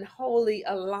in an unholy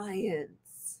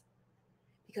alliance,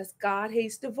 because God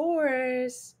hates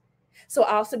divorce. So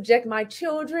I'll subject my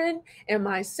children and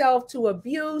myself to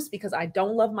abuse because I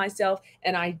don't love myself,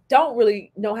 and I don't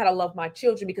really know how to love my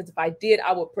children, because if I did,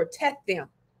 I would protect them.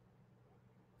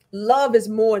 Love is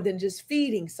more than just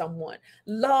feeding someone.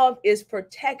 Love is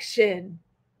protection.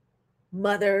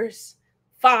 Mothers,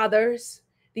 fathers,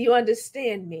 do you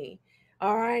understand me?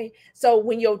 All right. So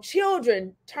when your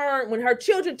children when her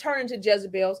children turn into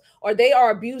Jezebels, or they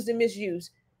are abused and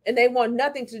misused, and they want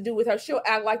nothing to do with her, she'll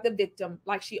act like the victim,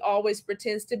 like she always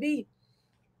pretends to be.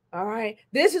 All right.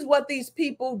 This is what these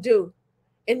people do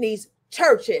in these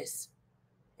churches,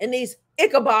 in these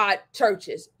Ichabod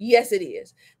churches. Yes, it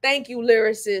is. Thank you,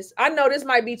 lyricists. I know this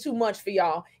might be too much for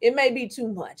y'all. It may be too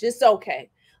much. It's okay.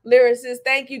 Lyricist,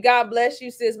 thank you. God bless you,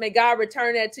 sis. May God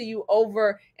return that to you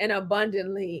over and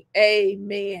abundantly.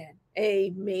 Amen.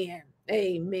 Amen.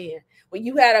 Amen. Well,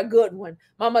 you had a good one.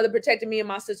 My mother protected me and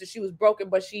my sister. She was broken,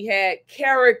 but she had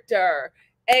character.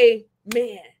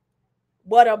 Amen.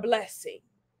 What a blessing.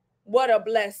 What a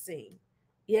blessing.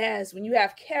 Yes, when you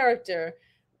have character.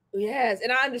 Yes.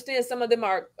 And I understand some of them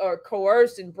are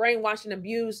coerced and brainwashed and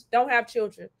abused. Don't have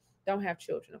children. Don't have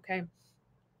children. Okay.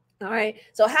 All right.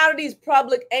 So how do these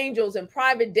public angels and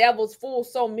private devils fool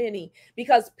so many?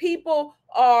 Because people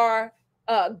are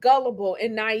gullible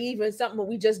and naive and something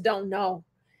we just don't know.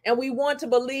 And we want to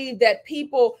believe that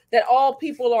all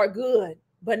people are good,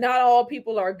 but not all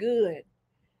people are good.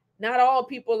 Not all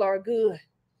people are good.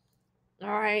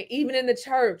 All right. Even in the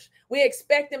church, we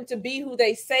expect them to be who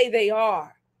they say they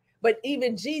are. But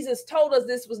even Jesus told us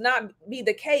this was not be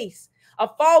the case. A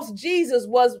false Jesus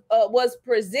was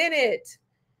presented.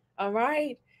 All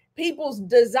right. People's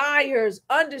desires,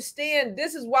 understand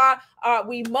this is why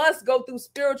we must go through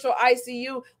spiritual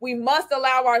ICU. We must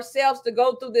allow ourselves to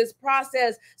go through this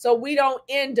process so we don't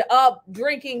end up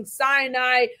drinking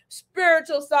cyanide,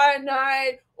 spiritual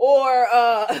cyanide, or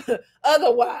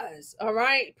otherwise, all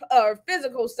right, or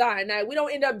physical cyanide. We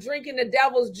don't end up drinking the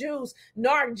devil's juice,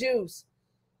 narc juice,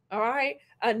 all right?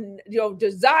 And your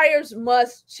desires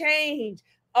must change.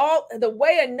 All the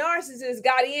way a narcissist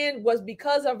got in was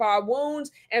because of our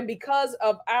wounds and because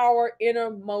of our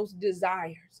innermost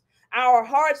desires. Our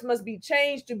hearts must be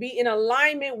changed to be in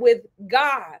alignment with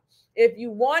God. If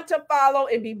you want to follow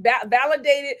and be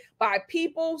validated by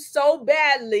people so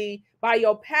badly, by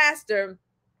your pastor,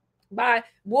 by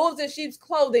wolves in sheep's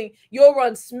clothing, you'll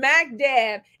run smack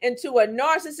dab into a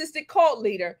narcissistic cult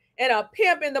leader and a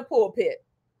pimp in the pulpit.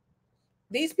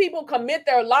 These people commit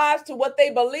their lives to what they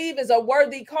believe is a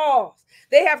worthy cause.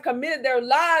 They have committed their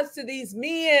lives to these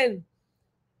men.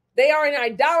 They are in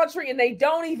idolatry and they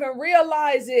don't even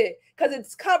realize it because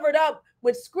it's covered up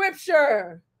with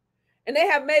scripture. And they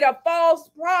have made a false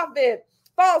prophet,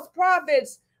 false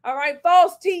prophets, all right,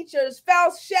 false teachers,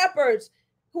 false shepherds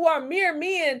who are mere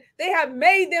men. They have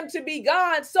made them to be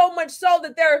God, so much so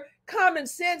that they're common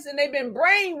sense and they've been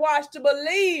brainwashed to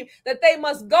believe that they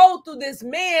must go through this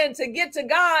man to get to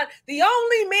God. The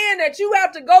only man that you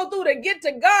have to go through to get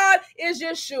to God is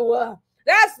Yeshua.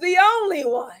 That's the only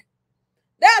one.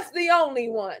 That's the only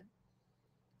one.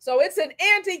 So it's an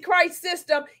antichrist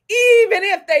system, even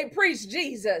if they preach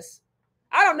Jesus.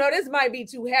 I don't know, this might be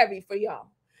too heavy for y'all.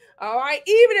 All right,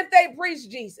 even if they preach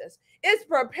Jesus, it's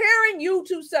preparing you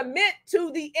to submit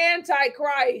to the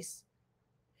antichrist.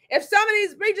 If some of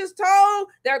these preachers told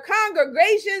their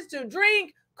congregations to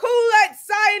drink Kool-Aid,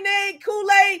 cyanide,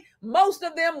 Kool-Aid, most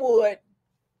of them would.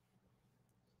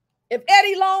 If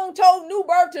Eddie Long told New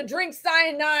Birth to drink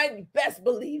cyanide, you best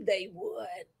believe they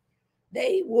would.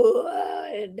 They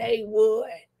would. They would.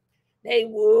 They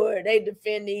would. They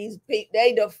defend these people.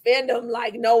 They defend them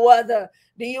like no other.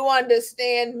 Do you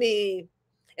understand me?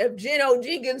 If Geno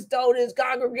Jenkins told his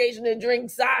congregation to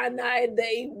drink cyanide,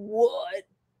 they would.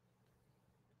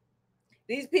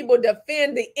 These people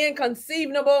defend the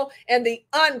inconceivable and the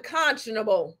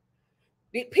unconscionable.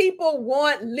 The people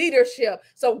want leadership.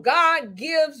 So God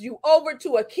gives you over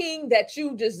to a king that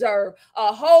you deserve,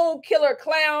 a whole killer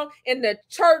clown in the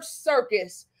church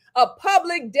circus, a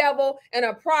public devil and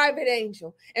a private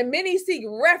angel. And many seek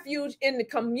refuge in the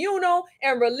communal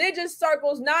and religious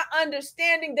circles, not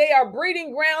understanding they are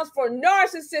breeding grounds for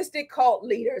narcissistic cult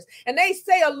leaders. And they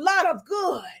say a lot of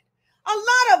good. A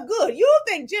lot of good. You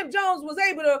think Jim Jones was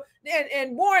able to,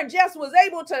 and Warren Jeffs was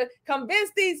able to convince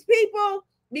these people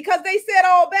because they said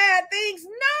all bad things?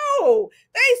 No,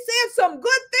 they said some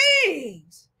good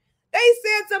things. They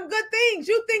said some good things.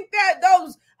 You think that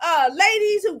those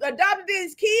ladies who adopted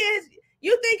these kids,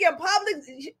 you think in public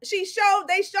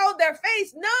they showed their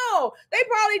face? No, they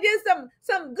probably did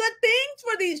some good things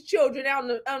for these children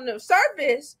on the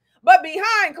surface, but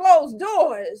behind closed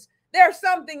doors, there's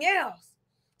something else.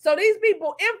 So these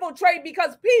people infiltrate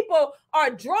because people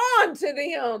are drawn to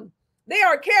them. They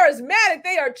are charismatic.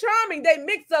 They are charming. They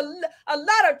mix a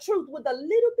lot of truth with a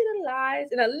little bit of lies,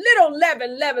 and a little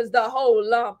leaven leavens the whole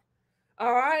lump.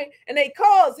 All right. And they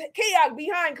cause chaos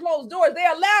behind closed doors. They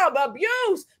allow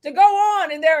abuse to go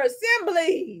on in their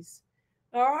assemblies.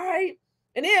 All right.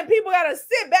 And then people got to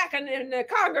sit back and the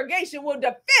congregation will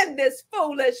defend this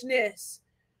foolishness.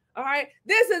 All right.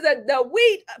 This is the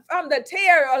wheat from the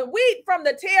tare. Wheat from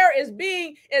the tare is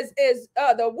being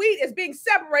the wheat is being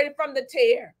separated from the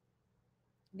tare.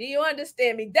 Do you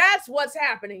understand me? That's what's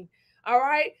happening. All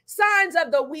right. Signs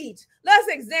of the wheat. Let's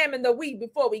examine the wheat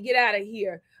before we get out of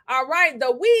here. All right.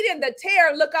 The wheat and the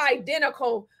tare look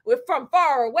identical from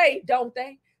far away, don't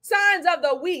they? Signs of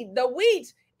the wheat. The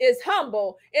wheat is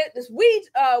humble. It's wheat.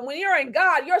 When you're in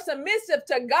God, you're submissive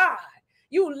to God.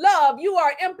 You love, you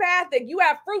are empathic, you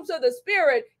have fruits of the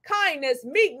spirit, kindness,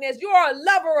 meekness. You are a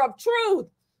lover of truth.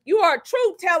 You are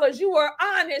truth tellers. You are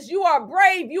honest. You are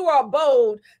brave. You are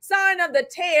bold. Sign of the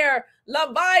tare,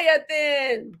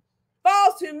 Leviathan,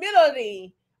 false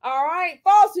humility. All right.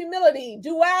 False humility,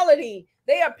 duality.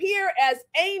 They appear as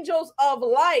angels of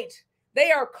light.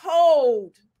 They are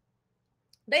cold.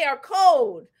 They are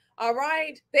cold. All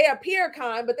right. They appear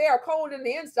kind, but they are cold in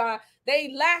the inside.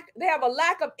 They have a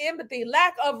lack of empathy,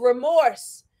 lack of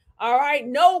remorse. All right.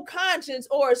 No conscience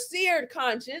or a seared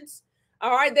conscience.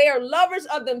 All right. They are lovers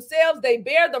of themselves. They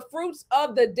bear the fruits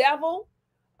of the devil.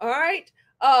 All right.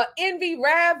 Envy,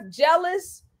 wrath,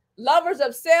 jealous, lovers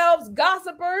of selves,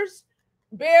 gossipers,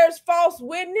 bears false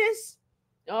witness.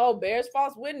 Oh, bears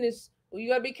false witness. Well, you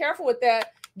got to be careful with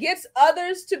that. Gets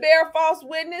others to bear false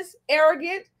witness,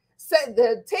 arrogant.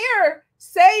 The tare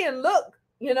say and look,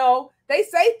 they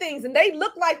say things and they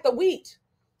look like the wheat,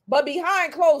 but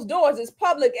behind closed doors is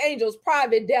public angels,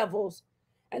 private devils.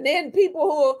 And then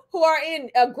people who are in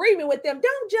agreement with them,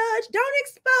 don't judge, don't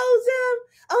expose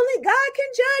them. Only God can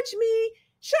judge me.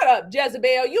 Shut up,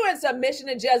 Jezebel. You in submission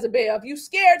to Jezebel. If you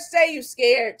scared, say you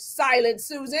scared. Silent,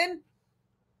 Susan.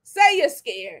 Say you're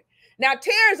scared. Now,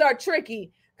 tares are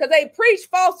tricky because they preach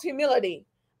false humility.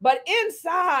 But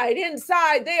inside,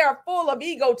 they are full of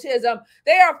egotism.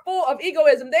 They are full of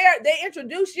egoism. They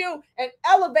introduce you and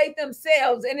elevate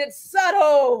themselves, and it's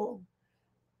subtle.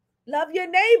 Love your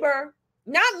neighbor,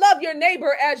 not love your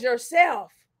neighbor as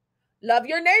yourself. Love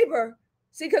your neighbor.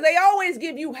 See, because they always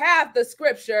give you half the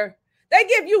scripture. They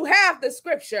give you half the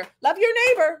scripture. Love your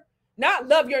neighbor, not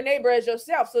love your neighbor as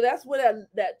yourself. So that's what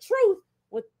that truth.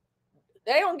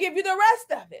 They don't give you the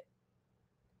rest of it.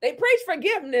 They preach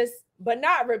forgiveness, but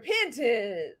not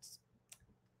repentance.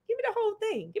 Give me the whole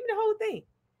thing. Give me the whole thing.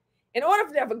 In order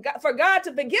for God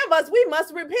to forgive us, we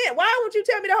must repent. Why won't you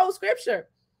tell me the whole scripture?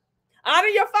 Honor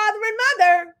your father and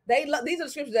mother. These are the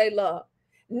scriptures they love.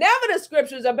 Never the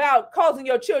scriptures about causing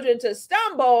your children to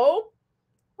stumble.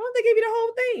 Why don't they give you the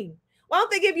whole thing? Why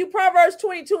don't they give you Proverbs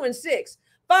 22:6?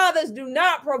 Fathers, do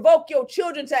not provoke your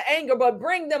children to anger, but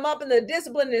bring them up in the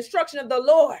discipline and instruction of the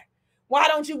Lord. Why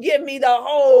don't you give me the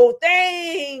whole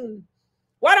thing?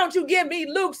 Why don't you give me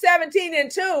Luke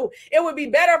 17:2? It would be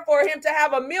better for him to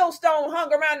have a millstone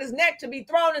hung around his neck to be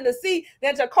thrown in the sea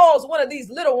than to cause one of these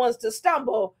little ones to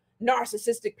stumble.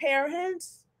 Narcissistic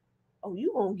parents. Oh,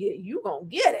 you gonna get it. You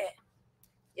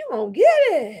gonna get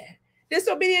it.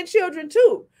 Disobedient children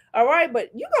too. All right,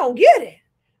 but you gonna get it.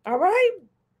 All right.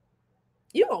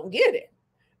 You gonna get it.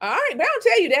 All right, but I don't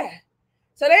tell you that.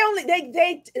 So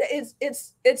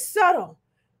it's subtle.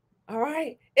 All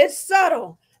right. It's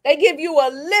subtle. They give you a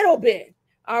little bit.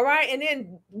 All right. And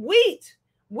then wheat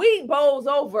bows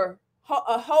over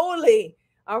holy.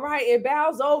 All right. It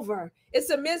bows over. It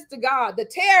submits to God. The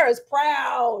tare is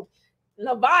proud.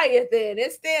 Leviathan,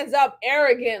 it stands up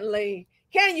arrogantly.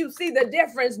 Can you see the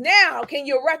difference now? Can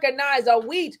you recognize a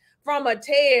wheat from a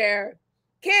tare?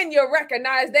 Can you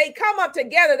recognize they come up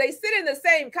together? They sit in the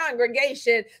same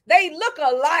congregation. They look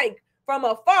alike from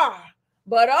afar.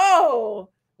 But oh,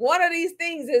 one of these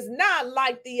things is not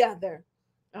like the other.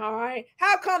 All right.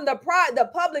 How come the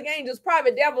public angels,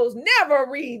 private devils never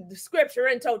read the scripture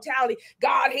in totality?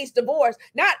 God hates divorce.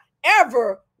 Not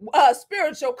ever a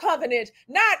spiritual covenant.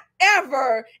 Not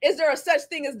ever is there a such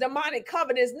thing as demonic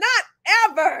covenants. Not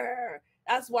ever.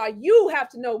 That's why you have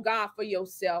to know God for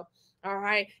yourself. All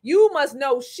right. You must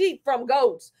know sheep from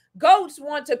goats. Goats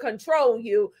want to control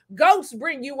you. Goats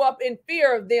bring you up in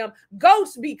fear of them.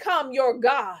 Goats become your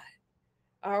God.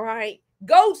 All right.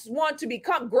 Goats want to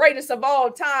become greatest of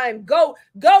all time. Goat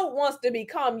wants to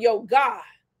become your God.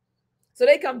 So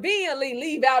they conveniently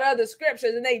leave out other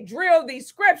scriptures and they drill these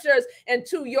scriptures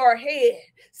into your head.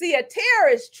 See, a tare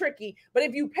is tricky, but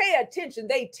if you pay attention,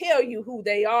 they tell you who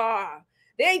they are.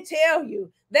 They tell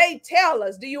you. They tell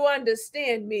us. Do you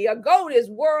understand me? A goat is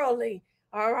worldly.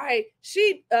 All right.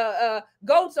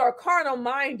 Goats are carnal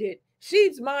minded.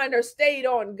 Sheep's mind are stayed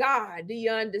on God. Do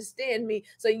you understand me?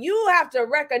 So you have to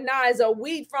recognize a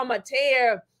wheat from a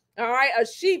tare. All right. A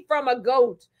sheep from a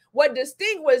goat. What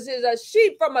distinguishes a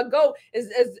sheep from a goat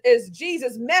is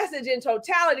Jesus' message in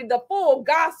totality, the full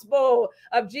gospel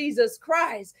of Jesus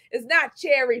Christ. It's not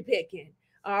cherry picking.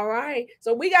 All right.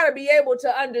 So we got to be able to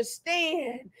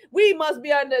understand. We must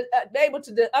be able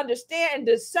to understand and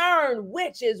discern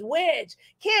which is which.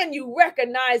 Can you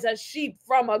recognize a sheep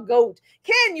from a goat?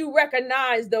 Can you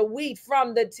recognize the wheat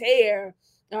from the tare?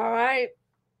 All right.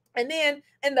 And then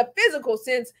in the physical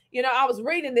sense, I was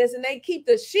reading this and they keep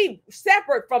the sheep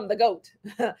separate from the goat.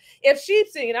 If sheep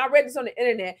and I read this on the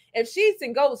internet, if sheep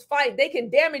and goats fight, they can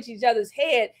damage each other's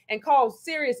head and cause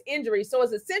serious injury. So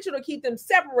it's essential to keep them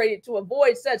separated to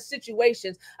avoid such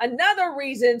situations. Another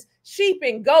reason sheep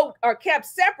and goat are kept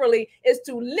separately is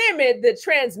to limit the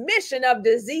transmission of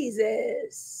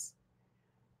diseases.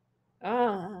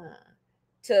 To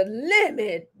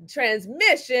limit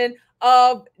transmission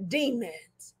of demons.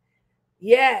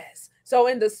 Yes. So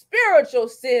in the spiritual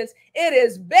sense, it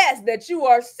is best that you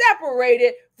are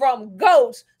separated from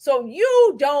goats so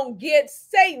you don't get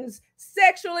Satan's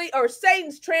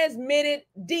transmitted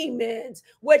demons,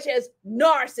 which is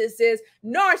narcissists.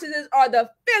 Narcissists are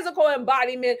the physical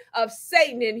embodiment of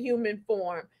Satan in human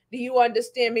form. Do you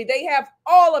understand me? They have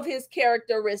all of his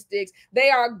characteristics. They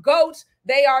are goats.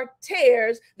 They are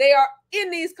tares. They are in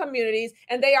these communities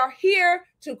and they are here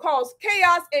to cause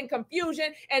chaos and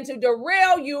confusion and to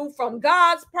derail you from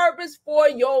God's purpose for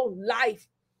your life.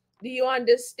 Do you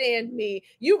understand me?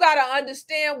 You got to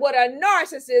understand what a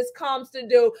narcissist comes to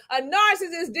do. A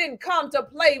narcissist didn't come to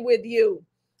play with you.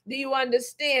 Do you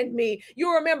understand me?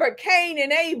 You remember Cain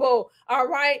and Abel, all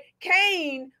right?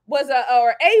 Abel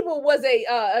was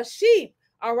a sheep,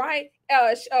 all right?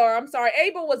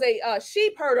 Abel was a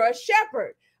sheep herder, a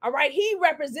shepherd, all right? He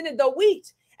represented the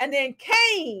wheat. And then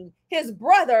Cain, his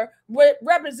brother,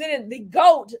 represented the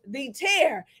goat, the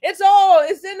tare. It's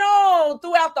in all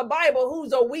throughout the Bible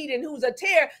who's a wheat and who's a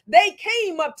tare. They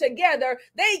came up together.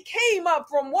 They came up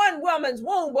from one woman's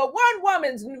womb, but one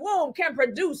woman's womb can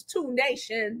produce two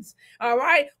nations. All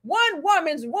right. One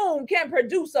woman's womb can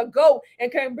produce a goat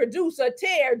and can produce a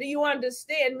tare. Do you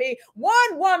understand me? One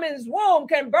woman's womb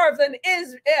can birth an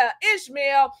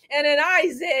Ishmael and an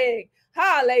Isaac.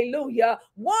 Hallelujah.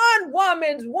 One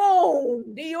woman's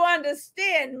womb. Do you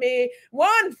understand me?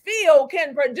 One field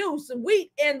can produce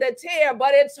wheat in the tare,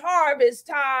 but it's harvest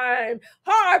time.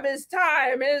 Harvest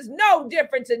time is no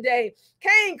different today.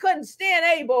 Cain couldn't stand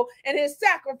Abel and his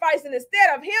sacrifice, and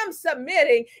instead of him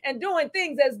submitting and doing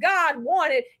things as God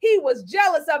wanted, he was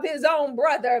jealous of his own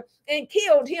brother and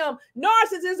killed him.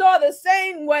 Narcissists are the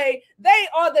same way. They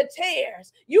are the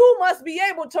tares. You must be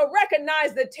able to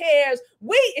recognize the tares.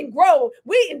 Wheat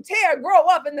and tare grow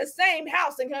up in the same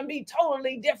house and can be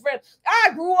totally different.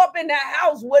 I grew up in the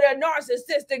house with a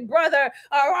narcissistic brother.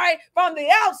 All right. From the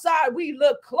outside, we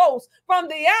look close. From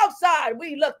the outside,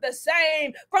 we look the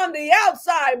same. From the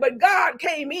outside, but God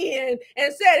came in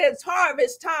and said, it's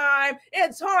harvest time.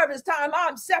 It's harvest time.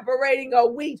 I'm separating a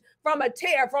wheat from a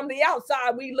tare. From the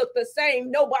outside, we look the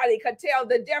same. Nobody could tell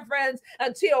the difference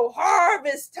until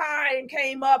harvest time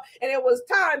came up and it was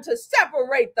time to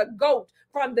separate the goat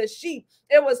from the sheep.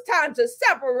 It was time to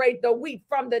separate the wheat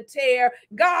from the tare.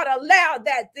 God allowed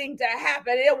that thing to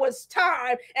happen. It was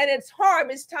time and it's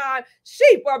harvest time.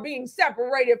 Sheep are being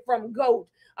separated from goat.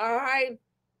 All right.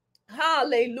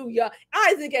 Hallelujah.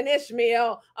 Isaac and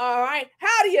Ishmael. All right.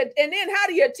 How do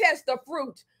you test the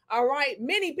fruit? All right.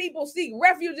 Many people seek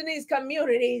refuge in these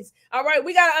communities. All right.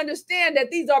 We got to understand that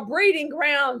these are breeding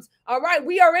grounds. All right.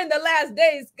 We are in the last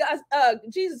days.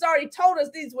 Jesus already told us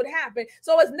these would happen.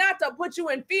 So it's not to put you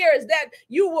in fear. It's that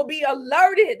you will be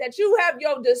alerted, that you have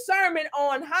your discernment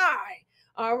on high.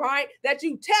 All right, that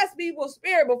you test people's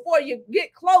spirit before you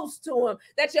get close to them,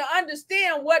 that you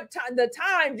understand the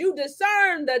times, you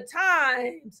discern the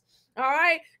times. All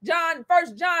right,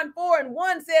 1 John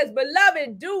 4:1 says,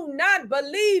 beloved, do not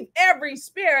believe every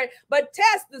spirit, but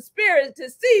test the spirits to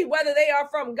see whether they are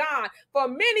from God. For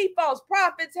many false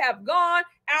prophets have gone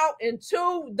out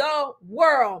into the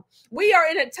world. We are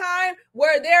in a time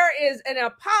where there is an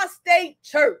apostate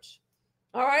church.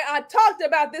 All right, I talked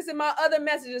about this in my other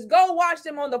messages. Go watch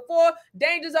them on the 4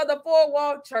 dangers of the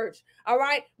 4-wall church. All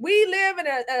right, we live in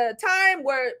a time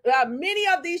where many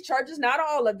of these churches, not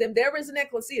all of them, there is an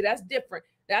ecclesia. That's different.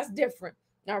 That's different.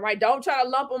 All right, don't try to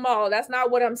lump them all. That's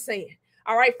not what I'm saying.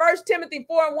 All right, 1 Timothy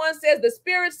 4:1 says, the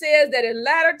Spirit says that in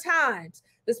latter times,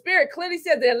 the Spirit clearly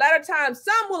says that in latter times,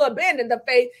 some will abandon the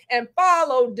faith and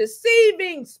follow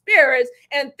deceiving spirits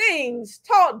and things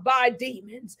taught by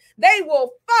demons. They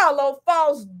will follow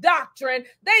false doctrine.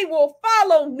 They will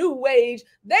follow New Age.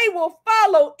 They will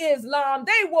follow Islam.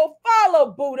 They will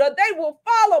follow Buddha. They will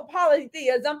follow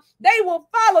polytheism. They will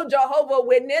follow Jehovah's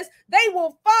Witness. They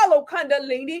will follow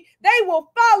Kundalini. They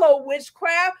will follow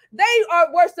witchcraft. They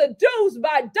were seduced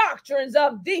by doctrines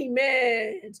of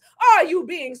demons. Are you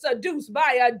being seduced by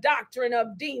a doctrine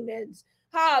of demons?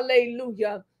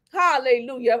 Hallelujah.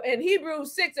 Hallelujah. And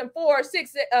Hebrews 6:4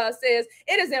 says,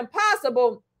 it is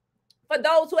impossible for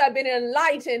those who have been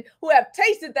enlightened, who have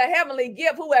tasted the heavenly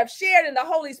gift, who have shared in the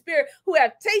Holy Spirit, who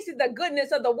have tasted the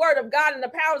goodness of the word of God and the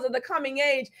powers of the coming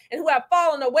age, and who have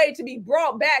fallen away to be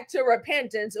brought back to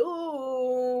repentance.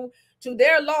 Ooh, to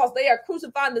their loss, they are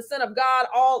crucifying the Son of God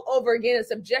all over again and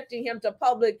subjecting him to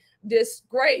public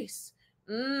disgrace.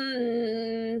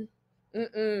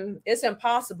 It's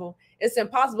impossible. It's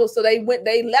impossible. So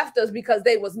they left us because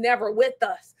they was never with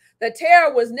us. The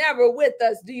terror was never with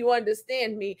us. Do you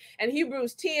understand me? And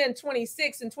Hebrews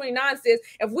 10:26 and 29 says,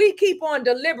 if we keep on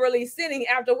deliberately sinning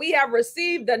after we have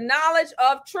received the knowledge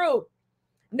of truth,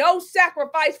 no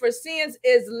sacrifice for sins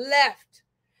is left.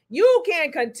 You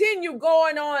can continue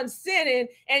going on sinning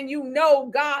and you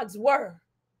know God's word.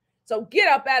 So get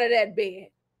up out of that bed.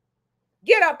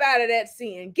 Get up out of that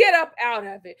sin. Get up out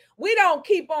of it. We don't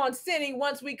keep on sinning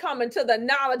once we come into the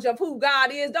knowledge of who God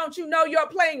is. Don't you know you're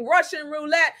playing Russian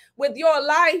roulette with your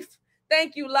life?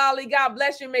 Thank you, Lolly. God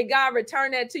bless you. May God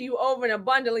return that to you over and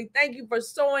abundantly. Thank you for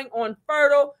sowing on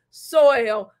fertile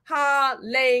soil.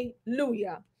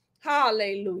 Hallelujah.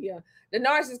 Hallelujah. The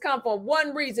narcissists come for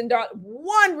one reason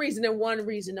and one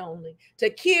reason only: to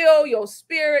kill your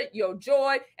spirit, your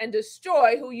joy, and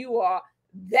destroy who you are.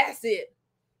 That's it.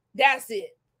 That's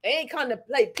it. They ain't come to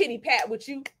play pity pat with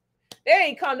you. They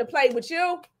ain't come to play with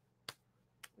you.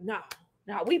 No,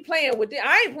 we playing with them.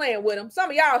 I ain't playing with them.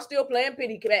 Some of y'all still playing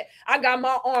pity pat. I got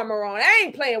my armor on. I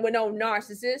ain't playing with no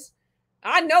narcissist.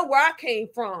 I know where I came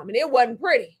from, and it wasn't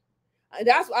pretty.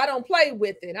 That's why I don't play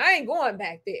with it. I ain't going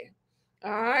back there.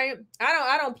 All right.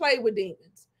 I don't play with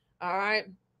demons. All right.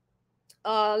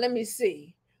 Let me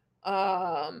see.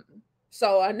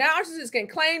 So a narcissist can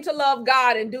claim to love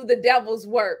God and do the devil's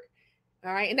work.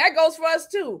 All right. And that goes for us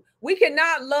too. We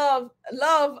cannot love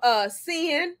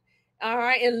sin. All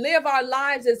right. And live our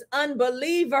lives as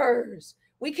unbelievers.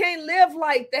 We can't live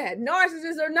like that.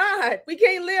 Narcissists or not. We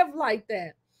can't live like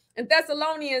that. And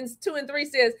Thessalonians 2:3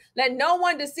 says, let no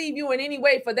one deceive you in any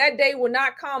way, for that day will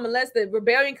not come unless the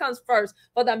rebellion comes first.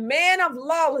 For the man of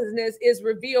lawlessness is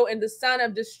revealed and the son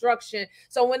of destruction.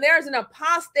 So when there's an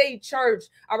apostate church,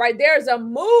 all right, there's a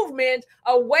movement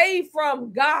away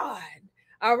from God.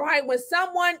 All right. When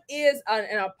someone is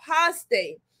an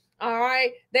apostate, all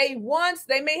right, they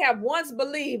may have once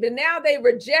believed and now they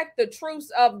reject the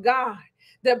truths of God.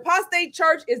 The apostate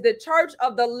church is the church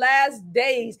of the last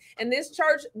days. And this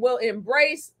church will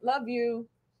embrace, love you,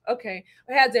 okay,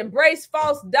 has embraced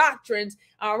false doctrines,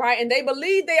 all right, and they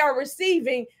believe they are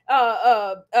receiving,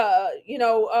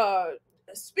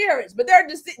 spirits, but they're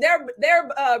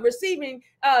receiving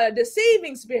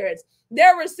deceiving spirits.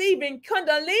 They're receiving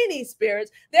Kundalini spirits.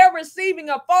 They're receiving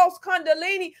a false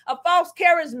Kundalini, a false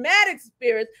charismatic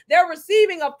spirit. They're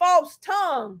receiving a false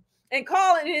tongue. And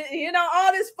calling it,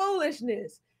 all this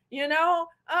foolishness, you'll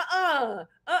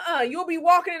be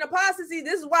walking in apostasy.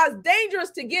 This is why it's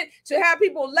dangerous to have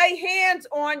people lay hands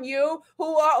on you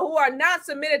who are not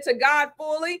submitted to God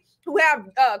fully, who have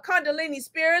Kundalini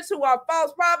spirits, who are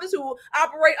false prophets, who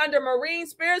operate under marine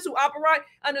spirits, who operate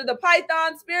under the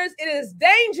Python spirits. It is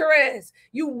dangerous.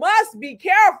 You must be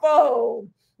careful.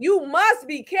 You must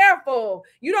be careful.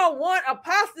 You don't want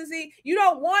apostasy. You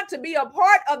don't want to be a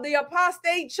part of the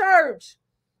apostate church.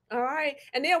 All right.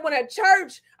 And then when a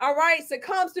church, all right,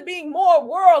 succumbs to being more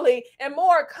worldly and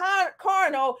more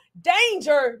carnal,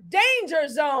 danger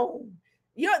zone.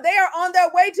 They are on their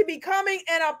way to becoming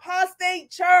an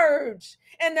apostate church.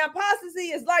 And the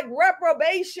apostasy is like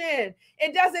reprobation.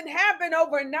 It doesn't happen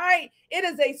overnight. It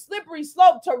is a slippery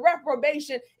slope to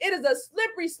reprobation. It is a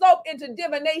slippery slope into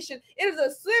divination. It is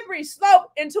a slippery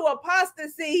slope into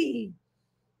apostasy.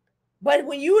 But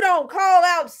when you don't call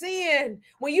out sin,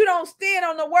 when you don't stand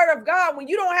on the word of God, when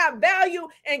you don't have value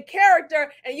and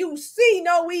character, and you see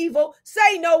no evil,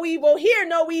 say no evil, hear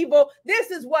no evil,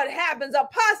 this is what happens.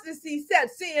 Apostasy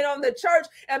sets in on the church,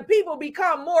 and people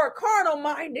become more carnal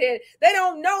minded. They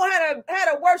don't know how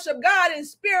to worship God in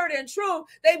spirit and truth.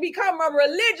 They become a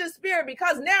religious spirit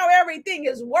because now everything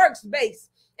is works based.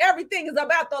 Everything is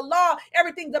about the law.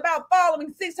 Everything's about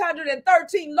following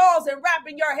 613 laws and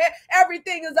wrapping your head.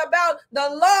 Everything is about the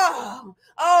law.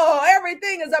 Oh,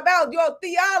 everything is about your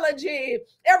theology.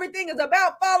 Everything is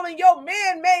about following your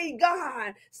man-made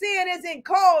God. Sin isn't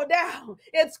called out.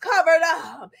 It's covered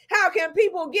up. How can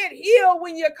people get healed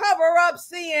when you cover up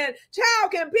sin? How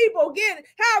can people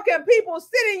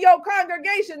sit in your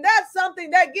congregation? That's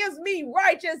something that gives me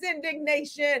righteous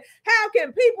indignation. How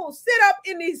can people sit up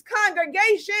in these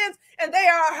congregations and they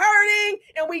are hurting,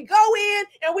 and we go in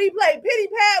and we play pity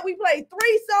pat, we play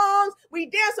 3 songs, we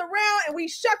dance around and we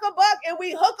shuck a buck and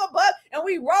we hook a buck and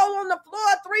we roll on the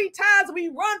floor 3 times, we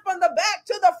run from the back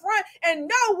to the front, and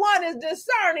no one is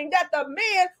discerning that the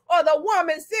man or the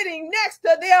woman sitting next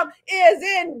to them is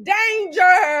in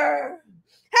danger.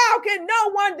 How can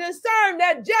no one discern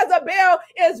that Jezebel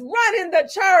is running the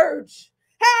church?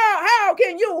 How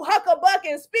can you huck a buck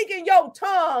and speak in your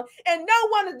tongue and no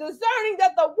one is discerning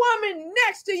that the woman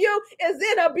next to you is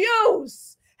in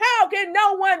abuse? How can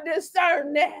no one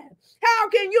discern that? How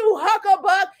can you huck a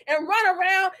buck and run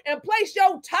around and place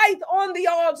your tithe on the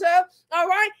altar, all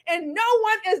right, and no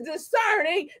one is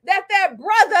discerning that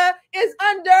brother is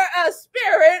under a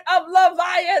spirit of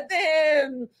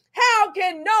Leviathan? How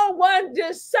can no one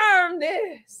discern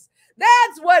this?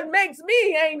 That's what makes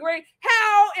me angry.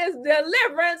 How is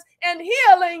deliverance and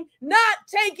healing not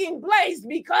taking place?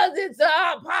 Because it's an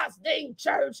apostate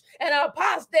church, and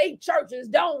apostate churches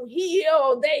don't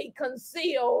heal, they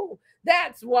conceal.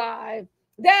 That's why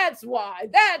we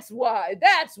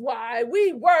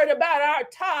worried about our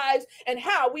tithes and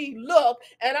how we look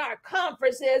and our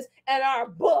conferences and our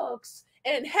books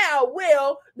and how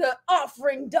well the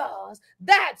offering does.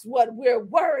 That's what we're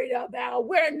worried about.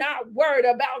 We're not worried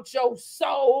about your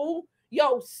soul.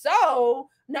 Your soul?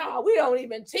 No, we don't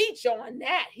even teach on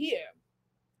that here.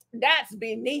 That's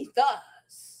beneath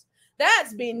us.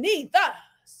 That's beneath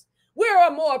us. We're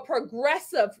a more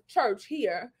progressive church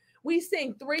here. We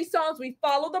sing 3 songs. We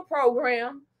follow the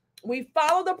program.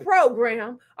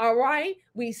 All right?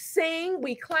 We sing,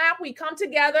 we clap, we come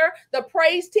together. The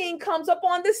praise team comes up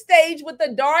on the stage with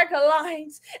the dark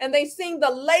lights, and they sing the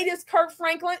latest Kirk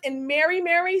Franklin and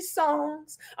Mary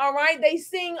songs. All right? They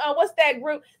sing, what's that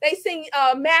group? They sing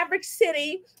Maverick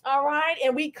City. All right?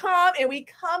 And we come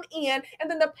in, and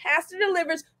then the pastor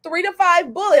delivers 3 to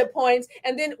 5 bullet points,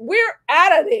 and then we're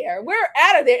out of there.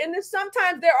 And then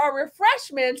sometimes there are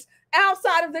refreshments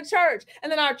outside of the church, and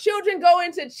then our children go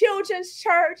into children's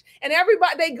church, and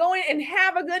everybody, they go in and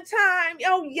have a good time.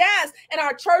 Oh yes. And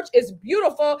our church is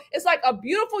beautiful. It's like a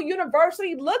beautiful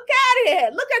university. Look at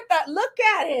it. Look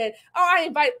at it. Oh, I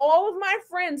invite all of my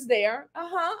friends there.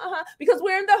 Because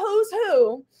we're in the who's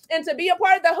who, and to be a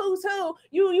part of the who's who,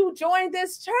 you join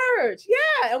this church.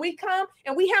 Yeah. And we come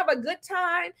and we have a good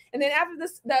time, and then after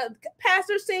this, the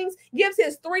pastor gives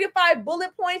his 3 to 5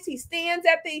 bullet points. He stands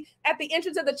at the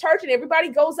entrance of the church, and everybody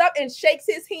goes up and shakes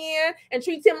his hand and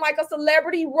treats him like a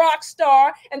celebrity rock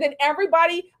star. And then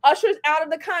everybody ushers out of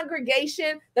the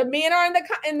congregation. The men are in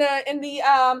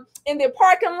the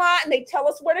parking lot, and they tell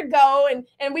us where to go,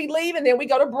 and we leave, and then we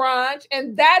go to brunch,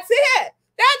 and that's it.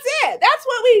 That's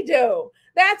what we do.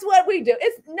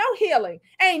 It's no healing.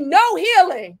 Ain't no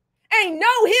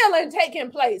healing taking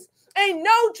place. Ain't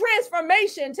no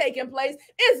transformation taking place.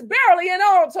 It's barely an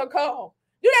altar call.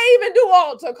 Do they even do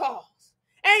altar calls?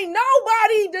 Ain't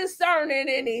nobody discerning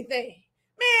anything.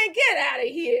 Man, get out of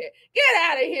here. Get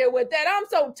out of here with that. I'm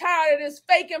so tired of this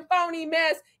fake and phony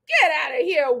mess. Get out of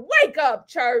here. Wake up,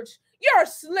 church. You're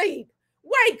asleep.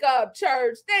 Wake up,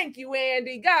 church. Thank you,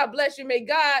 Andy. God bless you. May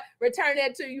God return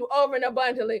that to you over and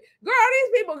abundantly. Girl,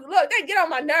 these people, look, they get on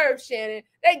my nerves, Shannon.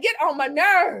 They get on my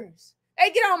nerves.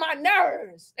 Ain't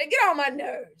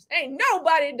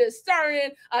nobody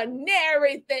discerning a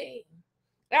nary thing.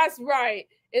 That's right.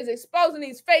 is exposing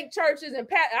these fake churches and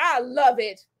I love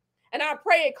it. And I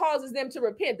pray it causes them to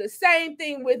repent. The same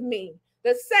thing with me.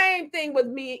 The same thing with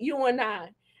me, you and I.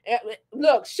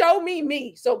 Look, show me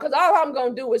me. So, because all I'm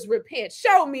going to do is repent.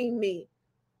 Show me me.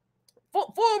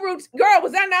 Full routine. Girl,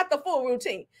 was that not the full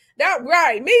routine? That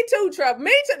right. Me too, Trump.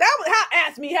 Me too. That was how,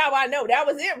 ask me how I know. That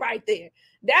was it right there.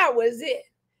 That was it.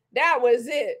 That was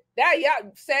it. That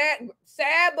y'all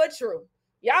sad but true.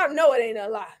 Y'all know it ain't a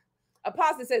lie.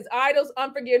 Apostle says idols,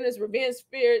 unforgiveness, revenge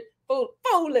spirit,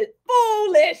 foolishness.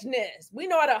 We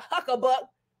know how to huck-a-buck.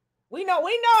 We know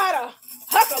how to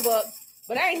huck-a-buck,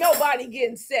 but ain't nobody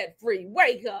getting set free.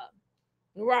 Wake up.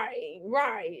 Right.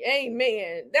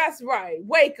 Amen. That's right.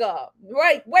 Wake up.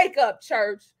 Wake up,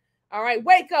 church. All right.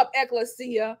 Wake up,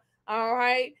 ecclesia. All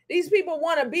right. These people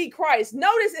want to be Christ.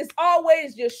 Notice it's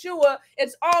always Yeshua.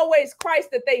 It's always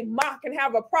Christ that they mock and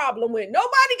have a problem with.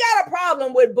 Nobody got a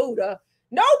problem with Buddha.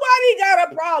 Nobody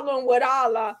got a problem with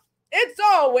Allah. It's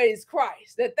always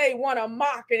Christ that they want to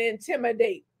mock and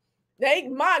intimidate. They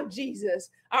mock Jesus.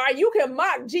 All right. You can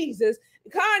mock Jesus.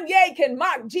 Kanye can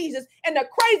mock Jesus. And the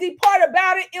crazy part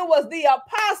about it, it was the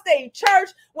apostate church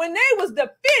when they was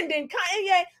defending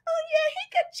Kanye. Oh, yeah, he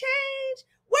could change.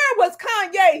 Where was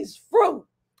Kanye's fruit?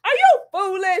 Are you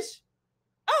foolish?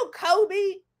 Oh, Kobe.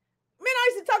 Man, I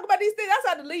used to talk about these things. I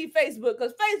had to leave Facebook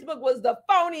because Facebook was the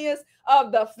phoniest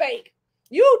of the fake.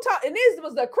 And this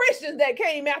was the Christians that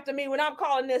came after me when I'm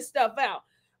calling this stuff out.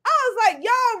 I was like,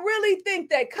 y'all really think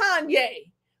that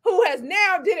Kanye, who has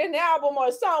now did an album or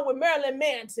a song with Marilyn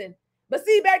Manson. But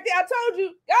see, back there, I told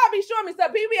you, God be showing me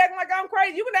stuff. People be acting like I'm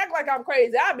crazy. You can act like I'm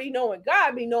crazy. I be knowing.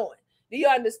 God be knowing. Do you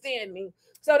understand me?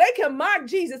 So they can mock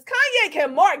Jesus. Kanye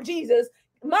can mock Jesus,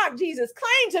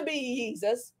 claim to be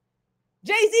Jesus.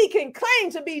 Jay-Z can claim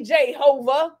to be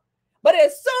Jehovah. But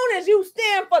as soon as you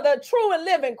stand for the true and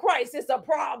living Christ, it's a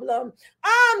problem.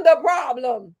 I'm the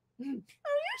problem. Oh, you shouldn't be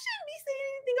saying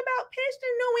anything about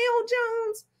Pastor Noel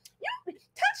Jones. You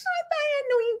touch like that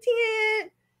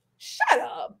anointed.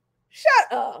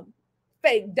 Shut up,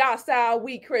 fake docile,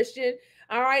 weak Christian.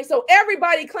 All right. So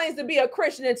everybody claims to be a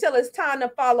Christian until it's time to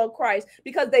follow Christ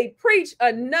because they preach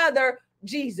another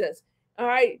Jesus. All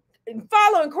right. And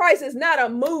following Christ is not a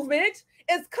movement.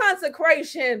 It's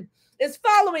consecration. It's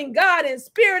following God in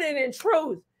spirit and in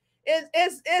truth.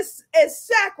 It's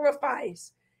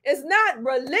sacrifice. It's not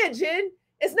religion.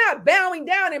 It's not bowing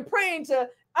down and praying to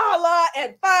Allah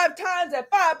at 5 times at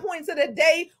 5 points of the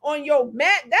day on your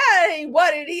mat. That ain't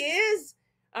what it is.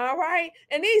 All right.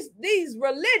 And these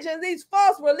religions, these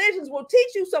false religions will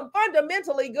teach you some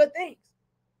fundamentally good things.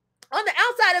 On the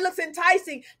outside, it looks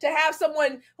enticing to have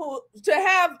someone or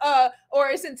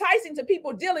it's enticing to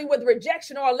people dealing with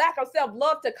rejection or a lack of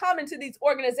self-love to come into these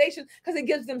organizations because it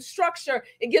gives them structure.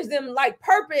 It gives them like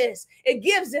purpose. It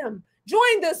gives them,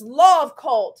 join this love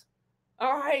cult.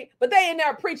 All right. But they in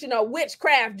there preaching a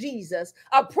witchcraft Jesus,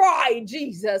 a pride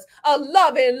Jesus, a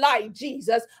loving light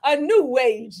Jesus, a new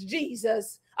age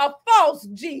Jesus, a false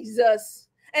Jesus,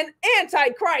 an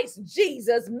antichrist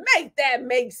Jesus. Make that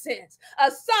make sense. A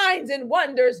signs and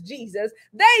wonders Jesus.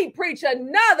 They preach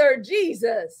another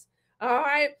Jesus. All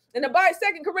right. And the Bible,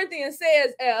 2 Corinthians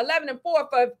says 11:4,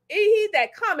 for he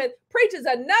that cometh preaches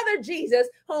another Jesus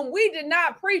whom we did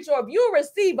not preach, or if you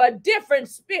receive a different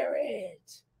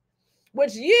spirit,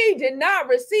 which ye did not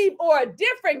receive, or a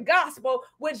different gospel,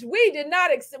 which ye did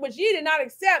not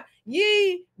accept,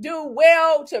 ye do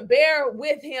well to bear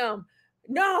with him.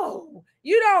 No,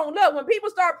 you don't. Look, when people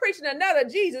start preaching another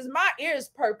Jesus, my ears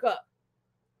perk up.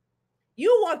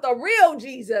 You want the real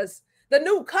Jesus, the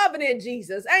new covenant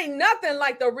Jesus. Ain't nothing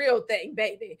like the real thing,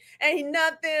 baby. Ain't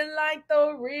nothing like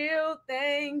the real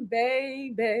thing,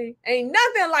 baby. Ain't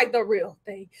nothing like the real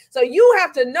thing. So you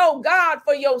have to know God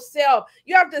for yourself.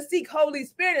 You have to seek Holy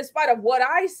Spirit in spite of what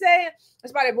I say, in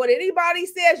spite of what anybody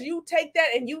says. You take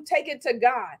that and you take it to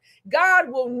God. God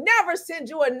will never send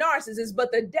you a narcissist,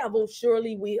 but the devil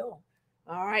surely will.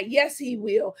 All right. Yes, he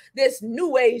will. This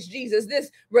new age Jesus,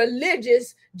 this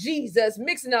religious Jesus,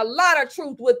 mixing a lot of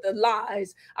truth with the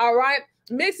lies. All right.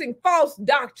 Mixing false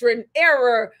doctrine,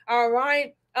 error. All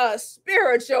right.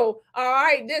 Spiritual. All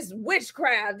right. This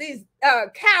witchcraft, these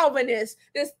Calvinists,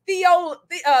 this theologists.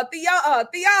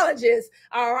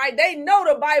 All right. They know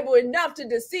the Bible enough to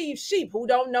deceive sheep who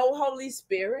don't know Holy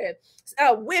Spirit.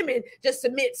 Women just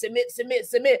submit. Nothing to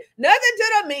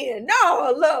the men.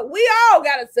 No, look, we all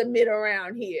got to submit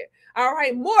around here. All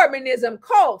right. Mormonism,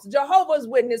 cults, Jehovah's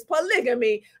Witness,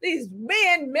 polygamy, these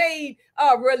man-made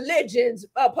religions,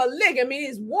 polygamy,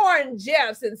 these Warren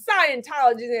Jeffs and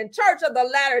Scientology and Church of the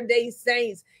Latter-day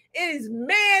Saints. It is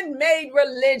man-made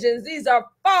religions. These are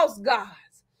false gods.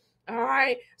 All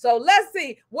right. So let's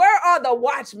see. Where are the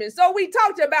watchmen? So we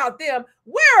talked about them.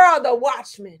 Where are the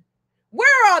watchmen?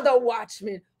 Where are the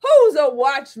watchmen? Who's a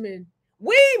watchman?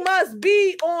 We must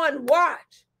be on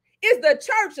watch. Is the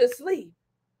church asleep?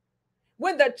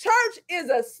 When the church is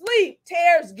asleep,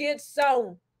 tares get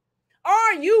sown.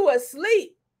 Are you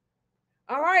asleep?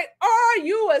 All right. Are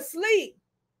you asleep?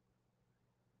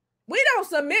 We don't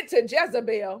submit to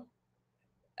Jezebel.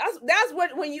 That's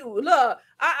what, when you look,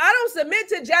 I don't submit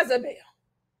to Jezebel.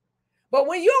 But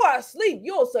when you are asleep,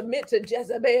 you'll submit to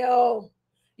Jezebel.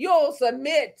 You'll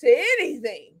submit to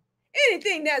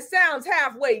anything that sounds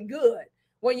halfway good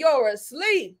when you're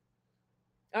asleep.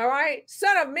 All right.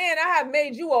 Son of man, I have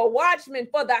made you a watchman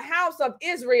for the house of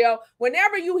Israel.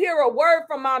 Whenever you hear a word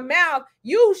from my mouth,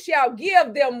 you shall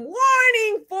give them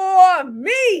warning for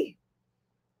me.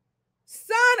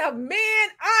 Son of man,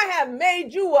 I have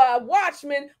made you a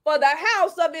watchman for the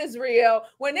house of Israel.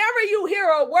 Whenever you hear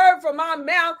a word from my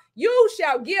mouth, you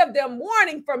shall give them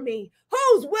warning for me.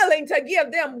 Who's willing to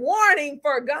give them warning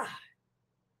for God?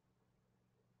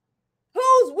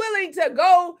 Who's willing to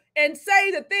go and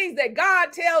say the things that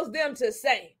God tells them to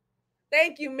say?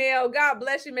 Thank you, Mel. God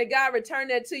bless you. May God return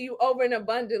that to you over and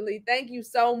abundantly. Thank you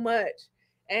so much.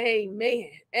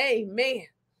 Amen. Amen.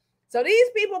 So these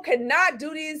people cannot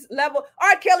do these level.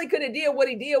 R. Kelly could have did what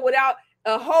he did without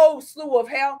a whole slew of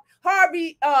help.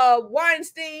 Harvey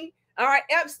Weinstein, all right,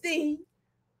 Epstein,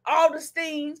 all the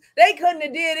Steens, they couldn't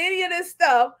have did any of this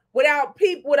stuff without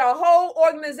people, with a whole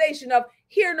organization of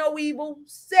hear no evil,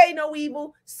 say no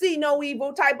evil, see no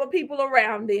evil type of people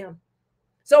around them.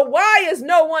 So why is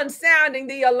no one sounding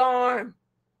the alarm?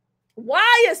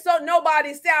 Why is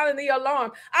nobody sounding the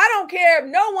alarm? I don't care if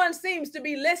no one seems to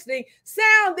be listening.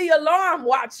 Sound the alarm,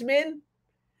 watchmen.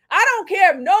 I don't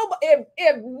care if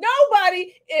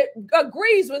nobody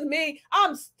agrees with me.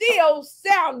 I'm still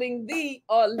sounding the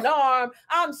alarm.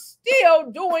 I'm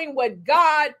still doing what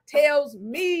God tells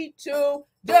me to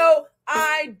do.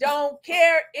 I don't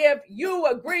care if you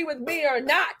agree with me or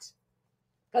not,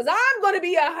 because I'm going to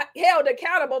be held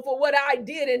accountable for what I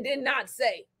did and did not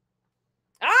say.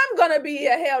 I'm going to be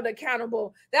held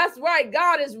accountable. That's right.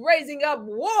 God is raising up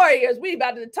warriors. We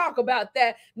about to talk about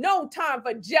that. No time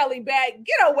for jellyback.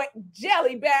 Get away,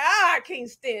 jellyback. I can't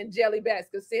stand jellybacks,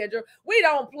 Cassandra. We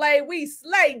don't play. We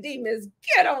slay demons.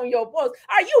 Get on your post.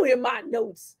 Are you in my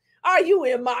notes? Are you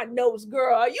in my notes,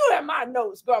 girl? Are you in my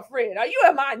notes, girlfriend? Are you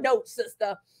in my notes,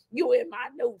 sister? You in my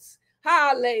notes.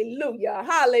 Hallelujah.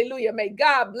 Hallelujah. May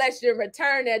God bless you and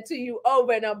return that to you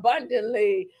over and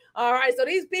abundantly. All right. So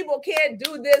these people can't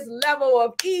do this level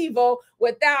of evil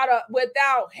without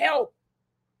help.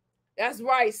 That's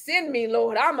right. Send me,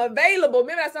 Lord. I'm available.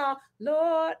 Remember that song?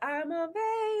 Lord, I'm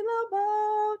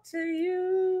available to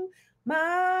you.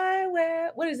 My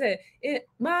will. What is it?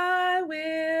 My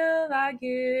will I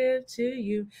give to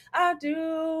you. I'll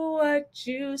do what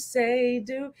you say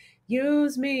do.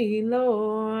 Use me,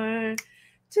 Lord,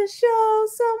 to show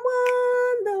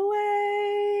someone the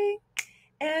way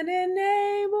and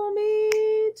enable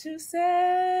me to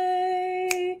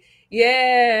say,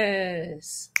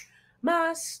 yes,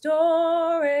 my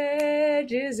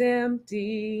storage is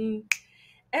empty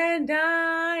and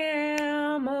I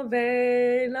am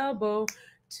available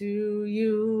to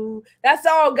you. That's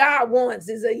all God wants,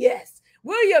 is a yes.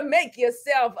 Will you make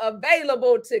yourself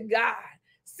available to God?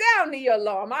 Sound the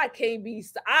alarm. I can't be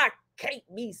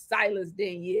silenced,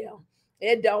 Danielle.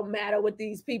 It don't matter what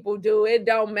these people do. It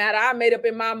don't matter. I made up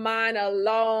in my mind a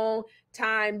long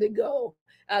time ago.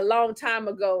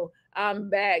 I'm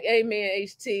back. Amen,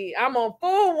 HT. I'm on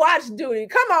full watch duty.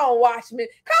 Come on, watchmen.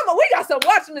 Come on. We got some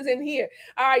watchmen in here.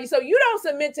 All right. So you don't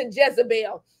submit to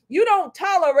Jezebel. You don't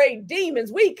tolerate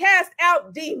demons. We cast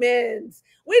out demons.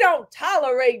 We don't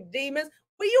tolerate demons.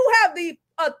 But you have the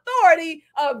authority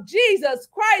of Jesus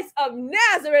Christ of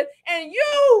Nazareth, and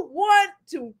you want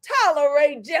to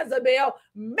tolerate Jezebel.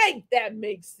 Make that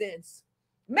make sense.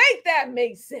 Make that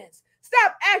make sense.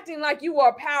 Stop acting like you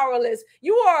are powerless.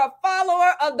 You are a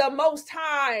follower of the Most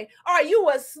High. Are you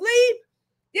asleep?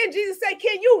 Did Jesus say,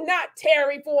 can you not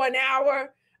tarry for an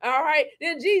hour? All right.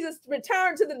 Then Jesus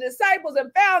returned to the disciples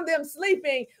and found them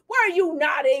sleeping. Were you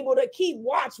not able to keep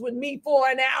watch with me for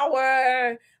an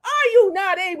hour? Are you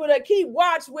not able to keep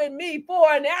watch with me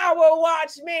for an hour,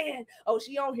 watchman? Oh,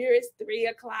 she on here. It's 3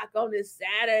 o'clock on this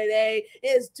Saturday.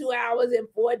 It's 2 hours and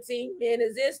 14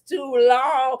 minutes. It's too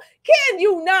long. Can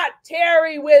you not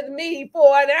tarry with me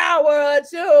for an hour or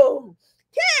two?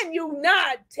 Can you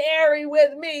not tarry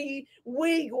with me,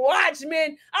 weak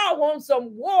watchmen? I want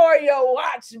some warrior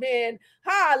watchmen.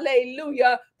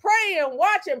 Hallelujah. Pray and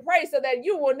watch and pray so that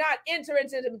you will not enter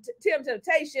into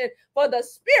temptation. For the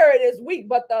spirit is weak,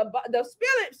 but the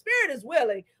spirit is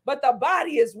willing, but the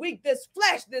body is weak. This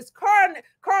flesh, this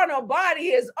carnal body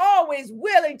is always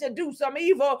willing to do some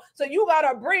evil. So you got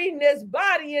to bring this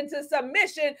body into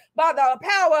submission by the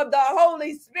power of the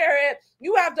Holy Spirit.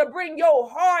 You have to bring your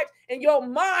heart and your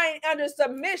mind under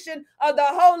submission of the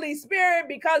Holy Spirit,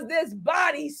 because this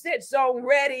body sits on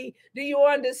ready. Do you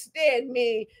understand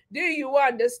me? Do you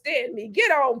understand me?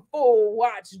 Get on full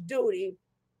watch duty.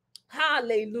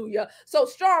 Hallelujah. So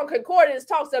Strong Concordance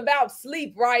talks about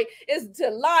sleep, right? Is to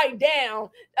lie down,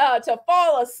 to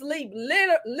fall asleep,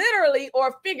 literally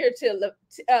or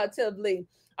figuratively.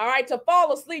 All right. To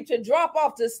fall asleep, to drop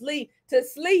off to sleep,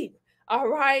 all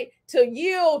right, to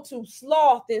yield to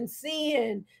sloth and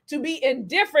sin, to be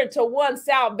indifferent to one's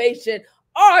salvation.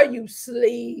 Are you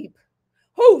asleep?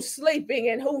 Who's sleeping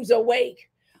and who's awake?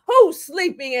 Who's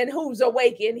sleeping and who's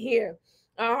awake in here?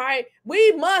 All right,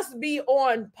 we must be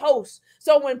on post.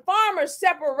 So when farmers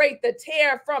separate the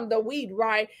tare from the wheat,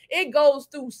 right, it goes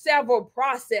through several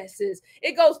processes.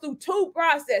 It goes through two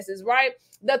processes, right?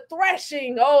 The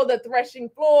threshing, the threshing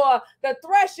floor, the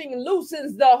threshing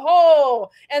loosens the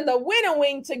hull, and the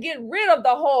winnowing to get rid of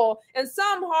the hull. And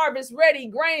some harvest ready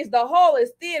grains, the hull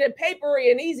is thin and papery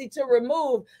and easy to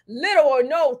remove. Little or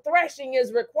no threshing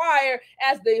is required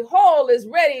as the hull is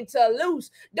ready to loose.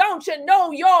 Don't you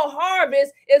know your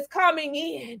harvest is coming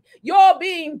in? You're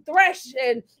being threshed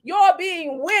and you're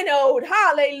being winnowed.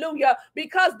 Hallelujah.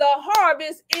 Because the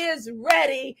harvest is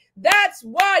ready. That's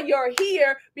why you're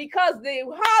here, because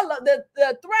the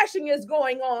threshing is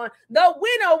going on. The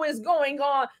winnow is going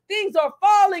on. Things are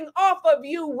falling off of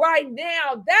you right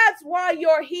now. That's why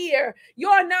you're here.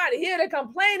 You're not here to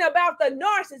complain about the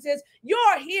narcissist.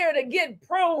 You're here to get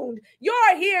pruned.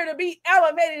 You're here to be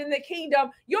elevated in the kingdom.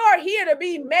 You're here to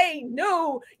be made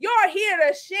new. You're here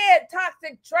to shed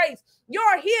toxic traits.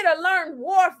 You're here to learn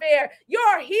warfare.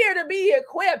 You're here to be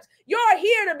equipped. You're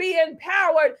here to be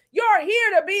empowered. You're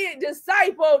here to be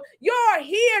discipled. You're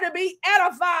here to be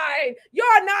edified.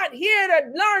 You're not here to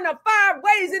learn the 5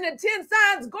 ways and the 10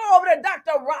 signs. Go over to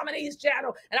Dr. Romani's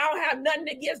channel, and I don't have nothing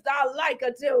against her. I like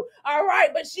her too. All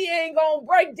right, but she ain't going to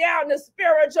break down the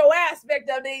spiritual aspect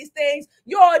of these things.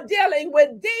 You're dealing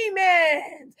with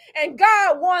demons, and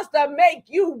God wants to make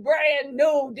you brand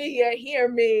new. Do you hear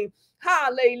me?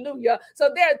 Hallelujah. So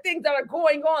there are things that are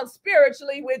going on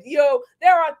spiritually with you.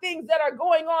 There are things that are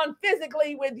going on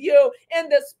physically with you. In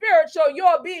the spiritual,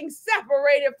 you're being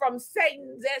separated from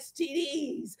Satan's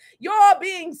STDs. You're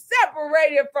being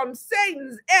separated from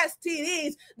Satan's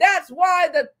STDs. That's why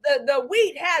the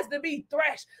wheat has to be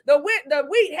threshed. The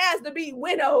wheat has to be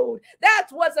winnowed.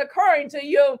 That's what's occurring to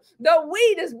you. The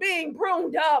wheat is being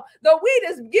pruned up. The wheat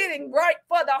is getting ripe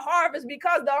for the harvest,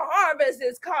 because the harvest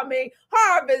is coming.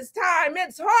 Harvest time.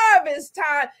 It's harvest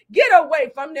time. Get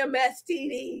away from them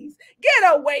STDs.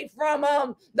 Get away from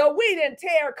them. The wheat and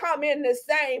tare come in the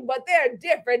same, but they're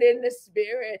different in the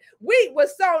spirit. Wheat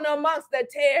was sown amongst the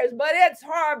tares, but it's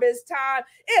harvest time.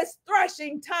 It's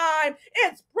threshing time.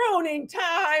 It's pruning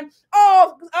time.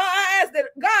 As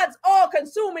God's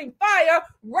all-consuming fire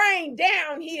rain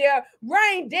down here.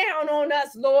 Rain down on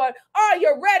us, Lord. Are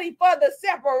you ready for the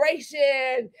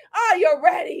separation? Are you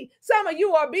ready? Some of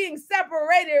you are being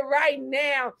separated right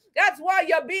now. That's why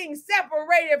you're being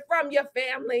separated from your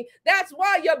family. That's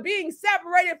why you're being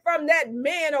separated from that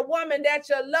man or woman that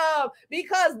you love,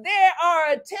 because they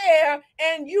are a tare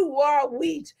and you are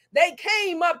wheat. They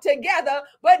came up together,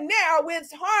 but now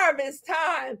it's harvest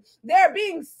time. They're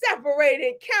being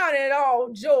separated. Count it all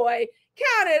joy.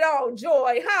 Count it all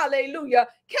joy. Hallelujah.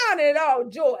 Count it all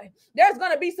joy. There's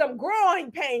going to be some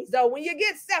growing pains, though. When you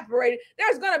get separated,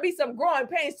 there's going to be some growing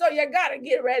pains. So you got to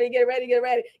get ready, get ready, get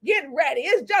ready, get ready.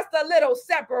 It's just a little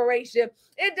separation.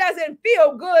 It doesn't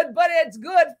feel good, but it's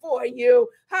good for you.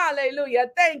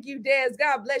 Hallelujah. Thank you, Des.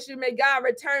 God bless you. May God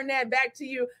return that back to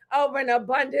you over and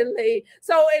abundantly.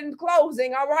 So in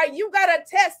closing, all right, you got to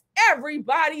test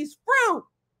everybody's fruit.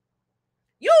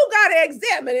 You got to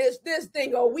examine, is this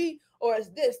thing a wheat or is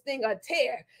this thing a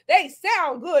tare? They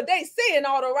sound good. They saying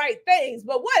all the right things,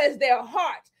 but what is their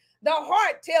heart? The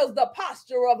heart tells the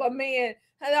posture of a man.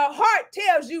 And the heart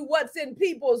tells you what's in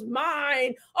people's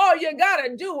mind. All you got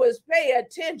to do is pay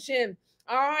attention.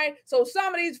 All right. So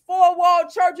some of these 4-wall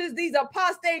churches, these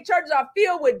apostate churches, are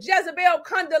filled with Jezebel,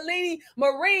 Kundalini,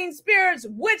 marine spirits,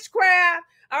 witchcraft.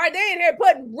 All right, they ain't here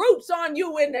putting roots on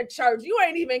you in the church. You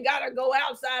ain't even got to go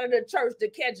outside of the church to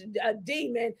catch a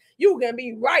demon. You can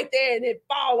be right there and it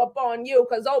fall upon you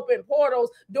because open portals,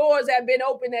 doors have been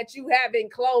opened that you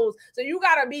haven't closed. So you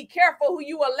got to be careful who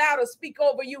you allow to speak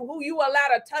over you, who you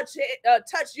allow to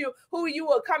touch you, who you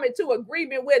will come into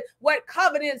agreement with, what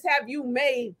covenants have you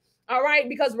made. All right,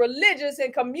 because religious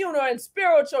and communal and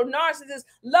spiritual narcissists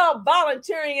love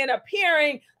volunteering and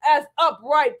appearing as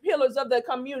upright pillars of the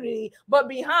community, but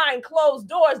behind closed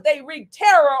doors, they wreak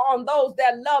terror on those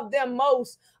that love them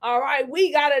most. All right,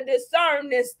 we got to discern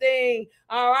this thing.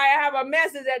 All right, I have a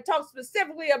message that talks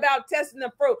specifically about testing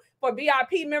the fruit for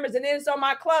VIP members, and then it's on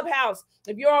my Clubhouse.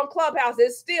 If you're on Clubhouse,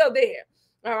 it's still there.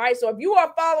 All right, so if you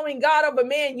are following God over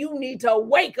man, you need to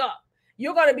wake up.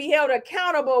 You're going to be held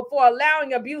accountable for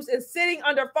allowing abuse and sitting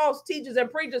under false teachers and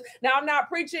preachers. Now, I'm not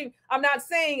preaching. I'm not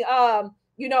saying,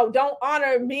 don't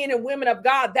honor men and women of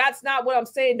God. That's not what I'm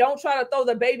saying. Don't try to throw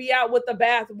the baby out with the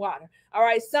bathwater. All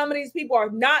right. Some of these people are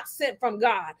not sent from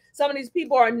God. Some of these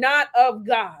people are not of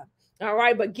God. All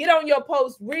right, but get on your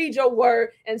post, read your word,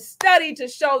 and study to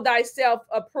show thyself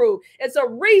approved. It's a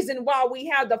reason why we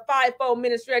have the fivefold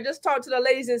ministry. I just talked to the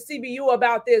ladies in CBU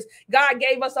about this. God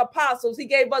gave us apostles, he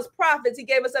gave us prophets, he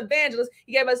gave us evangelists,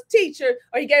 he gave us teachers,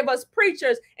 or he gave us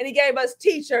preachers, and he gave us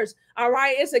teachers. All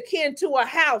right, it's akin to a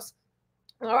house.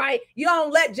 All right, you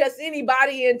don't let just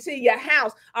anybody into your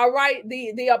house. All right,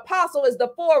 the apostle is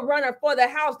the forerunner for the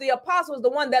house. The apostle is the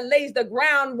one that lays the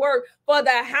groundwork for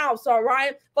the house. All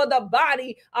right, for the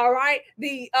body. All right,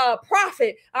 the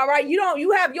prophet. All right,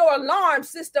 you have your alarm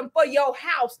system for your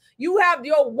house. You have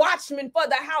your watchman for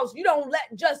the house. You don't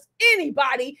let just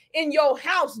anybody in your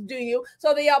house, do you?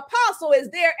 So the apostle is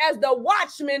there as the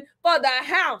watchman for the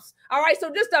house. All right,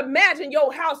 so just imagine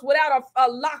your house without a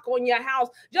lock on your house.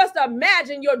 Just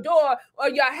imagine your door or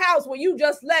your house where you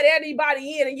just let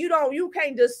anybody in and you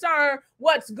can't discern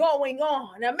what's going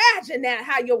on. Imagine that,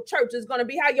 how your church is going to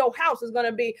be, how your house is going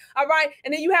to be. All right,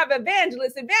 and then you have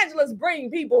evangelists. Evangelists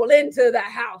bring people into the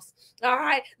house. All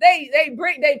right,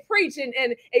 they preach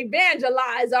and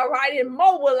evangelize. All right, and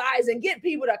mobilize and get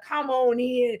people to come on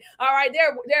in. All right,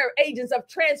 they're agents of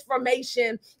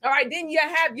transformation. All right, then you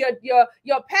have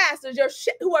your pastors,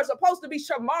 who are supposed to be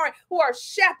shamari, who are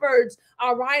shepherds.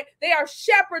 All right, they are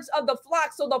shepherds of the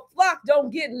flock, so the flock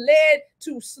don't get led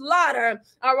to slaughter.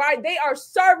 All right, they are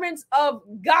servants of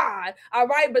God. All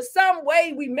right, but some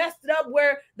way we messed it up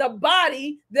where the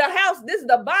body, the house, this is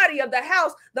the body of the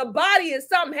house. The body is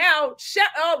somehow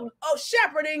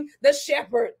shepherding the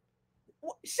shepherd.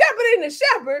 Shepherding the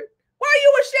shepherd? Why are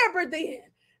you a shepherd then?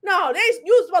 No,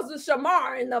 you're supposed to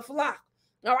shamar in the flock.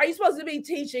 All right, you're supposed to be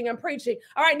teaching and preaching.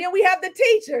 All right, then we have the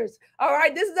teachers. All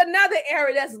right, this is another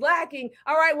area that's lacking.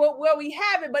 All right, where we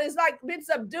have it, but it's like been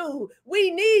subdued. We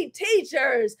need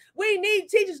teachers. We need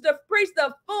teachers to preach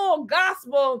the full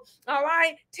gospel. All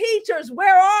right, teachers,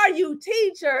 where are you?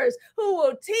 Teachers who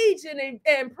will teach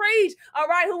and preach. All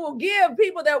right, who will give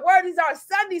people their word. These are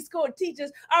Sunday school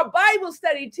teachers, our Bible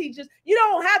study teachers. You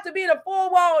don't have to be in a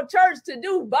four-wall church to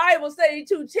do Bible study,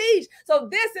 to teach. So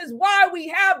this is why we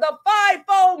have the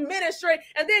fivefold ministry,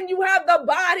 and then you have the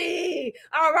body.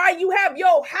 All right, you have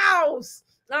your house.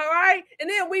 All right, and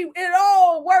then it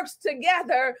all works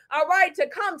together. All right, to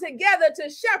come together to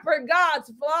shepherd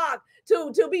God's flock,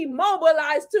 to be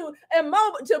mobilized,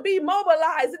 to be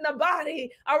mobilized in the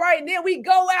body. All right, and then we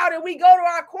go out and we go to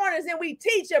our corners and we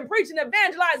teach and preach and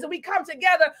evangelize and we come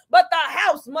together, but the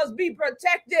house must be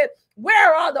protected.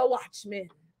 Where are the watchmen?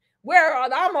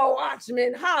 I'm a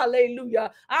watchman.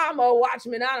 Hallelujah. I'm a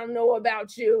watchman. I don't know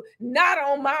about you. Not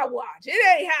on my watch.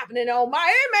 It ain't happening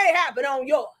it may happen on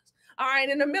yours. All right.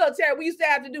 In the military, we used to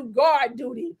have to do guard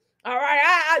duty. All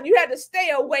right. You had to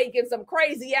stay awake in some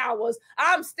crazy hours.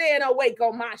 I'm staying awake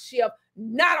on my shift,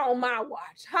 not on my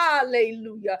watch.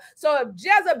 Hallelujah. So if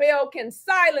Jezebel can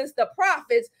silence the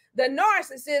prophets, the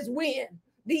narcissists win.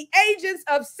 The agents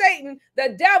of Satan,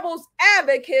 the devil's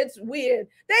advocates win.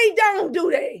 They don't, do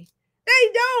they?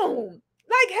 They don't.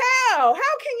 Like how?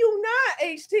 How can you not,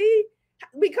 HT?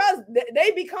 Because they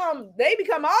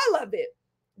become all of it.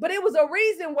 But it was a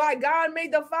reason why God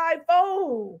made the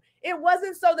fivefold. It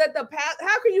wasn't so that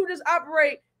how can you just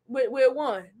operate with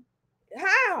one?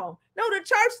 How? No, the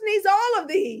church needs all of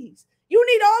these. You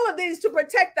need all of these to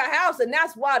protect the house, and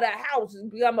that's why the house has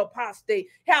become apostate.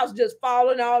 House just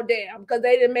falling all down because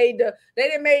they didn't made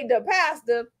the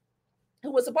pastor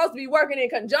who was supposed to be working in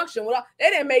conjunction with they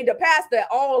didn't made the pastor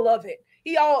all of it.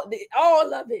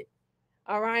 All of it.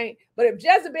 All right. But if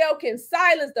Jezebel can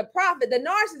silence the prophet, the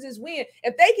narcissists win.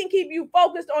 If they can keep you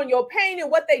focused on your pain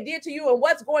and what they did to you and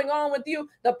what's going on with you,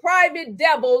 the private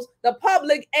devils, the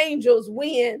public angels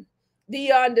win. Do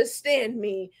you understand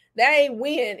me? They ain't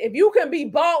win. If you can be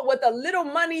bought with a little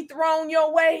money thrown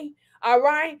your way, all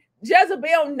right?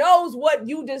 Jezebel knows what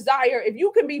you desire. If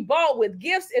you can be bought with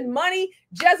gifts and money,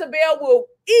 Jezebel will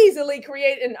easily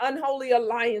create an unholy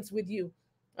alliance with you.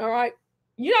 All right?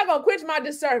 You're not going to quench my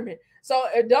discernment. So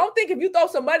don't think if you throw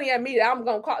some money at me that I'm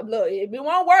going to call. Look, if it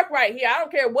won't work right here, I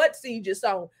don't care what seed you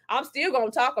sown. I'm still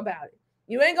going to talk about it.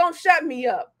 You ain't going to shut me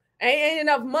up. Ain't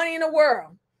enough money in the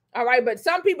world. All right, but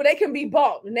some people, they can be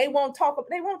bought and they won't talk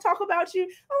about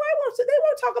you. Oh, they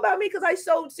won't talk about me because I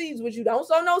sowed seeds with you. Don't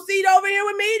sow no seed over here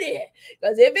with me then.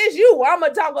 Because if it's you, I'm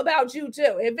going to talk about you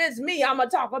too. If it's me, I'm going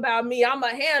to talk about me. I'm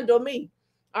going to handle me.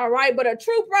 All right, but a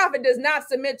true prophet does not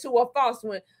submit to a false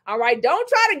one. All right, don't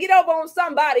try to get over on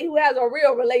somebody who has a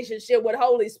real relationship with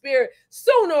Holy Spirit.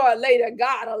 Sooner or later,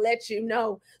 God will let you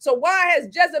know. So why has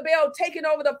Jezebel taken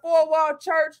over the four-wall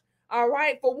church? All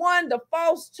right. For one, the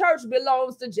false church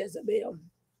belongs to Jezebel.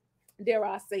 Dare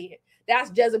I say it?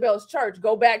 That's Jezebel's church.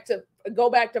 Go back to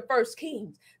 1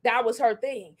 Kings. That was her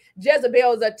thing.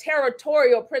 Jezebel is a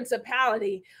territorial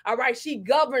principality. All right. She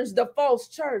governs the false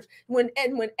church. When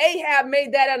Ahab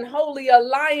made that unholy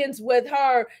alliance with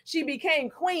her, she became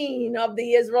queen of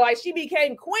the Israelites. She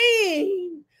became queen.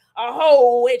 A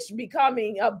whole witch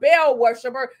becoming a Baal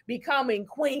worshiper, becoming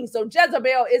queen. So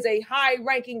Jezebel is a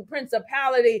high-ranking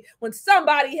principality. When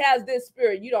somebody has this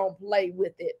spirit, you don't play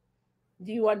with it.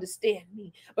 Do you understand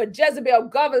me? But Jezebel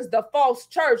governs the false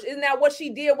church. Isn't that what she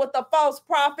did with the false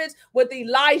prophets, with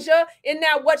Elijah? Isn't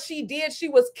that what she did? She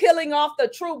was killing off the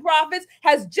true prophets.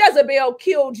 Has Jezebel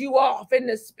killed you off in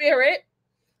the spirit?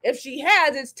 If she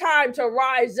has, it's time to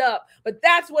rise up. But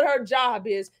that's what her job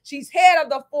is. She's head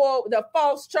of the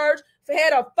false church,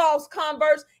 head of false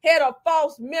converts, head of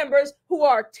false members who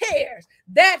are tares.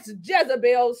 That's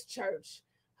Jezebel's church.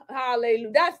 Hallelujah.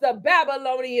 That's the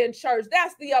Babylonian church.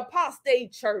 That's the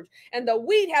apostate church. And the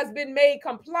wheat has been made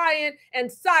compliant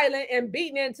and silent and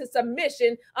beaten into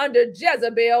submission under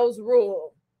Jezebel's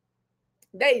rule.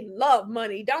 They love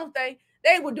money, don't they?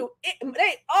 They will do it.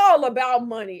 They all about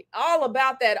money, all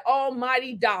about that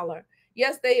almighty dollar.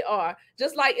 Yes, they are.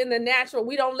 Just like in the natural,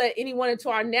 we don't let anyone into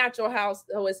our natural house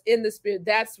who is in the spirit.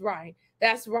 That's right.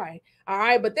 That's right. All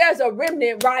right. But there's a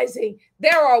remnant rising.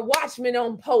 There are watchmen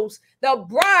on post. The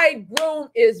bridegroom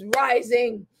is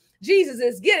rising. Jesus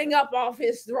is getting up off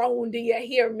his throne. Do you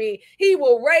hear me? He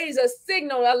will raise a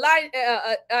signal.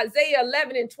 Isaiah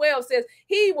 11:12 says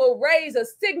he will raise a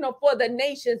signal for the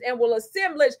nations and will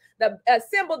assemble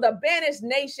the banished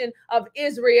nation of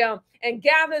Israel and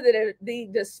gather the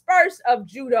dispersed of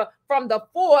Judah from the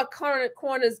four current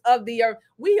corners of the earth.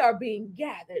 We are being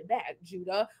gathered back,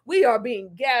 Judah. We are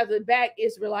being gathered back,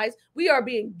 Israelites. We are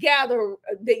being gathered.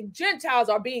 The Gentiles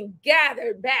are being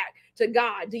gathered back to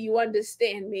God. Do you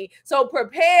understand me? So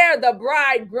prepare the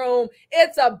bridegroom.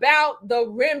 It's about the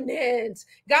remnants.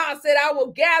 God said, I will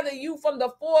gather you from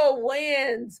the four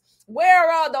winds.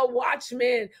 Where are the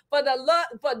watchmen? For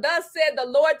thus said the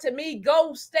Lord to me,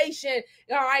 go station.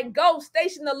 All right, go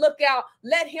station the lookout.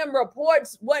 Let him report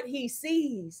what he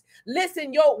sees.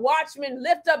 Listen, your watchmen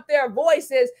lift up their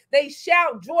voices. They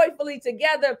shout joyfully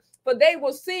together, for they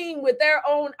will sing with their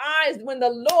own eyes when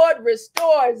the Lord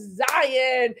restores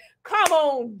Zion. Come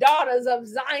on, daughters of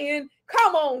Zion.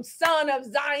 Come on, son of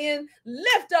Zion.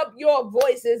 Lift up your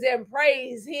voices and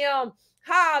praise him.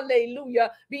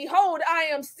 Hallelujah. Behold, I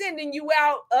am sending you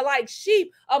out like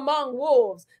sheep among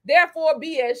wolves. Therefore,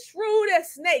 be as shrewd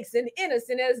as snakes and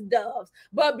innocent as doves.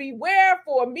 But beware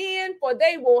for men, for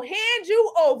they will hand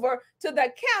you over to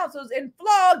the councils and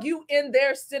flog you in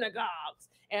their synagogues.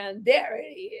 And there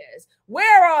it is.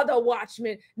 Where are the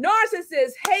watchmen?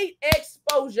 Narcissists hate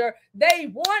exposure.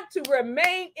 They want to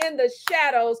remain in the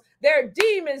shadows. Their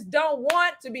demons don't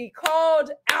want to be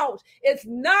called out. It's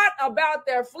not about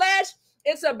their flesh.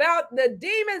 It's about the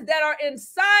demons that are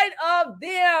inside of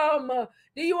them.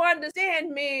 Do you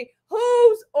understand me?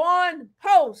 Who's on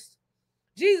post?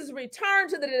 Jesus returned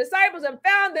to the disciples and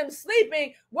found them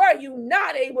sleeping. Were you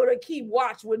not able to keep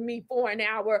watch with me for an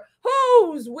hour?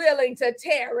 Who's willing to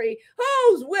tarry?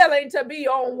 Who's willing to be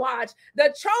on watch?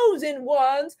 The chosen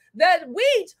ones, the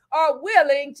wheat, are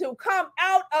willing to come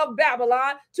out of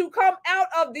Babylon, to come out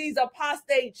of these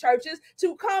apostate churches,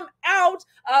 to come out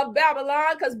of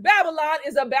Babylon, because Babylon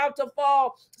is about to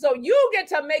fall. So you get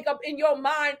to make up in your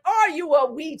mind, are you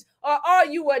a wheat or are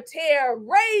you a tare?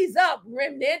 Raise up,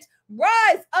 remnant.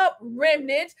 Rise up,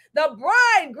 remnant. The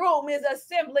bridegroom is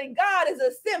assembling. God is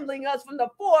assembling us from the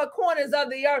four corners of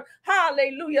the earth.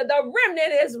 Hallelujah. The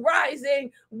remnant is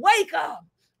rising. Wake up.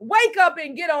 Wake up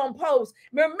and get on post.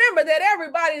 Remember that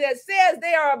everybody that says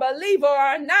they are a believer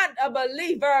or not a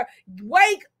believer,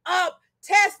 wake up.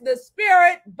 Test the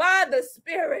spirit by the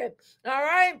spirit. All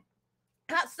right.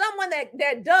 Someone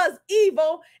that does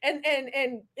evil and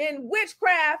in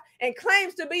witchcraft and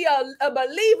claims to be a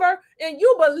believer, and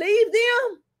you believe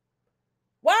them?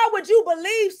 Why would you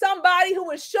believe somebody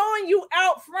who is showing you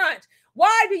out front?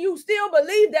 Why do you still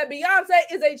believe that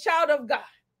Beyonce is a child of God?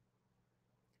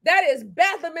 That is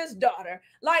Baphomet's daughter.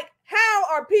 Like, how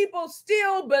are people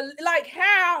still,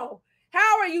 how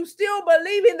are you still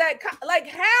believing that? Like,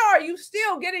 how are you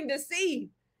still getting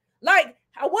deceived? Like,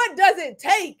 what does it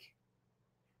take?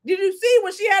 Did you see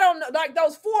when she had on like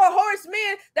those 4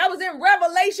 horsemen that was in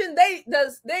Revelation?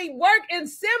 They work in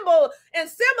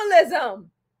symbolism.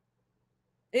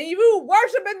 And you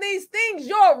worshiping these things,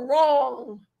 you're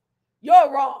wrong.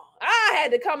 You're wrong. I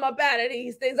had to come up out of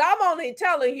these things. I'm only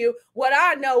telling you what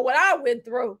I know, what I went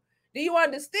through. Do you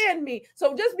understand me?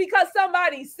 So just because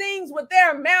somebody sings with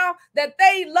their mouth that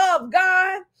they love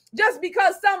God, just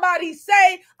because somebody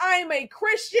say I'm a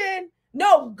Christian,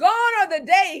 no, gone are the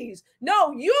days.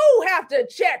 No, you have to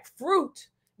check fruit.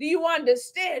 Do you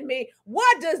understand me?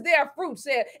 What does their fruit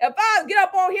say? If I get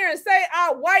up on here and say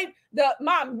I wipe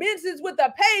my mentions with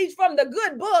a page from the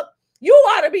good book, you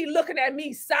ought to be looking at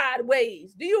me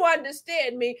sideways. Do you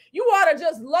understand me? You ought to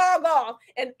just log off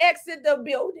and exit the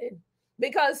building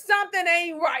because something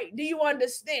ain't right. Do you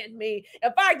understand me?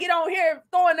 If I get on here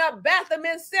throwing up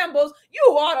Baphomet symbols, you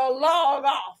ought to log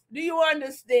off. Do you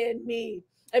understand me?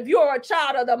 If you're a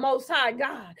child of the Most High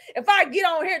God, if I get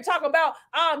on here talking about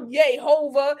I'm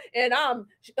Jehovah and I'm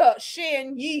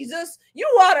Shin Jesus, you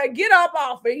ought to get up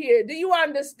off of here. Do you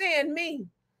understand me?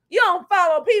 You don't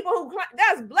follow people who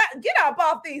that's black. Get up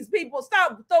off these people.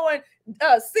 Stop throwing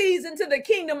seeds into the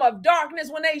kingdom of darkness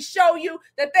when they show you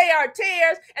that they are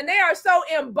tares, and they are so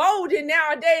emboldened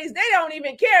nowadays. They don't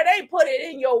even care. They put it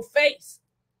in your face.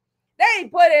 They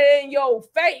put it in your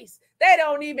face. They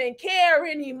don't even care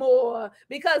anymore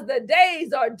because the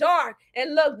days are dark.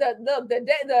 And look,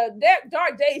 the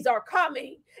dark days are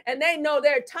coming, and they know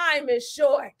their time is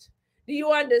short. Do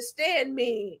you understand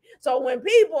me? So when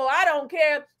people, I don't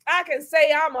care, I can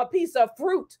say I'm a piece of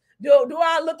fruit. Do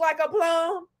I look like a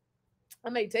plum?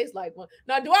 I may taste like one.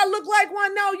 Now, do I look like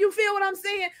one? No, you feel what I'm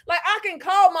saying? Like, I can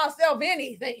call myself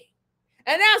anything.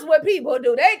 And that's what people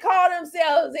do. They call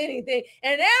themselves anything.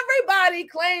 And everybody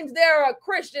claims they're a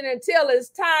Christian until it's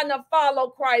time to follow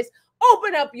Christ.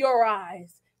 Open up your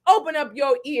eyes. Open up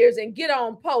your ears and get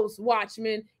on post,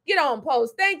 watchmen. Get on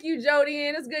post. Thank you, Jody.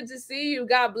 And it's good to see you.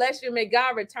 God bless you. May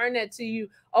God return that to you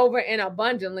over and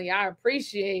abundantly. I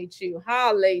appreciate you.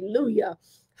 Hallelujah.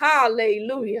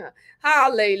 Hallelujah.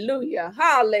 Hallelujah.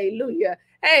 Hallelujah.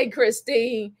 Hey,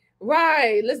 Christine.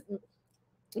 Right. Listen.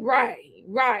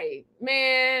 Right,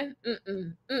 man.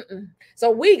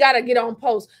 So we got to get on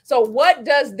post. So what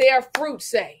does their fruit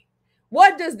say?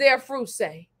 What does their fruit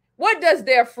say? What does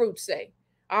their fruit say?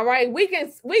 All right, we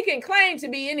can claim to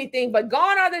be anything, but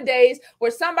gone are the days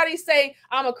where somebody say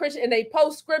I'm a Christian and they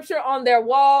post scripture on their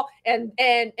wall and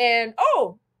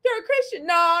oh, you're a Christian.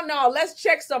 No, let's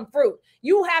check some fruit.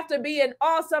 You have to be an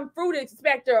awesome fruit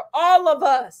inspector. All of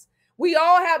us. We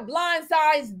all have blind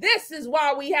sides. This is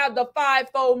why we have the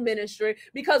fivefold ministry,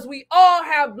 because we all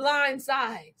have blind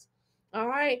sides. All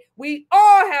right. We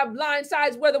all have blind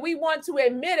sides, whether we want to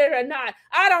admit it or not.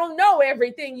 I don't know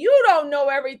everything. You don't know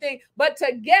everything. But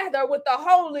together with the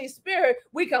Holy Spirit,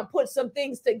 we can put some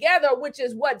things together, which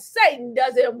is what Satan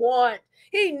doesn't want.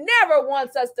 He never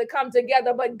wants us to come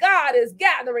together, but God is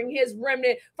gathering his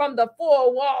remnant from the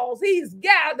four walls. He's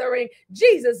gathering.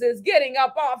 Jesus is getting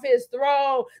up off his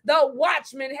throne. The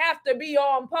watchmen have to be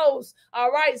on post.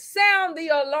 All right. Sound the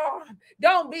alarm.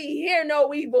 Don't be hear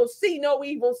no evil, see no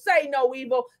evil, say no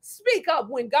evil. Speak up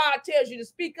when God tells you to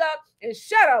speak up, and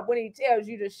shut up when he tells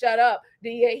you to shut up. Do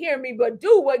you hear me? But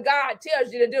do what God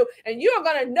tells you to do. And you're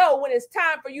going to know when it's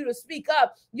time for you to speak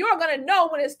up. You're going to know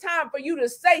when it's time for you to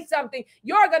say something.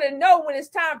 You're going to know when it's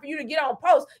time for you to get on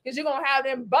post, because you're going to have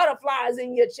them butterflies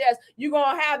in your chest. You're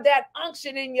going to have that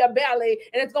unction in your belly,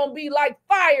 and it's going to be like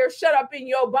fire shut up in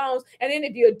your bones. And then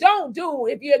if you don't do,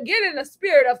 if you get in a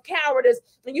spirit of cowardice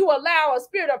and you allow a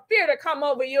spirit of fear to come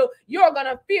over you, you're going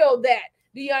to feel that.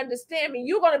 Do you understand me?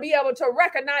 You're going to be able to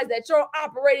recognize that you're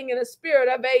operating in a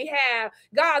spirit of Ahab.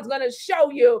 God's going to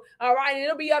show you, all right? And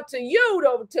it'll be up to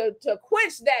you to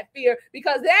quench that fear,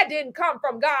 because that didn't come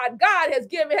from God. God has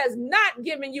not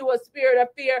given you a spirit of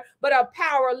fear, but a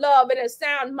power, love, and a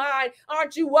sound mind.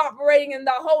 Aren't you operating in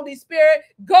the Holy Spirit?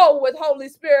 Go with Holy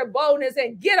Spirit boldness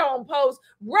and get on post.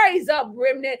 Raise up,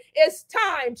 remnant. It's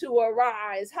time to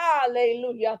arise.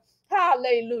 Hallelujah.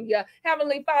 Hallelujah.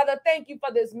 Heavenly Father, thank you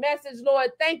for this message, Lord.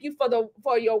 Thank you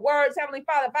for your words. Heavenly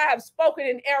Father, if I have spoken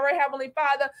in error, Heavenly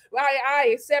Father,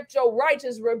 I accept your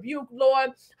righteous rebuke,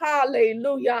 Lord.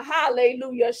 Hallelujah.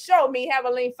 Hallelujah. Show me,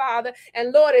 Heavenly Father.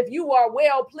 And Lord, if you are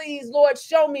well pleased, Lord,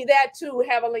 show me that too,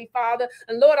 Heavenly Father.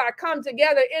 And Lord, I come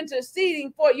together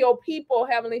interceding for your people,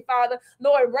 Heavenly Father.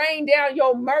 Lord, rain down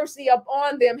your mercy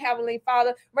upon them, Heavenly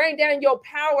Father. Rain down your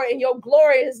power and your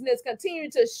gloriousness. Continue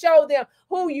to show them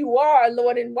who you are,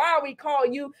 Lord, and why we call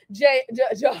you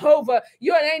Jehovah.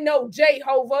 You ain't no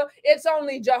Jehovah. It's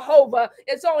only Jehovah.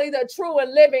 It's only the true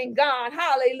and living God.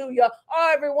 Hallelujah.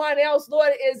 Everyone else,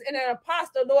 Lord, is an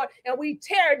imposter, Lord, and we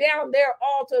tear down their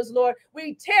altars, Lord.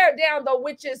 We tear down the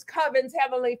witches' covens,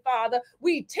 Heavenly Father.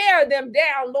 We tear them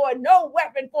down, Lord. No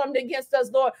weapon formed against us,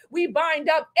 Lord. We bind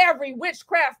up every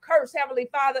witchcraft curse, Heavenly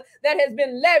Father, that has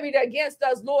been levied against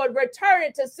us, Lord. Return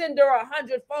it to sender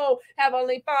 100-fold,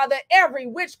 Heavenly Father. Every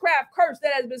witchcraft curse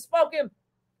that has been spoken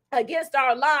against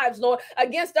our lives, Lord,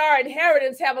 against our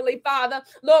inheritance, Heavenly Father.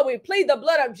 Lord, we plead the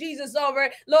blood of Jesus over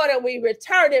it, Lord, and we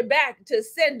return it back to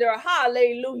sender.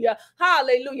 Hallelujah.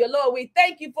 Hallelujah. Lord, we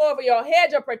thank you for your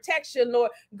hedge of protection,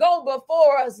 Lord. Go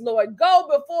before us, Lord. Go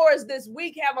before us this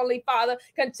week, Heavenly Father.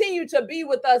 Continue to be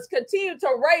with us. Continue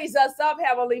to raise us up,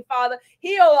 Heavenly Father.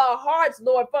 Heal our hearts,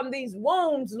 Lord, from these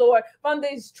wounds, Lord, from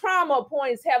these trauma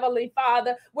points, Heavenly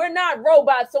Father. We're not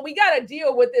robots, so we got to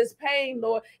deal with this pain,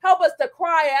 Lord. Help us to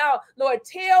cry out, Lord.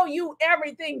 Tell you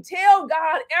everything. Tell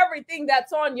God everything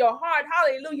that's on your heart.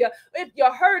 Hallelujah. If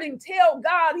you're hurting, tell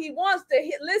God. He wants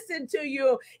to listen to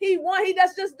you. He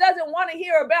just doesn't want to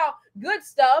hear about good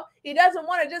stuff. He doesn't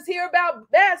want to just hear about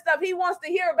bad stuff. He wants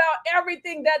to hear about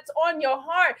everything that's on your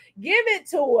heart. Give it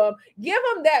to him. Give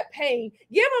him that pain.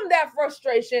 Give him that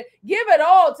frustration. Give it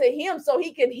all to him so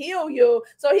he can heal you,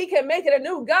 so he can make it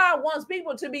anew. God wants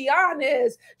people to be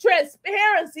honest.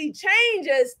 Transparency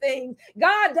changes things.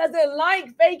 God doesn't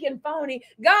like fake and phony.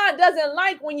 God doesn't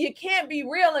like when you can't be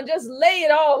real and just lay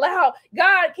it all out.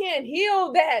 God can't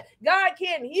heal that. God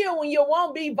can't heal when you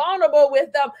won't be vulnerable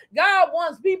with them. God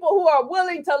wants people who are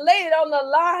willing to lay it on the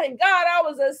line. God, I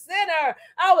was a sinner.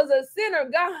 I was a sinner,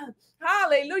 God.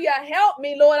 Hallelujah. Help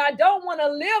me, Lord. I don't want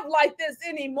to live like this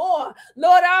anymore.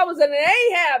 Lord, I was an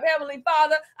Ahab, Heavenly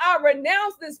Father. I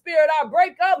renounce this spirit. I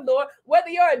break up, Lord. Whether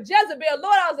you're a Jezebel,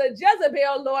 Lord, I was a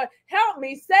Jezebel, Lord. Help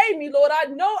me, save me, Lord. I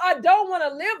know I don't want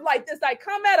to live like this. I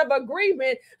come out of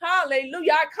agreement.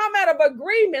 Hallelujah. I come out of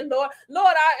agreement, Lord.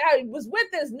 Lord, I was with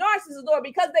this narcissist, Lord,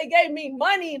 because they gave me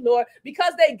money, Lord,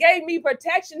 because they gave me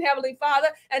protection, Heavenly Father.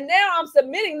 And now I'm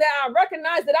submitting that. I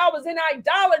recognize that I was in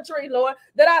idolatry, Lord,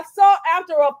 that I sought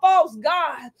after a false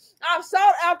God. I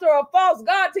sought after a false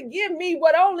God to give me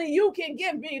what only you can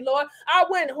give me, Lord. I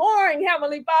went whoring,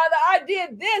 Heavenly Father. I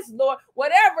did this, Lord.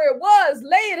 Whatever it was,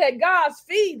 lay it at God's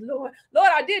feet, Lord. Lord,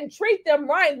 I didn't treat them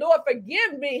right. Lord,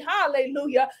 forgive me.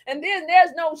 Hallelujah. And then there's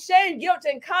no shame, guilt,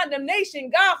 and condemnation.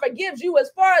 God forgives you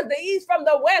as far as the east from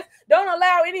the west. Don't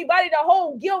allow anybody to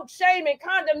hold guilt, shame, and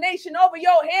condemnation over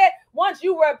your head. Once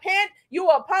you repent, you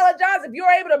apologize. If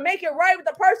you're able to make it right with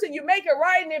the person, you make it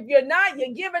right. And if you're not,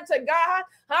 you give it to God.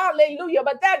 Hallelujah.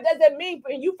 But that doesn't mean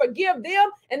you forgive them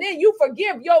and then you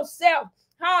forgive yourself.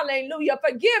 Hallelujah.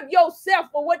 Forgive yourself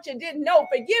for what you didn't know.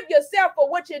 Forgive yourself for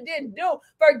what you didn't do.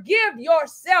 Forgive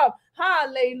yourself.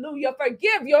 Hallelujah.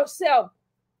 Forgive yourself.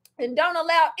 And don't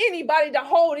allow anybody to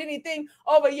hold anything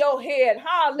over your head.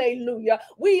 Hallelujah.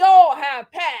 We all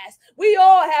have past. We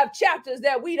all have chapters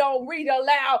that we don't read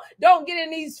aloud. Don't get in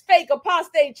these fake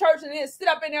apostate churches and then sit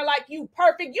up in there like you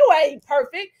perfect. You ain't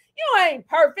perfect. You ain't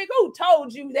perfect. Who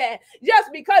told you that?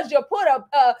 Just because you put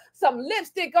some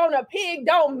lipstick on a pig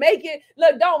don't make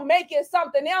it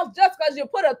something else. Just because you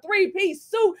put a 3-piece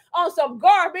suit on some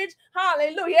garbage,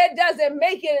 hallelujah, it doesn't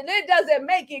make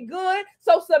it good.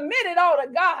 So submit it all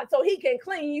to God so he can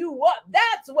clean you up.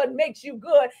 That's what makes you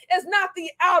good. It's not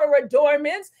the outer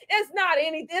adornments. It's not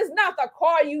anything. It's not the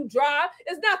car you drive.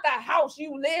 It's not the house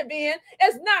you live in.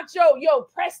 It's not your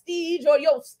prestige or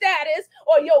your status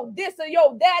or your this or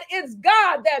your that. It's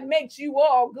God that makes you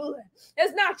all good.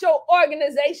 It's not your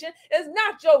organization. It's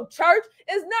not your church.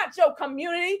 It's not your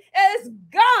community. It's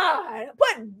God.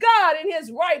 Put God in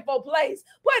his rightful place.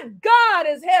 Put God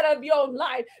as head of your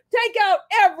life. Take out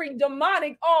every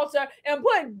demonic altar and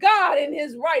put God in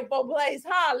his rightful place.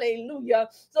 Hallelujah.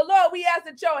 So, Lord, we ask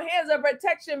that your hands of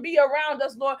protection be around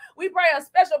us, Lord. We pray a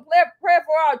special prayer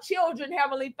for our children,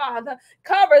 Heavenly Father.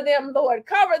 Cover them, Lord.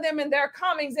 Cover them in their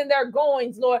comings and their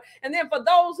goings, Lord. And then for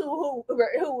those who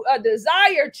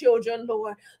desire children,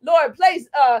 Lord, place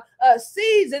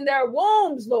seeds in their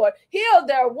wombs, Lord. Heal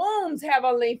their wombs,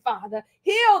 Heavenly Father.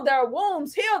 Heal their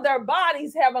wombs, heal their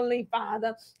bodies, Heavenly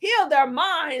Father. Heal their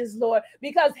minds, Lord,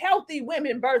 because healthy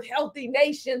women birth healthy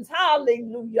nations.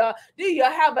 Hallelujah. Do you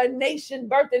have a nation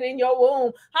birthing in your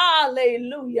womb?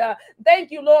 Hallelujah.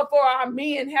 Thank you, Lord, for our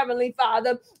men, Heavenly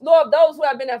Father. Lord, those who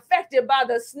have been affected by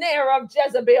the snare of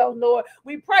Jezebel, Lord,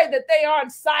 we pray that they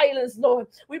aren't silenced, Lord.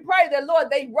 We pray that, Lord,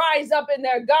 they rise up in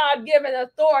their God-given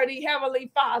authority,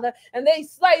 Heavenly Father, and they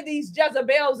slay these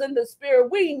Jezebels in the spirit.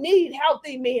 We need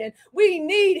healthy men. We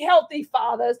need healthy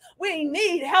fathers. We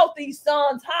need healthy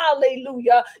sons.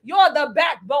 Hallelujah. You're the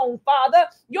backbone, Father.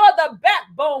 You're the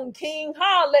backbone, King.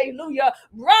 Hallelujah.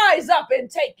 Rise up and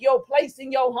take your place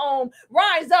in your home.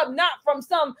 Rise up not from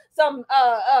some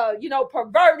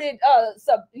perverted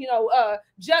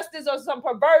justice or some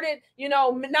perverted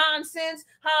nonsense.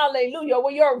 Hallelujah.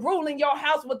 Where you're ruling your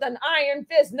house with an iron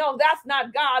fist. No, that's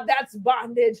not God. That's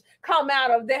bondage. Come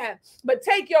out of that. But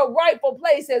take your rightful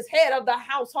place as head of the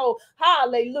household.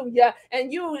 Hallelujah.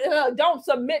 And you don't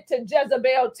submit to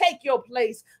Jezebel. Take your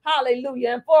place.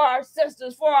 Hallelujah. And for our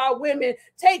sisters, for our women,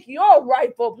 take your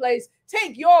rightful place.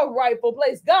 Take your rightful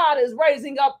place. God is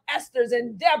raising up Esther's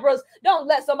and Deborah's. Don't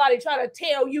let somebody try to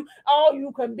tell you all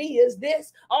you can be is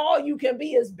this. All you can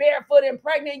be is barefoot and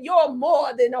pregnant. You're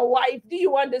more than a wife. Do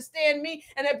you understand me?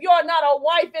 And if you're not a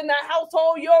wife in the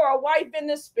household, you're a wife in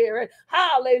the spirit.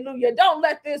 Hallelujah. Don't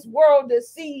let this world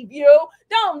deceive you.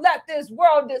 Don't let this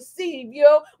world deceive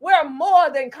you. We're more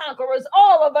than conquerors.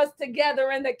 All of us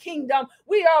together in the kingdom.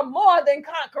 We are more than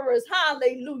conquerors.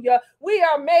 Hallelujah. We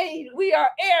are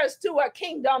heirs to a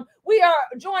kingdom. We are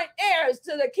joint heirs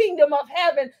to the kingdom of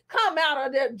heaven. Come out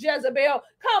of the Jezebel.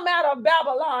 Come out of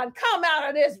Babylon. Come out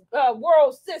of this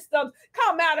world system.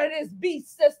 Come out of this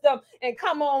beast system and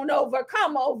come on over.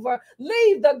 Come over.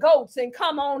 Leave the goats and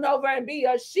come on over and be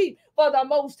a sheep for the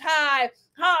Most High.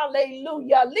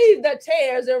 Hallelujah. Leave the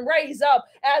tares and raise up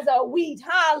as a wheat.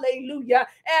 Hallelujah.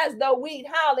 As the wheat.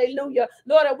 Hallelujah.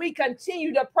 Lord, and we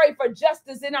continue to pray for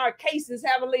justice in our cases,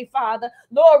 Heavenly Father.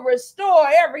 Lord, restore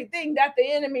everything that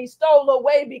the enemy stole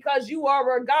away, because you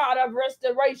are a God of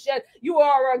restoration. You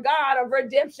are a God of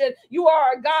redemption. You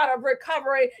are a God of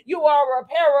recovery. You are a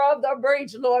repairer of the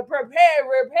breach, Lord.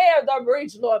 Repair the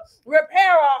breach, Lord.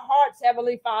 Repair our hearts,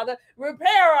 Heavenly Father.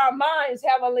 Repair our minds,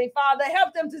 Heavenly Father.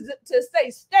 Help them to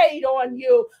stayed on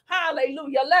you.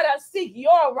 Hallelujah. Let us seek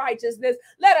your righteousness.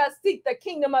 Let us seek the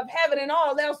kingdom of heaven, and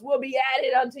all else will be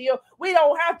added unto you. We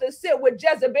don't have to sit with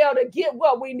Jezebel to get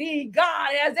what we need.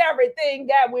 God has everything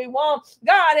that we want.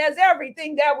 God has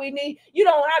everything that we need. You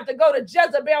don't have to go to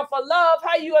Jezebel for love.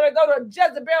 How you going to go to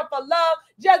Jezebel for love?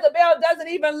 Jezebel doesn't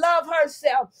even love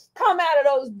herself. Come out of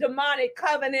those demonic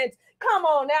covenants. Come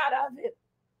on out of it.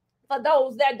 For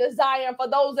those that desire, for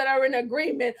those that are in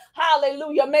agreement,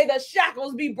 hallelujah. May the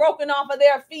shackles be broken off of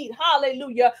their feet.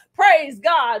 Hallelujah. Praise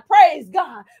God. Praise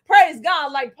God. Praise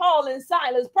God, like Paul and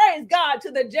Silas. Praise God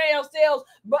to the jail cells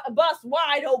bust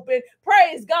wide open.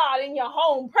 Praise God in your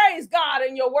home. Praise God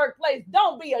in your workplace.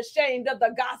 Don't be ashamed of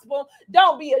the gospel.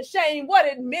 Don't be ashamed. What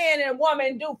did men and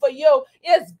women do for you?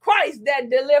 It's Christ that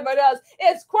delivered us.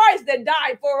 It's Christ that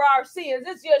died for our sins.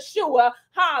 It's Yeshua.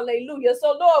 Hallelujah.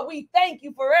 So, Lord, we thank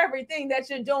you for everything that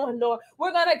you're doing, Lord.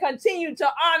 We're going to continue to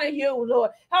honor you,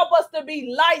 Lord. Help us to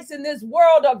be lights in this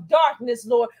world of darkness,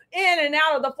 Lord, in and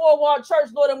out of the four-wall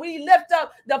church, Lord. And we lift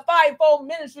up the fivefold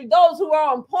ministry, those who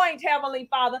are on point, Heavenly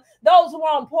Father, those who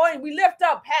are on point. We lift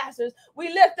up pastors. We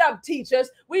lift up teachers.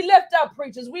 We lift up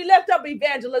preachers. We lift up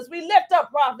evangelists. We lift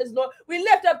up prophets, Lord. We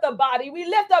lift up the body. We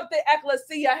lift up the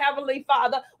ecclesia, Heavenly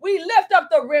Father. We lift up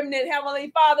the remnant,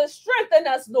 Heavenly Father. Strengthen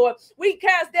us, Lord. We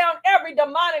cast down every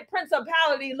demonic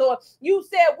principality, Lord. You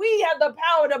said we have the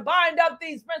power to bind up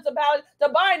these principalities, to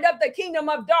bind up the kingdom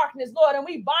of darkness, Lord, and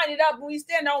we bind it up and we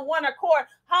stand on one accord.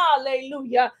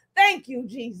 Hallelujah. Thank you,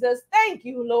 Jesus. Thank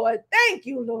you, Lord. Thank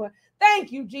you, Lord.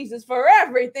 Thank you, Jesus, for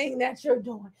everything that you're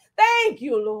doing. Thank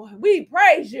you, Lord. We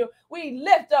praise you. We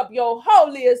lift up your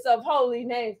holiest of holy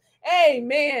names.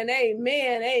 Amen.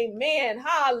 Amen. Amen.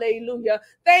 Hallelujah.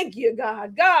 Thank you,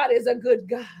 God. God is a good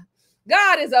God.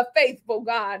 God is a faithful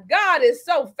God. God is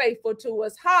so faithful to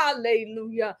us.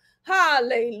 Hallelujah.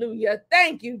 Hallelujah.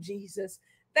 Thank you, Jesus.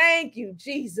 Thank you,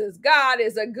 Jesus. God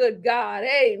is a good God.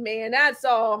 Amen. That's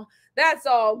all. That's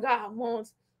all God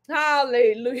wants.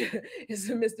 Hallelujah. It's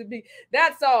a Mr. B.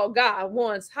 That's all God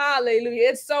wants. Hallelujah.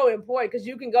 It's so important because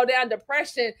you can go down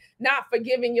depression, not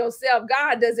forgiving yourself.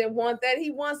 God doesn't want that. He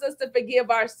wants us to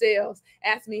forgive ourselves.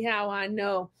 Ask me how I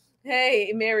know.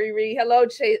 Hey, Mary Reed. Hello,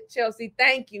 Chelsea.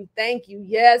 Thank you. Thank you.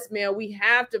 Yes, man. We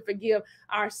have to forgive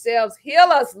ourselves. Heal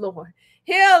us, Lord.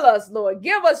 Heal us, Lord.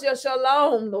 Give us your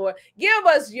shalom, Lord. Give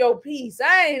us your peace.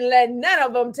 I ain't letting none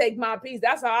of them take my peace.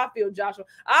 That's how I feel, Joshua.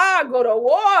 I go to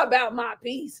war about my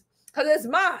peace because it's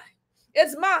mine.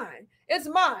 It's mine. It's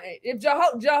mine. If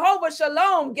Jehovah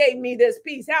Shalom gave me this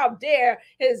peace, how dare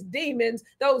his demons,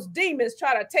 those demons,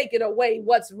 try to take it away,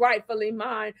 what's rightfully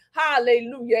mine.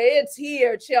 Hallelujah. It's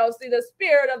here, Chelsea. The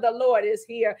Spirit of the Lord is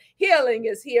here. Healing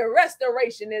is here.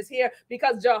 Restoration is here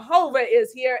because Jehovah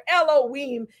is here.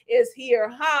 Elohim is here.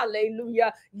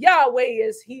 Hallelujah. Yahweh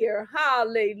is here.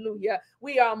 Hallelujah.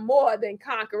 We are more than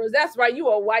conquerors. That's right. You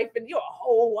a wife and you're a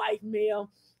whole wife, male.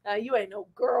 You ain't no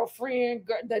girlfriend,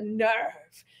 the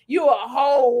nerve. You a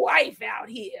whole wife out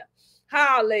here.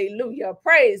 Hallelujah.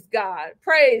 Praise God.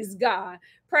 Praise God.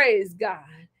 Praise God.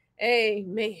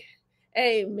 Amen.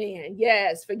 Amen.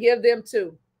 Yes, forgive them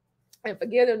too. And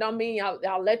forgive them don't mean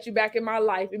I'll let you back in my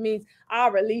life. It means I'll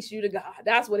release you to God.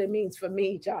 That's what it means for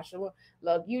me, Joshua.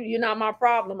 Look, you're not my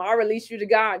problem. I'll release you to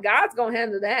God. God's going to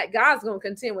handle that. God's going to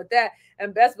contend with that.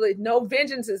 And best believe, no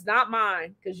vengeance is not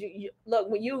mine. Because you look,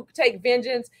 when you take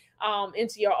vengeance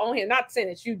into your own hand, not saying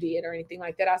that you did or anything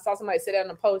like that. I saw somebody say that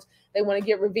on a post. They want to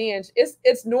get revenge.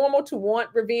 It's normal to want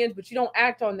revenge, but you don't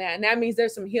act on that. And that means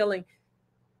there's some healing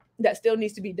that still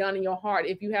needs to be done in your heart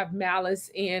if you have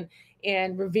malice and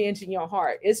revenge in your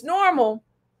heart. It's normal,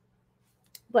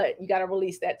 but you got to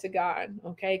release that to God,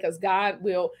 okay? Because God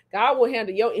will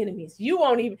handle your enemies. You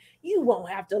won't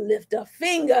have to lift a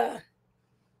finger.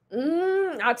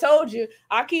 I told you.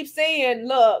 I keep saying,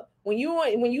 look, when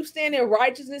you stand in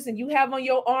righteousness and you have on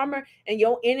your armor and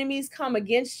your enemies come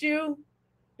against you,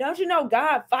 don't you know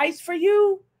God fights for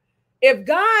you? If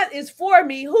God is for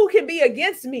me, who can be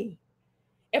against me?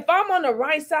 If I'm on the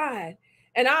right side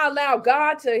and I allow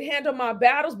God to handle my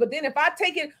battles, but then if I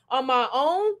take it on my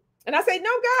own and I say, no,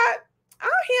 God, I'll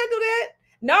handle that.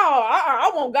 No,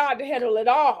 I want God to handle it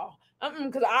all.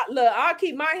 Because I'll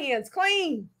keep my hands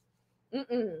clean.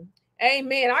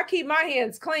 Amen. I keep my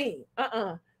hands clean.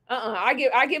 I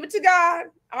give it to God.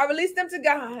 I release them to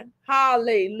God.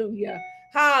 Hallelujah.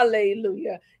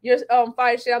 Hallelujah. You're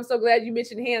fire shit. I'm so glad you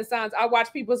mentioned hand signs. I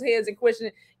watch people's heads and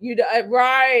question you,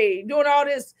 right? Doing all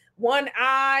this one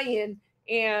eye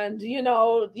and you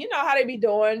know how they be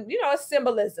doing. It's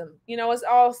symbolism. It's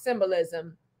all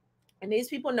symbolism. And these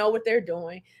people know what they're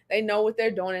doing. They know what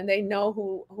they're doing, and they know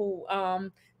who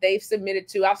they've submitted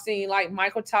to. I've seen like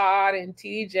Michael Todd and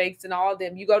T.D. Jakes and all of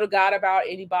them. You go to God about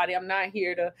anybody. I'm not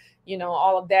here to,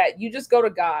 all of that. You just go to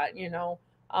God,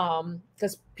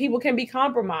 because people can be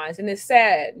compromised, and it's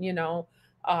sad,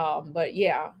 but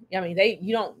yeah, I mean,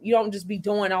 you don't just be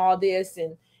doing all this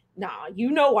and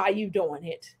you know why you doing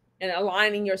it, and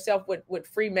aligning yourself with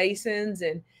Freemasons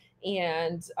and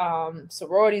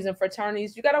sororities and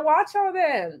fraternities. You got to watch all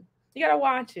them. You got to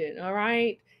watch it. All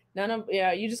right.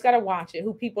 You just got to watch it,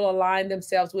 who people align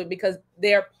themselves with, because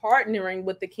they're partnering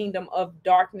with the kingdom of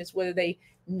darkness, whether they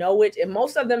know it. And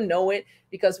most of them know it,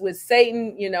 because with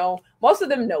Satan, most of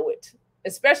them know it,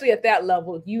 especially at that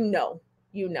level.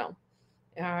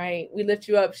 All right. We lift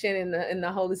you up, Shannon, in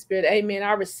the Holy Spirit. Amen.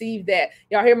 I received that.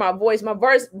 Y'all hear my voice. My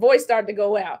voice started to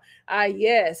go out.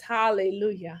 Yes.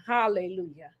 Hallelujah.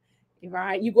 Hallelujah.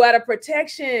 Right. You go out of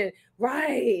protection.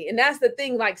 Right. And that's the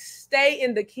thing, like, stay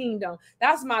in the kingdom.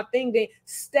 That's my thing. Then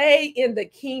stay in the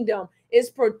kingdom.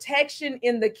 It's protection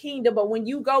in the kingdom. But when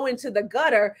you go into the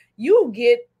gutter, you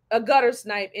get a gutter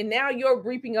snipe, and now you're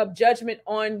reaping up judgment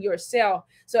on yourself.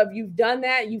 So if you've done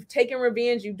that, you've taken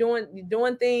revenge, you're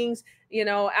doing things,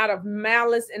 out of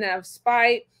malice and out of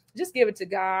spite, just give it to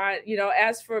God,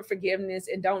 ask for forgiveness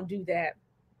and don't do that.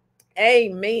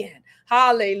 Amen.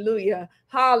 Hallelujah.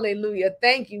 Hallelujah.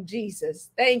 Thank you, Jesus.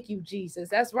 Thank you, Jesus.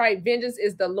 That's right. Vengeance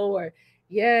is the Lord.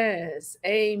 Yes.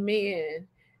 Amen.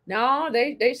 No,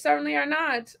 they certainly are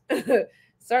not.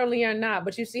 Certainly are not.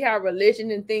 But you see how religion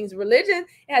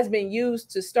has been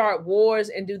used to start wars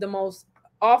and do the most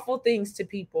awful things to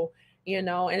people, and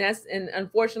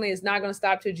unfortunately it's not going to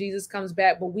stop till Jesus comes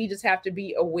back. But we just have to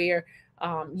be aware.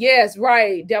 Yes,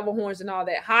 right. Devil horns and all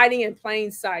that, hiding in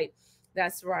plain sight.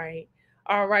 That's right.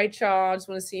 All right, y'all. I just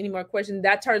want to see any more questions.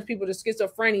 That turns people to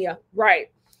schizophrenia.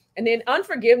 Right. And then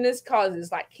unforgiveness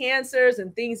causes like cancers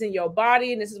and things in your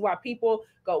body. And this is why people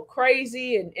go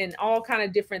crazy and all kind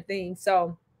of different things.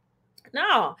 So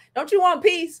no, don't you want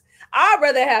peace? I'd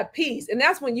rather have peace. And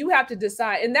that's when you have to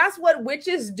decide. And that's what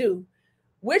witches do.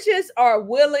 Witches are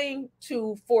willing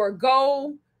to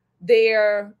forego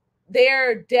their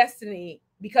destiny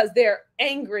because they're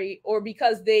angry, or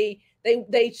because they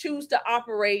choose to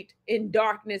operate in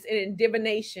darkness and in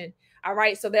divination. All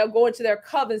right. So they'll go into their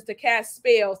covens to cast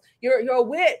spells. You're a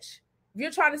witch. if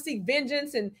you're trying to seek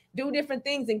vengeance and do different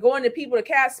things and going to people to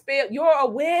cast spell, you're a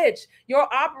witch. You're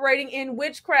operating in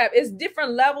witchcraft. It's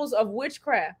different levels of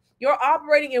witchcraft. You're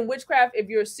operating in witchcraft if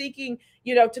you're seeking,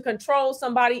 to control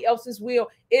somebody else's will.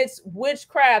 It's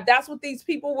witchcraft. That's what these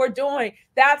people were doing.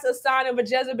 That's a sign of a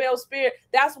Jezebel spirit.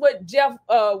 That's what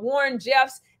Warren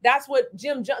Jeffs, that's what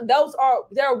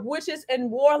they're witches and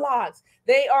warlocks.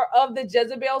 They are of the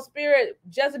Jezebel spirit.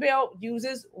 Jezebel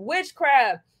uses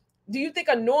witchcraft. Do you think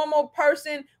a normal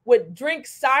person would drink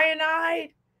cyanide?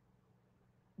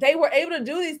 They were able to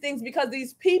do these things because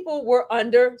these people were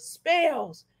under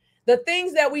spells. The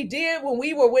things that we did when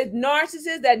we were with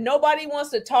narcissists that nobody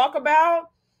wants to talk about,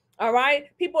 all right?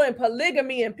 People in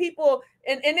polygamy and people,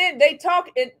 and then they talk,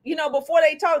 and before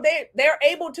they talk, they're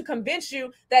able to convince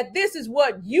you that this is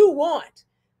what you want.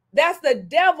 That's the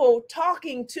devil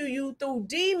talking to you through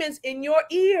demons in your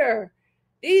ear.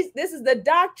 This is the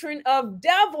doctrine of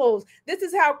devils. This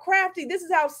is how crafty, this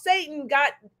is how Satan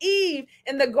got Eve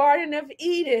in the Garden of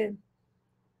Eden.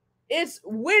 It's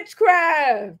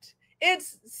witchcraft.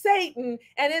 It's Satan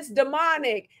and it's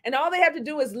demonic. And all they have to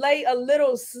do is lay a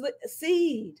little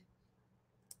seed.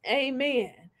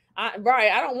 Amen. I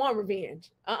don't want revenge.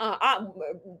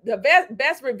 The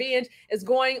best revenge is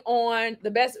going on. The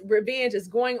best revenge is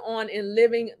going on in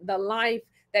living the life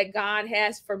that God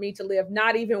has for me to live.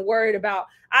 Not even worried about,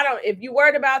 if you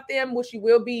worried about them, which you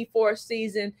will be for a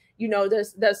season,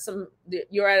 there's some,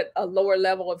 you're at a lower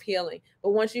level of healing.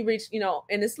 But once you reach,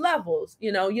 and it's levels,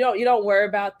 you don't worry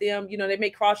about them. They may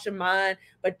cross your mind,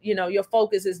 but your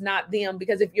focus is not them,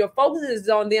 because if your focus is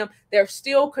on them, they're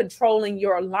still controlling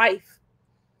your life.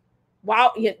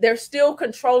 Wow, they're still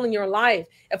controlling your life.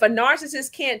 If a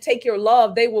narcissist can't take your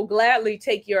love, they will gladly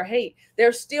take your hate.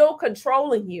 They're still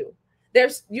controlling you.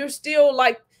 You're still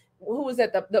like, who was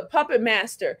that? The puppet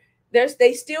master.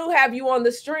 They still have you on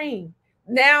the string.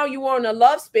 Now you are on a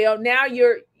love spell. Now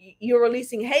you're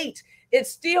releasing hate. It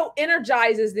still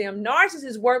energizes them.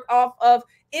 Narcissists work off of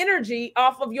energy,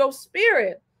 off of your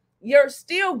spirit. You're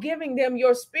still giving them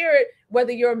your spirit,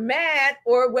 whether you're mad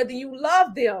or whether you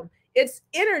love them. It's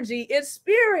energy, it's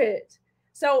spirit.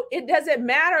 So it doesn't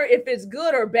matter if it's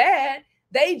good or bad.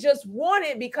 They just want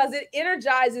it because it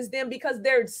energizes them, because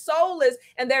they're soulless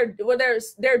and they're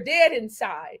dead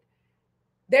inside.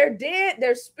 They're dead.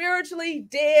 They're spiritually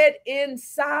dead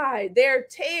inside. They're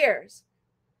tears.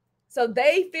 So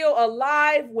they feel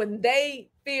alive when they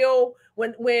feel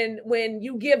when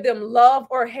you give them love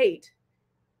or hate.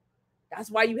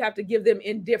 That's why you have to give them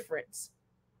indifference.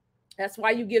 That's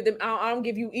why you give them, I don't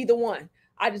give you either one.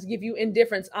 I just give you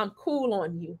indifference. I'm cool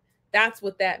on you. That's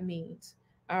what that means.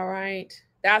 All right.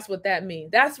 That's what that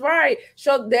means. That's right.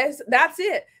 So that's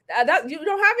it. You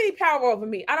don't have any power over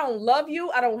me. I don't love you.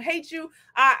 I don't hate you.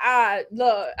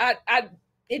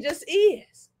 It just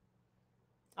is.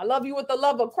 I love you with the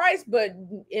love of Christ, but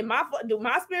in my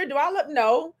spirit, do I love?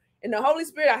 No. In the Holy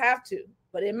Spirit, I have to.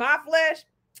 But in my flesh,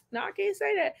 no, I can't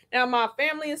say that. Now, my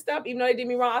family and stuff, even though they did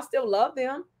me wrong, I still love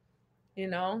them.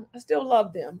 I still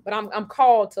love them, but I'm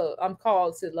called to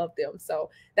love them. So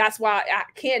that's why I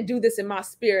can't do this in my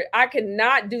spirit. I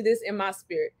cannot do this in my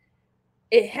spirit.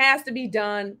 It has to be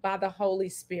done by the Holy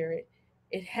Spirit.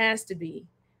 It has to be,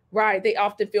 right? They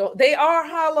often feel they are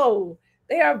hollow.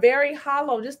 They are very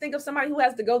hollow. Just think of somebody who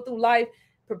has to go through life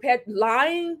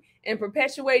lying and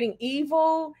perpetuating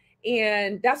evil.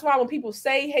 And that's why when people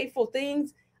say hateful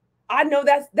things, I know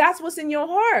that's what's in your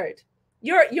heart.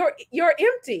 You're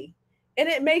empty. And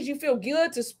it made you feel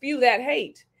good to spew that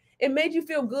hate. It made you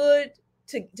feel good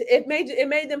it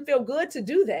made them feel good to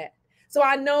do that. So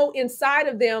I know inside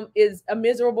of them is a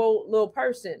miserable little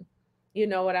person. You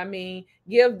know what I mean?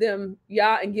 Give them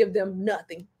and give them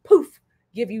nothing. Poof,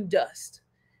 give you dust.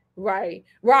 Right.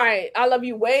 I love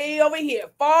you way over here,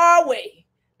 far away.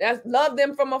 Love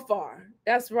them from afar.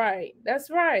 That's right.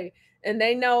 And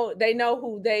they know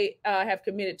who they have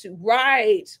committed to.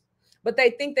 Right. But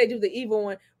they think they do the evil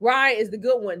one. Right is the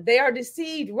good one. They are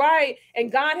deceived. Right.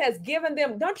 And God has given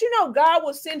them. Don't you know God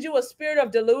will send you a spirit of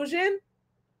delusion?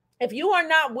 If you are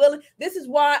not willing, this is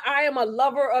why I am a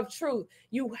lover of truth.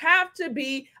 You have to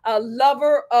be a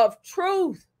lover of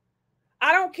truth.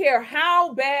 I don't care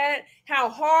how bad, how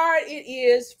hard it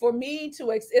is for me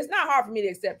to, it's not hard for me to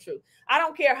accept truth. I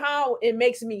don't care how it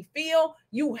makes me feel.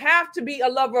 You have to be a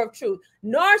lover of truth.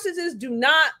 Narcissists do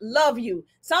not love you.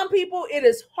 Some people, it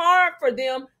is hard for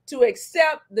them to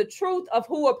accept the truth of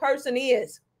who a person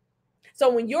is. So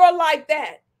when you're like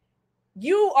that,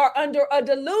 you are under a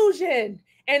delusion.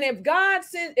 And if God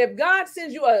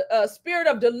sends you a spirit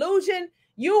of delusion,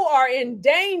 you are in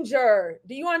danger.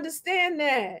 Do you understand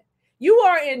that? You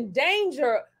are in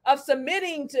danger of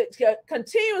submitting to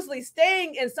continuously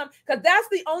staying in some, because that's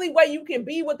the only way you can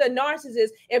be with a narcissist,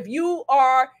 if you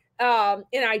are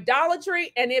in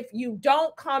idolatry and if you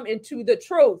don't come into the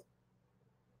truth,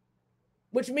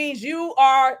 which means you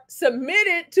are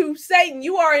submitted to Satan.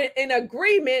 You are in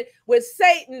agreement with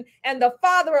Satan and the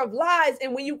father of lies.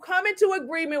 And when you come into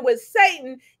agreement with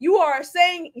Satan, you are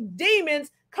saying,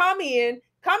 demons, come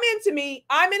into me.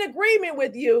 I'm in agreement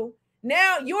with you.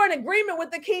 Now you're in agreement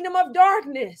with the kingdom of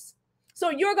darkness. So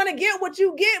you're going to get what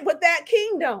you get with that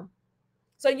kingdom.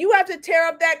 So you have to tear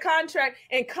up that contract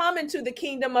and come into the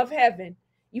kingdom of heaven.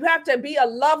 You have to be a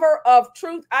lover of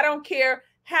truth. I don't care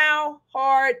how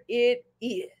hard it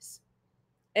is.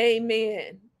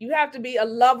 Amen. You have to be a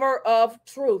lover of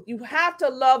truth. You have to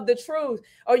love the truth,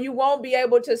 or you won't be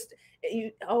able to.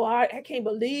 I can't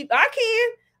believe. I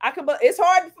can. It's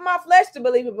hard for my flesh to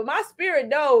believe it, but my spirit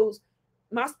knows.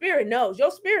 My spirit knows.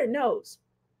 Your spirit knows.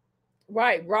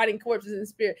 Right, rotting corpses in the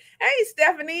spirit. Hey,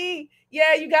 Stephanie.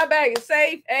 Yeah, you got back and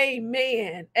safe.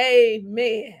 Amen.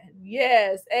 Amen.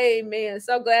 Yes, amen.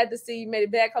 So glad to see you made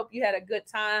it back. Hope you had a good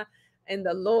time in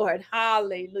the Lord.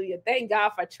 Hallelujah. Thank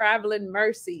God for traveling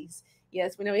mercies.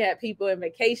 Yes, we know we had people in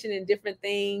vacation and different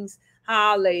things.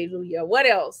 Hallelujah. What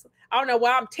else? I don't know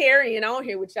why I'm tarrying on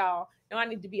here with y'all. No, I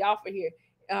need to be off of here.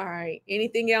 All right.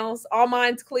 Anything else? All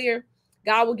minds clear.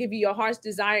 God will give you your heart's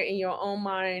desire in your own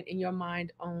mind, in your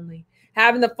mind only.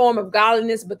 Having the form of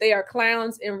godliness, but they are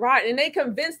clowns and rotten. And they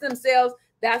convince themselves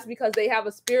that's because they have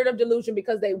a spirit of delusion,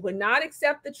 because they would not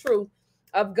accept the truth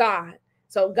of God.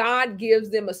 So God gives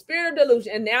them a spirit of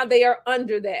delusion, and now they are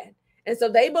under that. And so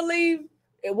they believe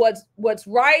what's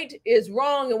right is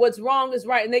wrong and what's wrong is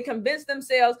right. And they convince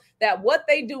themselves that what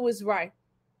they do is right.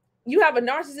 You have a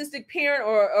narcissistic parent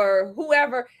or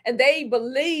whoever, and they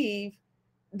believe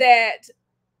that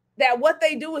what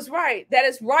they do is right, that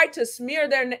it's right to smear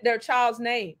their child's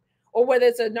name, or whether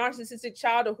it's a narcissistic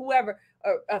child or whoever,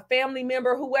 or a family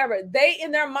member, whoever, they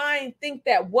in their mind think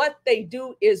that what they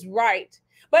do is right.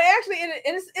 But actually,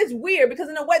 it's weird, because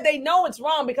in a way they know it's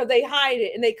wrong, because they hide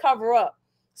it and they cover up.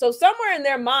 So somewhere in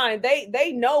their mind,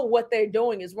 they know what they're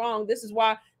doing is wrong. This is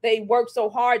why they work so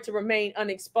hard to remain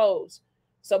unexposed.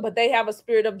 So, but they have a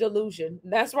spirit of delusion.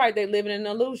 That's right. They live in an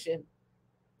illusion.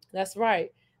 That's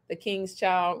right. The king's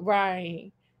child.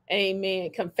 Right.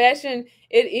 Amen. Confession,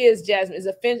 it is, Jasmine,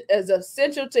 is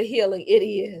essential to healing. It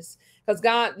is. Because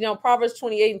God, Proverbs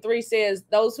 28:3 says,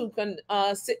 those who can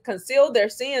conceal their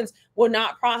sins will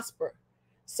not prosper.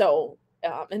 So,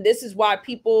 and this is why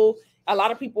a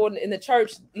lot of people in the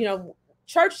church,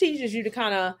 church teaches you to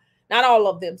kind of, not all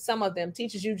of them, some of them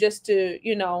teaches you just to,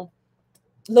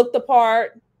 look the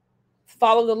part,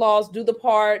 follow the laws, do the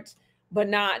part, but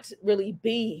not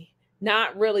really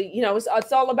not really,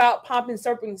 it's all about pomp and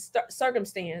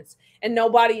circumstance, and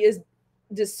nobody is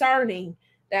discerning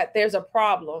that there's a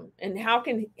problem. And how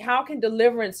can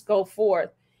deliverance go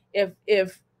forth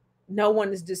if no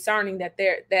one is discerning that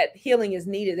that healing is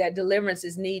needed, that deliverance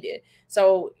is needed.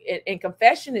 So and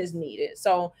confession is needed.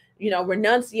 So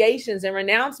renunciations and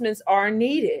renouncements are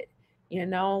needed.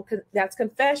 Because that's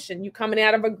confession. You coming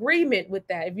out of agreement with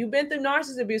that. If you've been through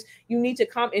narcissist abuse, you need to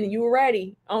come, and you're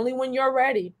ready. Only when you're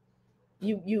ready,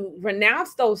 you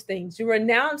renounce those things. You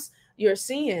renounce your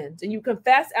sins, and you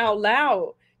confess out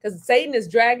loud, because Satan is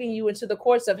dragging you into the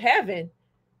courts of heaven.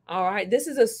 All right. This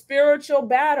is a spiritual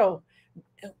battle.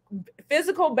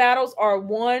 Physical battles are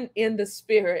won in the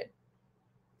spirit.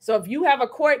 So if you have a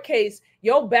court case,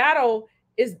 your battle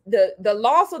is the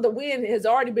loss of the win has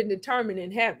already been determined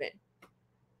in heaven.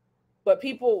 But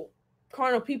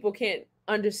carnal people can't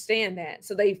understand that.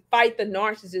 So they fight the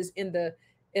narcissist in the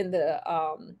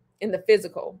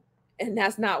physical. And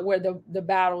that's not where the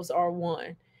battles are won.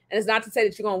 And it's not to say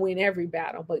that you're going to win every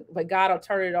battle, but God will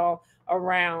turn it all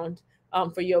around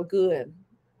for your good.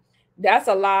 That's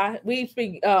a lie. We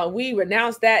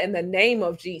renounce that in the name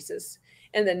of Jesus.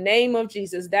 In the name of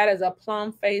Jesus, that is a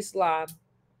plum-faced lie.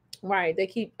 Right. They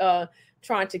keep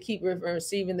trying to keep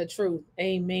receiving the truth.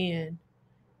 Amen.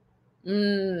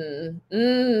 They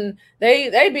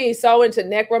be so into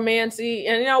necromancy,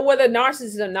 and whether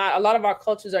narcissists or not, a lot of our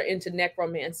cultures are into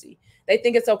necromancy. They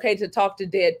think it's okay to talk to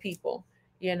dead people.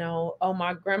 Oh,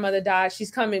 my grandmother died,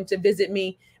 she's coming to visit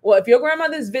me. Well, if your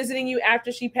grandmother is visiting you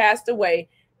after she passed away,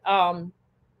 or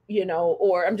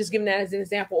I'm just giving that as an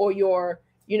example, or your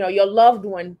loved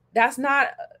one, that's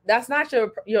not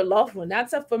your loved one.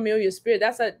 That's a familiar spirit.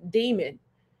 That's a demon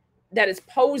that is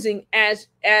posing as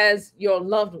your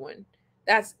loved one.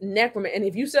 That's necromancy. And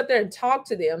if you sit there and talk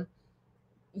to them,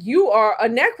 you are a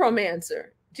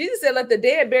necromancer. Jesus said, let the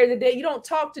dead bury the dead. You don't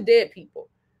talk to dead people.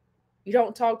 You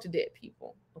don't talk to dead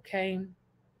people. Okay.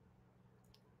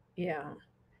 Yeah.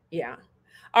 Yeah.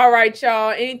 All right,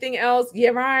 y'all. Anything else? Yeah,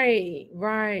 right.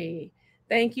 Right.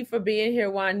 Thank you for being here,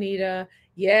 Juanita.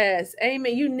 Yes.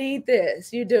 Amen. You need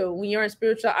this. You do. When you're in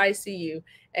spiritual ICU.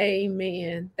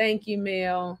 Amen. Thank you,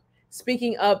 Mel.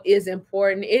 Speaking up is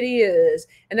important. It is.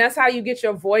 And that's how you get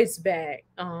your voice back.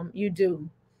 You do.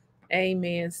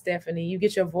 Amen, Stephanie. You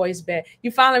get your voice back.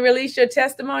 You finally released your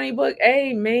testimony book.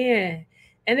 Amen.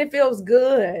 And it feels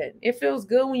good. It feels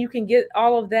good when you can get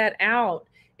all of that out.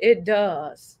 It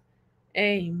does.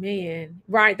 Amen.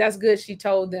 Right. That's good. She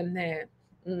told them that.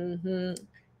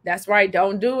 That's right.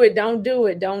 Don't do it. Don't do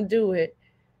it. Don't do it.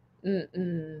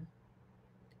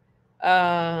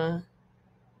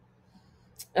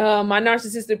 My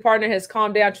narcissistic partner has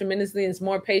calmed down tremendously and is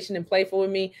more patient and playful with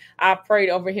me. I prayed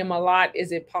over him a lot.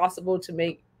 Is it possible to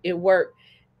make it work?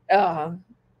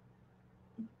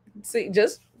 See,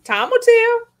 just time will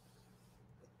tell.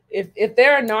 If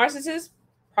they're a narcissist,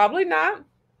 probably not.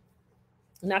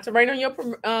 Not to rain on your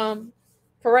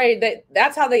parade.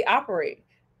 That's how they operate.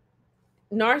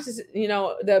 Narcissists,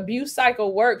 the abuse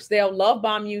cycle works. They'll love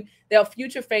bomb you. They'll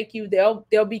future fake you.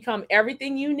 They'll become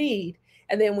everything you need.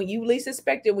 And then when you least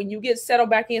expect it, when you get settled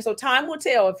back in, so time will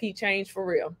tell if he changed for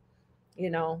real.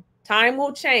 Time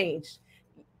will change,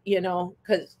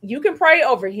 because you can pray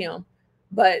over him.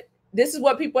 But this is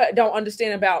what people don't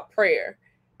understand about prayer.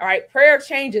 All right. Prayer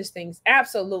changes things.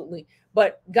 Absolutely.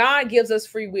 But God gives us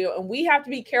free will. And we have to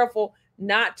be careful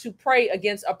not to pray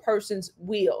against a person's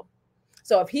will.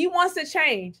 So if he wants to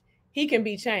change, he can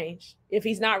be changed if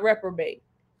he's not reprobate,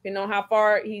 how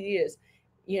far he is,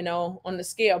 on the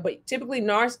scale. But typically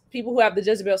people who have the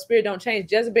Jezebel spirit don't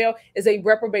change. Jezebel is a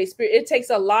reprobate spirit. It takes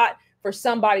a lot for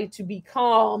somebody to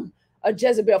become a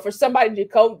Jezebel, for somebody to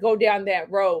go down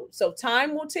that road. So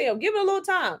time will tell. Give it a little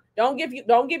time. Don't give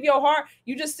your heart.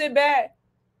 You just sit back.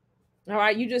 All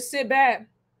right. You just sit back.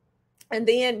 And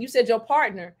then you said your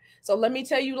partner. So let me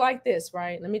tell you like this,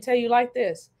 right? Let me tell you like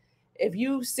this. If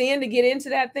you sin to get into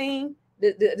that thing,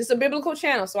 this is a biblical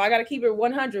channel. So I got to keep it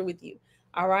 100 with you.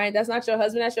 All right. That's not your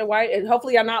husband. That's your wife. And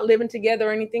hopefully you're not living together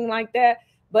or anything like that.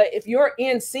 But if you're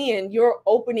in sin, you're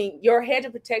opening your hedge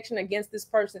of protection against this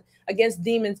person, against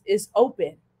demons, is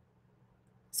open.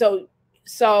 So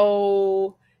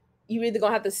you either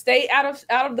gonna have to stay out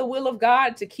of the will of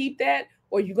God to keep that,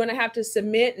 or you're gonna have to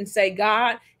submit and say,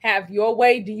 God, have your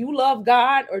way. Do you love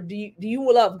God, or do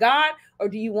you love God, or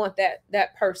do you want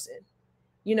that person?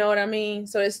 You know what I mean?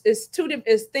 So it's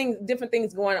different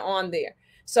things going on there.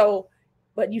 So,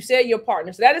 but you said your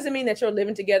partner. So that doesn't mean that you're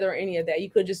living together or any of that. You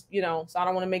could just, so I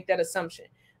don't want to make that assumption.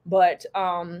 But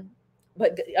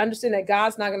understand that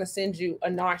God's not going to send you a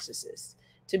narcissist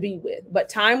to be with. But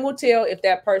time will tell if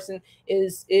that person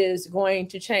is going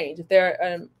to change. If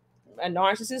they're a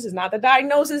narcissist, is not the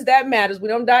diagnosis that matters. We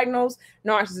don't diagnose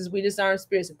narcissists. We discern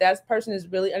spirits. If that person is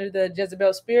really under the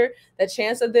Jezebel spirit, the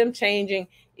chance of them changing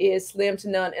is slim to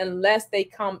none unless they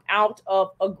come out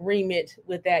of agreement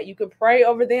with that. You can pray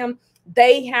over them.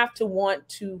 They have to want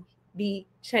to be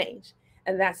changed.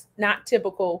 And that's not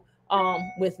typical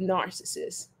with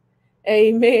narcissists.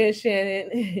 Amen,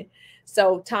 Shannon.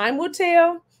 So time will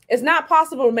tell. It's not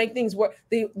possible to make things work.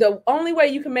 The only way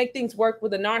you can make things work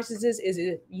with a narcissist is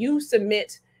if you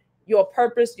submit your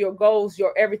purpose, your goals,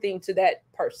 your everything to that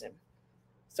person.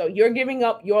 So you're giving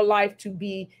up your life to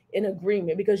be in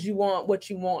agreement because you want what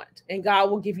you want, and God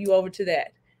will give you over to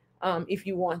that if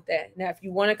you want that. Now, if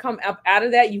you want to come up out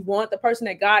of that, you want the person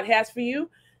that God has for you,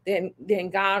 then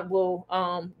God will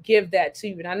give that to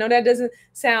you. And I know that doesn't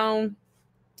sound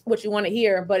what you want to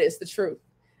hear, but it's the truth.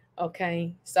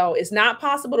 Okay, so it's not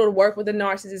possible to work with a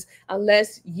narcissist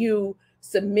unless you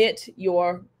submit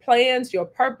your plans, your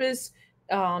purpose,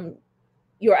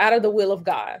 you're out of the will of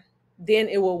God. Then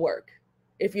it will work.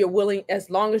 If you're willing, as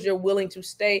long as you're willing to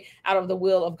stay out of the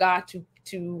will of God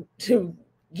to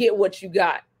get what you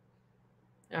got.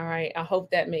 All right, I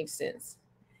hope that makes sense.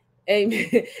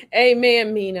 Amen.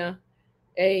 Amen, Mina.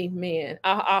 Amen.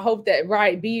 I hope that,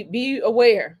 right. Be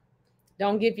aware.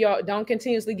 Don't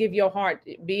continuously give your heart.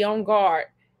 Be on guard,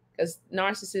 because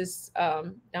narcissists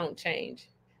don't change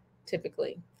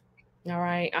typically. All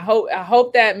right. I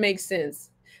hope that makes sense.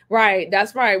 Right.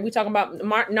 That's right. We're talking about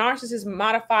narcissists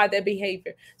modify their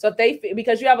behavior. So if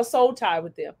because you have a soul tie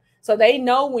with them, so they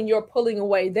know when you're pulling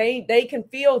away. They can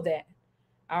feel that.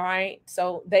 All right.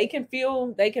 So they can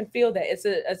feel that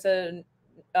it's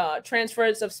a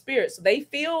transference of spirit. So they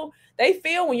feel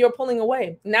when you're pulling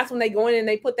away, and that's when they go in and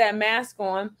they put that mask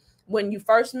on. When you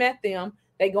first met them,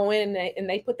 they go in and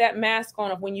they put that mask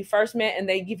on of when you first met, and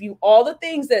they give you all the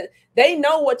things that they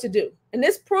know what to do. And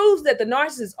this proves that the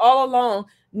narcissist all along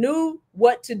knew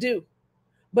what to do,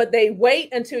 but they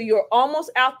wait until you're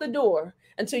almost out the door,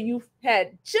 until you've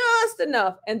had just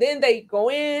enough. And then they go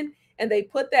in and they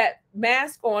put that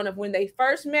mask on of when they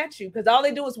first met you, because all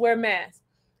they do is wear masks.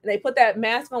 And they put that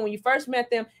mask on when you first met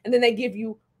them, and then they give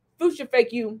you future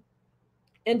fake you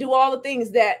and do all the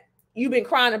things that you've been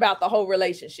crying about the whole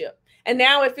relationship. And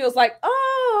now it feels like,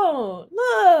 oh,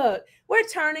 look, we're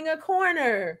turning a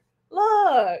corner.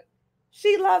 Look,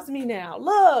 she loves me now.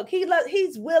 Look,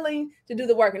 he's willing to do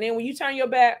the work. And then when you turn your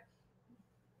back,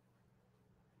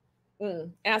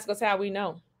 ask us how we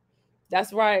know.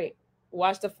 That's right.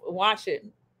 Watch it.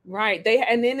 Right.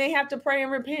 And then they have to pray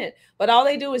and repent. But all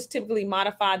they do is typically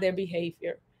modify their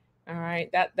behavior. All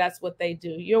right. That's what they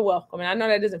do. You're welcome. And I know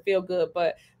that doesn't feel good,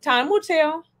 but time will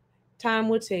tell. Time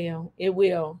will tell. It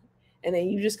will. And then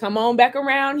you just come on back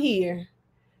around here.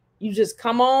 You just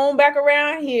come on back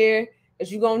around here,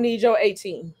 because you're going to need your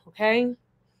 18. Okay.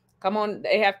 Come on.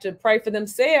 They have to pray for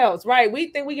themselves. Right.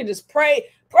 We think we can just pray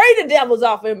the devils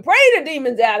off and pray the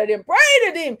demons out of them. Pray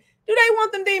the demons. Do they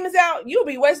want them demons out? You'll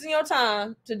be wasting your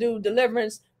time to do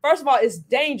deliverance. First of all, it's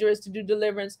dangerous to do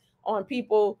deliverance on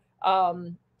people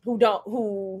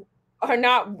who are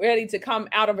not ready to come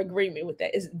out of agreement with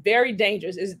that. It's very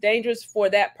dangerous. It's dangerous for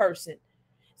that person.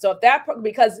 So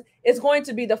because it's going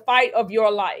to be the fight of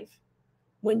your life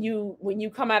when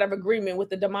you come out of agreement with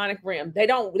the demonic realm.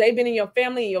 They've been in your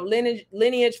family, in your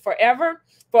lineage forever,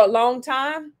 for a long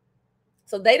time.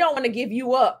 So they don't want to give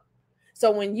you up. So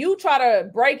when you try to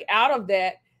break out of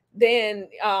that, then,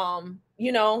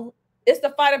 it's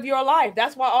the fight of your life.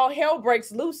 That's why all hell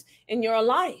breaks loose in your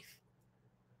life.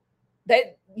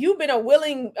 That you've been a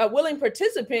willing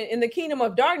participant in the kingdom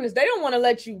of darkness. They don't want to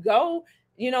let you go.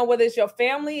 Whether it's your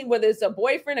family, whether it's a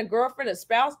boyfriend, a girlfriend, a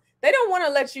spouse, they don't want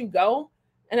to let you go.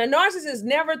 And a narcissist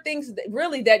never thinks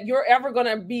really that you're ever going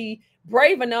to be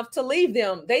brave enough to leave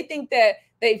them. They think that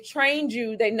they've trained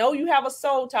you. They know you have a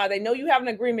soul tie. They know you have an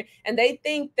agreement. And they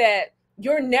think that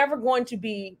you're never going to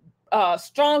be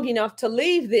strong enough to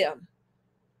leave them.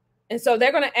 And so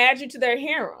they're going to add you to their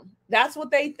harem. That's what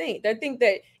they think. They think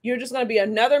that you're just going to be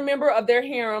another member of their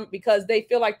harem, because they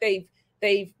feel like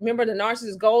remember, the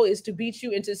narcissist's goal is to beat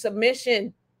you into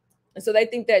submission. And so they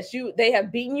think that they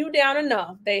have beaten you down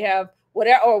enough. They have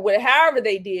however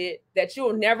they did, that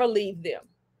you'll never leave them.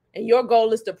 And your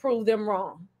goal is to prove them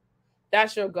wrong.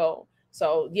 That's your goal.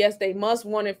 So yes, they must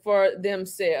want it for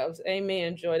themselves.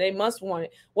 Amen, Joy. They must want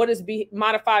it. What is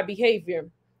modified behavior?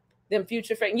 Them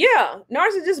future fake. Yeah,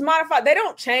 narcissists modify. They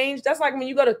don't change. That's like when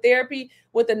you go to therapy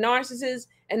with the narcissist,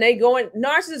 and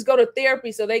narcissists go to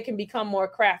therapy so they can become more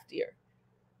craftier.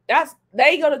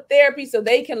 They go to therapy so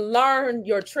they can learn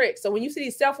your tricks. So when you see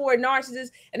these self-aware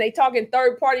narcissists and they talk in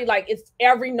third party, like it's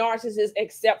every narcissist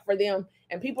except for them,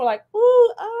 and people are like,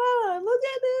 "Ooh, look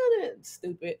at that, it's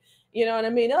stupid." You know what I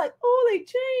mean? They're like, "Oh, they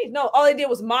changed." No, all they did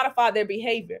was modify their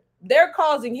behavior. They're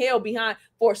causing hell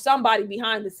for somebody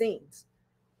behind the scenes.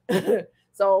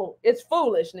 So it's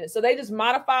foolishness. So they just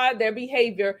modify their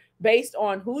behavior based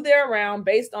on who they're around,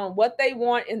 based on what they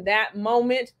want in that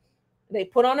moment. They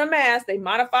put on a mask, they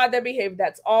modify their behavior.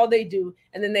 That's all they do.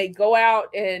 And then they go out,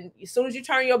 and as soon as you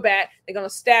turn your back, they're going to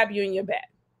stab you in your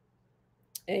back.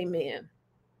 Amen.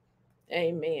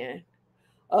 Amen.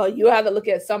 You have to look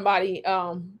at somebody.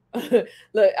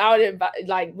 Look, I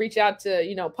would reach out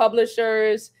to,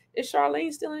 publishers. Is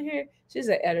Charlene still in here? She's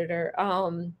an editor.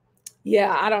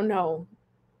 Yeah, I don't know.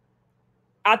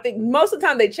 I think most of the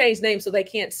time they change names so they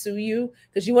can't sue you,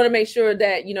 because you want to make sure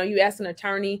that, you ask an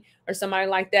attorney or somebody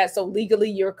like that. So legally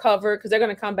you're covered, because they're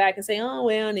going to come back and say, oh,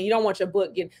 well, and you don't want your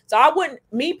book getting. So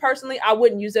me personally, I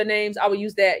wouldn't use their names. I would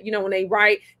use that, when they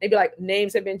write, they'd be like,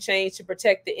 names have been changed to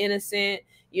protect the innocent.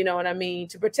 You know what I mean?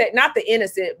 To protect, not the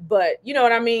innocent, but you know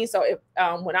what I mean? So if,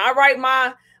 when I write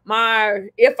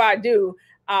if I do,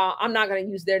 I'm not going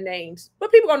to use their names,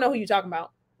 but people going to know who you're talking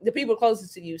about. The people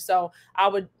closest to you. So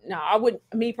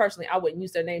me personally, I wouldn't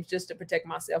use their names, just to protect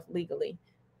myself legally.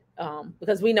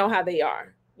 Because we know how they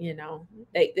are,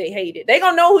 they hate it. They're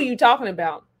going to know who you're talking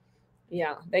about.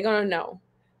 Yeah, they're going to know.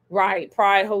 Right.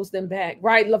 Pride holds them back.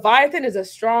 Right. Leviathan is a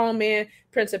strong man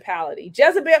principality.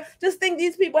 Jezebel, just think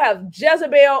these people have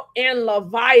Jezebel and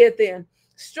Leviathan,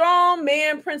 strong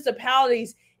man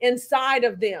principalities inside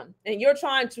of them. And you're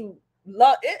trying to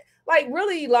love it. Like,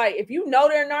 really, like, if you know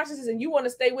they're narcissists and you want to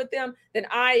stay with them, then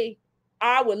I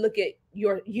would look at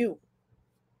you.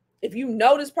 If you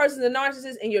know this person's a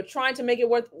narcissist and you're trying to make it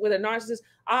work with a narcissist,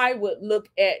 I would look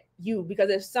at you, because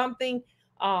there's something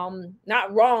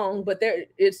not wrong, but there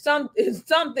is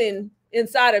something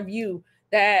inside of you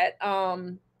that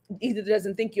either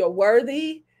doesn't think you're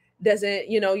worthy, doesn't,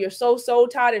 you're so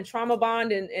tied and trauma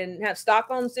bond and have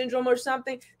Stockholm syndrome or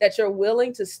something that you're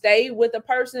willing to stay with a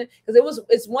person. Because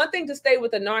it's one thing to stay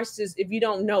with a narcissist if you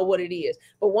don't know what it is.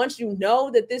 But once you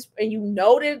know that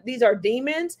that these are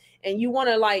demons and you want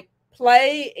to like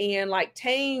play and like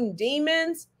tame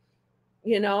demons,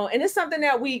 and it's something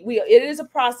that it is a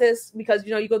process because,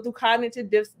 you go through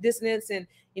cognitive dissonance and,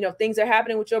 things are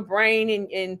happening with your brain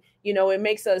and it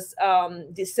makes us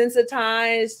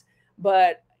desensitized.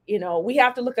 But, we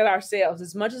have to look at ourselves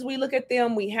as much as we look at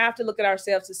them. We have to look at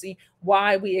ourselves to see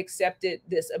why we accepted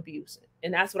this abuse.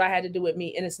 And that's what I had to do with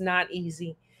me. And it's not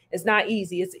easy. It's not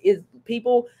easy. It's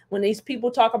people, when these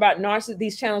people talk about narcissists,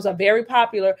 these channels are very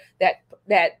popular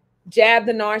that jab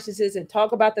the narcissist and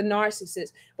talk about the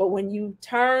narcissist. But when you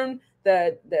turn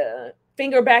the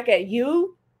finger back at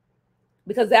you,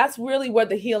 because that's really where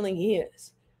the healing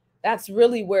is. That's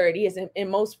really where it is. And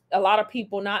a lot of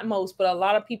people, not most, but a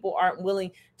lot of people aren't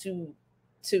willing to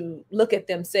look at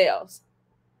themselves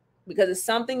because it's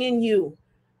something in you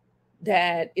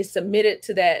that is submitted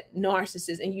to that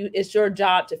narcissist, and it's your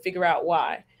job to figure out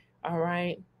why. All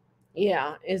right.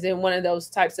 Yeah, is in one of those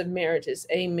types of marriages.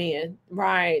 Amen.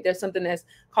 Right. There's something that's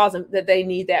causing that they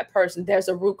need that person. There's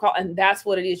a root cause, and that's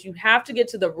what it is. You have to get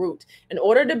to the root. In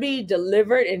order to be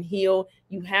delivered and healed,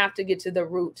 you have to get to the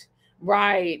root.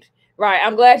 Right. Right.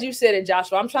 I'm glad you said it,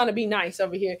 Joshua. I'm trying to be nice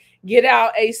over here. Get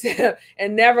out ASAP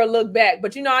and never look back.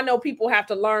 But I know people have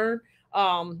to learn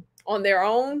on their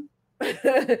own.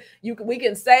 We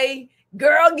can say,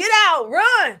 girl, get out,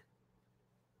 run.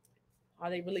 Are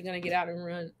they really going to get out and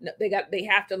run? No, they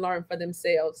have to learn for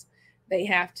themselves. They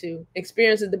have to.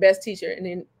 Experience is the best teacher, and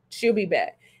then she'll be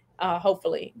back.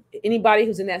 Hopefully, anybody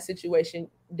who's in that situation,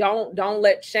 don't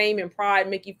let shame and pride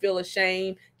make you feel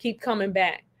ashamed. Keep coming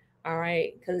back. All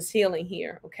right, because it's healing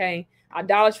here. Okay,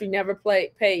 idolatry never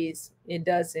pays. It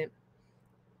doesn't.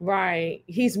 Right?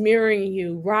 He's mirroring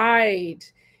you. Right,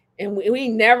 and we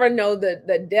never know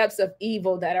the depths of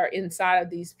evil that are inside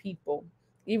of these people.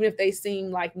 Even if they seem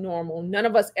like normal, none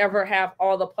of us ever have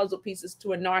all the puzzle pieces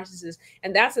to a narcissist.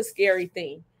 And that's a scary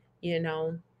thing,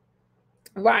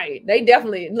 Right. They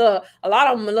definitely look, a lot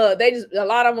of them a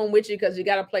lot of them with you because you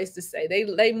got a place to stay.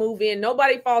 They move in.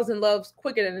 Nobody falls in love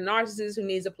quicker than a narcissist who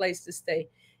needs a place to stay.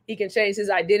 He can change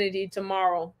his identity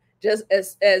tomorrow. Just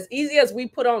as easy as we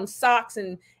put on socks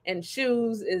and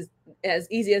shoes is as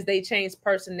easy as they change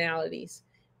personalities.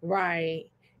 Right.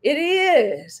 It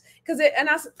is because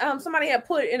somebody had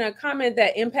put in a comment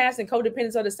that empaths and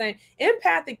codependents are the same.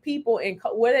 Empathic people and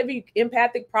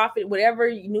empathic prophet, whatever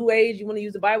new age you want to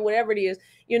use the Bible, whatever it is,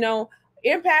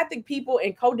 empathic people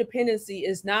and codependency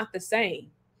is not the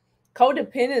same.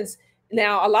 Codependence.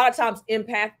 Now, a lot of times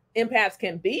empaths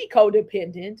can be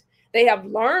codependent. They have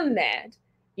learned that,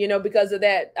 because of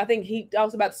that. I think he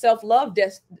talks about self-love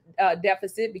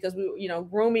deficit because we,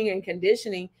 grooming and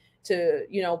conditioning to,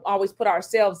 always put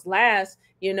ourselves last,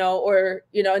 and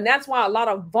that's why a lot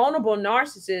of vulnerable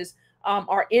narcissists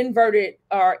are inverted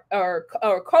or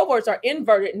coverts are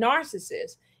inverted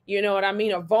narcissists. You know what I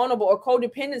mean? Or vulnerable or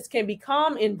codependents can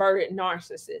become inverted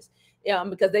narcissists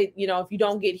because they, if you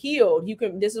don't get healed,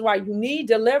 this is why you need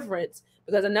deliverance,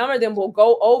 because a number of them will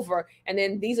go over. And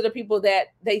then these are the people that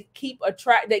they keep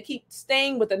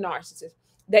staying with the narcissist.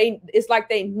 It's like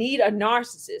they need a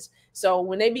narcissist. So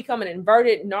when they become an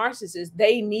inverted narcissist,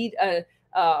 they need a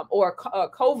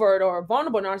covert or a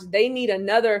vulnerable narcissist. They need a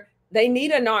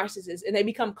narcissist, and they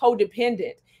become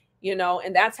codependent,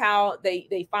 and that's how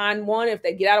they find one. If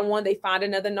they get out of one, they find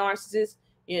another narcissist,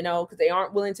 because they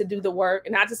aren't willing to do the work.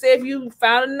 And not to say if you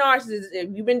found a narcissist, if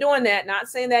you've been doing that, not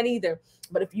saying that either.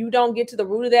 But if you don't get to the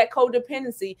root of that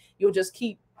codependency, you'll just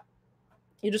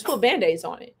put Band-Aids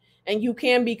on it. And you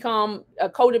can become a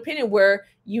codependent where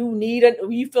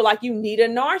you feel like you need a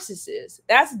narcissist.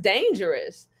 That's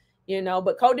dangerous,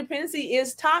 but codependency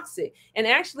is toxic. And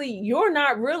actually, you're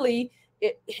not really,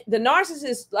 the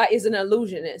narcissist is an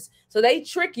illusionist. So they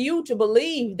trick you to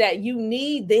believe that you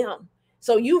need them.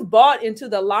 So you've bought into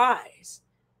the lies.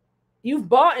 You've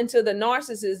bought into the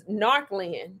narcissist narc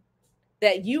land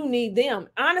that you need them.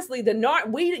 Honestly,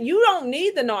 you don't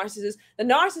need the narcissist. The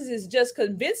narcissist just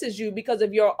convinces you because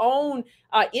of your own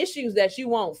issues that you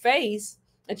won't face,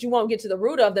 that you won't get to the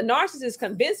root of. The narcissist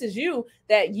convinces you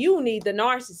that you need the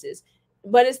narcissist,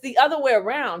 but it's the other way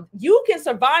around. You can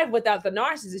survive without the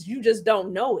narcissist. You just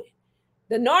don't know it.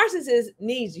 The narcissist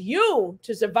needs you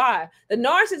to survive. The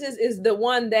narcissist is the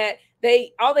one that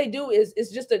all they do is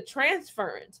just a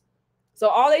transference. So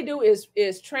all they do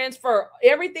is transfer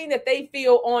everything that they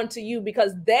feel onto you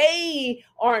because they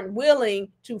aren't willing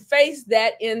to face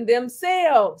that in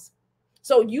themselves.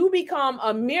 So you become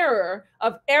a mirror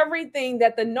of everything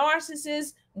that the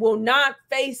narcissist will not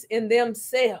face in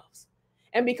themselves.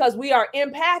 And because we are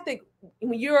empathic,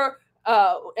 when you're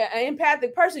an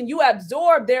empathic person, you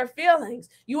absorb their feelings.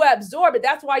 You absorb it.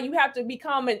 That's why you have to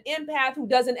become an empath who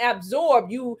doesn't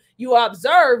absorb. You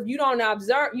observe. You don't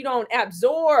observe. You don't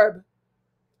absorb.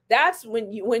 That's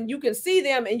when you can see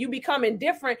them and you become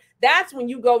indifferent. That's when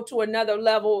you go to another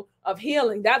level of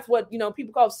healing. That's what,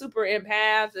 people call super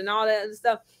empaths and all that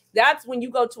stuff. That's when you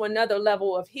go to another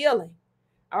level of healing.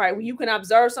 All right. Well, you can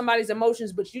observe somebody's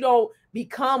emotions, but you don't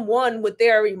become one with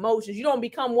their emotions. You don't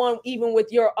become one even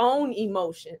with your own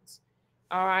emotions.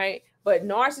 All right. But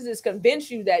narcissists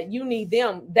convince you that you need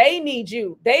them. They need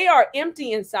you. They are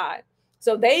empty inside.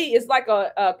 So it's like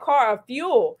a car of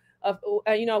fuel. Of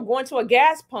going to a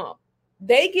gas pump.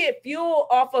 They get fuel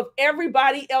off of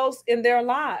everybody else in their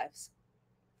lives.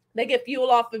 They get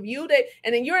fuel off of you.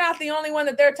 And then you're not the only one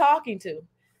that they're talking to.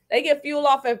 They get fuel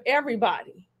off of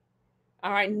everybody.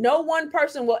 All right. No one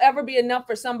person will ever be enough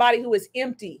for somebody who is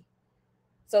empty.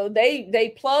 So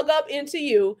they plug up into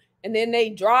you and then they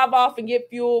drive off and get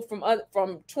fuel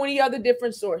from 20 other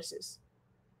different sources.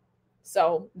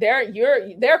 So they're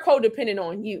codependent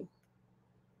on you.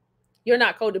 You're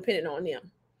not codependent on them,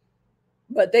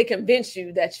 but they convince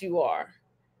you that you are.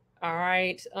 All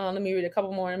right. Let me read a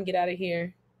couple more and get out of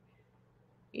here.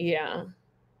 Yeah.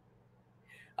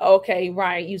 Okay.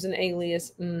 Right. Use an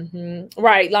alias.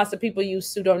 Right. Lots of people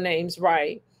use pseudonames.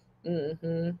 Right.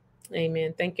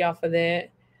 Amen. Thank y'all for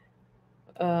that.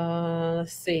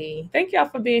 Let's see. Thank y'all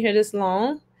for being here this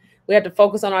long. We have to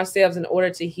focus on ourselves in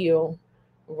order to heal.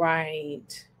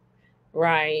 Right.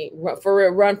 For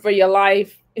real, run for your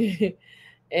life.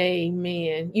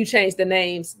 Amen. You changed the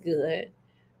names. Good.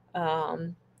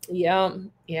 Yeah.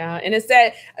 And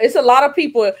it's a lot of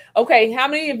people. Okay. How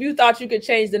many of you thought you could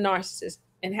change the narcissist?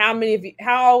 And how many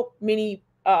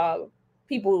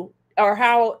people, or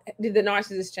how did the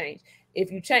narcissist change?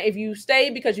 If you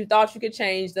stayed because you thought you could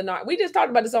change the narc, we just talked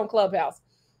about this on Clubhouse.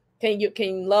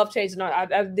 Can love change the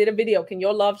narc? I did a video. Can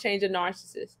your love change a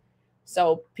narcissist?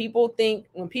 So people think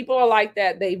when people are like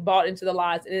that, they bought into the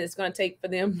lies, and it's going to take for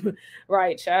them,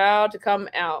 right, child, to come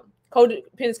out.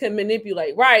 Codependents can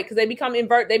manipulate, right? Because they become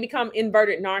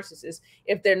inverted narcissists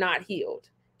if they're not healed.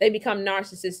 They become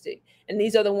narcissistic, and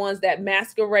these are the ones that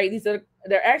masquerade.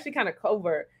 They're actually kind of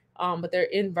covert, but they're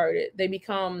inverted.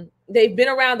 They've been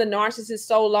around the narcissist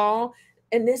so long,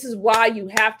 and this is why you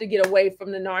have to get away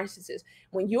from the narcissist.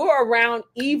 When you're around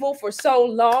evil for so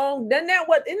long, isn't that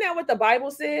what the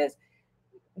Bible says?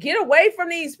 Get away from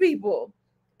these people.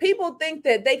 People think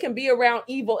that they can be around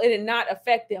evil and it not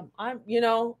affect them.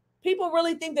 People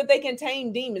really think that they can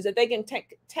tame demons, that they can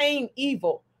tame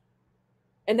evil.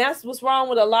 And that's what's wrong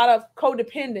with a lot of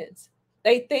codependents.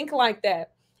 They think like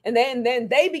that. And then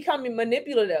they become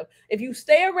manipulative. If you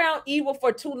stay around evil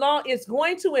for too long, it's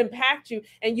going to impact you.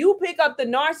 And you pick up the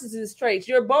narcissist traits.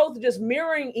 You're both just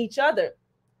mirroring each other.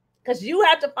 Because you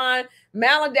have to find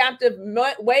maladaptive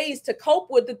ways to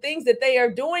cope with the things that they are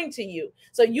doing to you.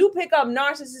 So you pick up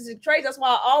narcissistic traits. That's why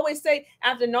I always say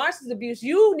after narcissist abuse,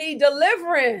 you need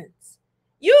deliverance.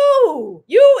 You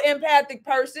empathic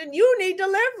person, you need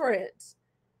deliverance.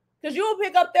 Because you'll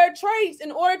pick up their traits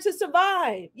in order to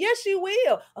survive. Yes, you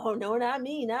will. Oh, no, not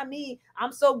me.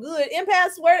 I'm so good.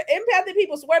 Empathic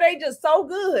people swear they just so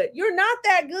good. You're not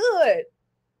that good.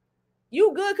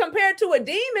 You good compared to a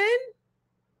demon.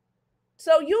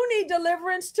 So you need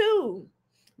deliverance too.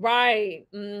 Right.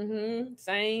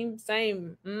 Same.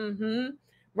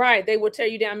 Right. They will tear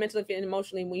you down mentally and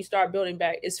emotionally. When you start building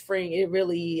back, it's freeing. It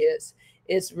really is.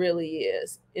 It really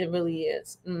is.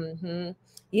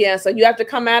 Yeah. So you have to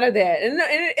come out of that, and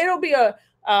it'll be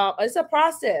it's a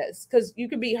process, because you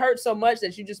can be hurt so much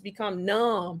that you just become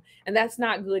numb, and that's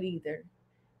not good either.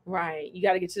 Right. You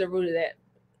got to get to the root of that.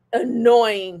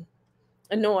 Annoying.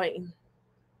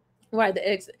 Right. The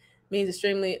exit means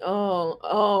extremely.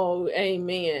 Oh,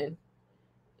 amen.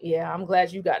 Yeah, I'm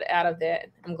glad you got out of that.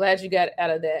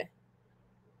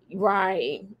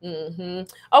 Right.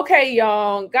 Okay,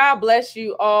 y'all. God bless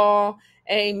you all.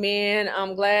 Amen.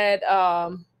 I'm glad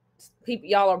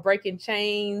y'all are breaking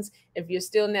chains. If you're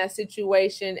still in that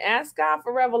situation, ask God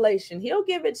for revelation. He'll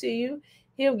give it to you.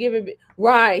 He'll give it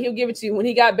to you. When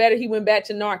he got better, he went back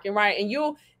to narking, right?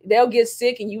 And they'll get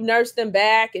sick and you nurse them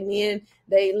back, and then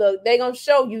they're gonna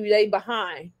show you they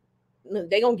behind.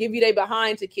 They're gonna give you they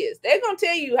behind to kiss. They're gonna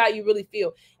tell you how you really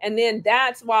feel. And then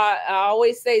that's why I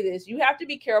always say this: you have to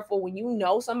be careful when you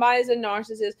know somebody's a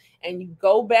narcissist and you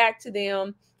go back to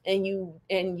them and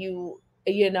you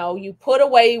You know, you put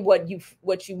away what you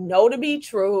know to be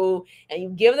true, and you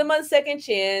give them a second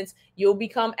chance. You'll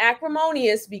become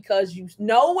acrimonious because you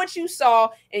know what you saw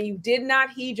and you did not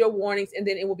heed your warnings, and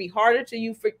then it will be harder to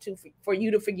you for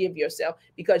you to forgive yourself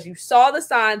because you saw the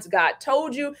signs. God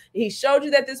told you. He showed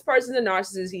you that this person's a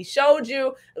narcissist. He showed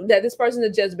you that this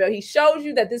person's a Jezebel. He showed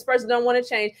you that this person don't want to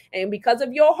change, and because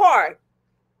of your heart,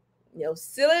 your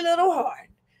silly little heart,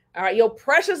 all right, your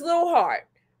precious little heart.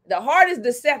 The heart is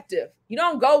deceptive. You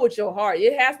don't go with your heart.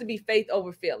 It has to be faith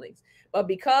over feelings. But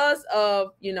because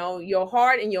of, you know, your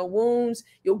heart and your wounds,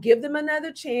 you'll give them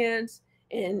another chance.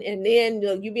 And then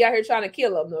you'll be out here trying to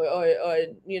kill them or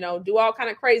you know, do all kind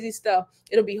of crazy stuff.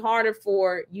 It'll be harder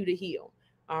for you to heal.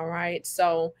 All right.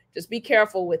 So just be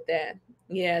careful with that.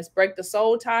 Yes, break the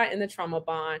soul tie and the trauma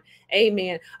bond.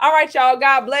 Amen. All right, y'all.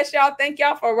 God bless y'all. Thank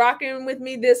y'all for rocking with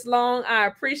me this long. I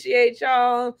appreciate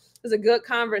y'all. It was a good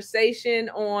conversation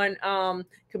on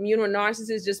communal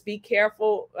narcissists. Just be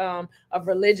careful of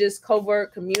religious,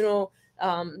 covert, communal,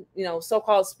 you know,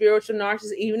 so-called spiritual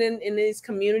narcissists. Even in these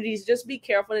communities, just be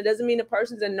careful. It doesn't mean the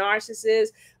person's a narcissist.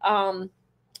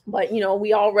 But, you know,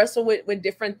 we all wrestle with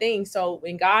different things. So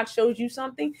when God shows you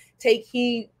something, take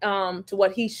heed to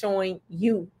what he's showing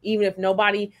you, even if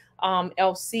nobody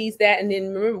else sees that. And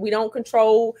then remember, we don't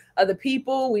control other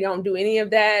people. We don't do any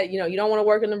of that. You know, you don't want to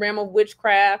work in the realm of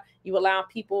witchcraft. You allow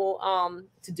people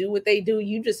to do what they do.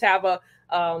 You just have a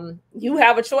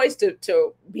choice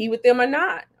to be with them or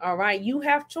not. All right. You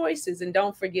have choices, and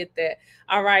don't forget that.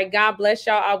 All right. God bless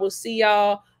y'all. I will see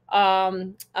y'all.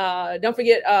 Don't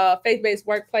forget Faith-Based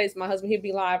Workplace. My husband, he'll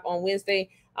be live on Wednesday.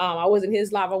 I wasn't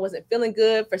his live. I wasn't feeling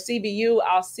good. For CBU,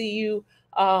 I'll see you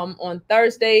on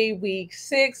Thursday, week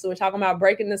 6. So we're talking about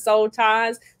breaking the soul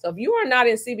ties. So if you are not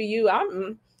in CBU,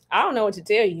 I don't know what to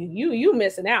tell you. You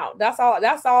missing out. That's all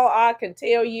I can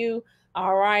tell you.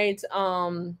 All right.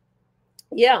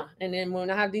 Yeah. And then when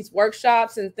I have these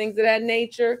workshops and things of that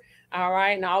nature, all right.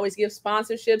 And I always give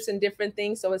sponsorships and different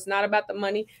things. So it's not about the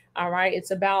money. All right.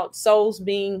 It's about souls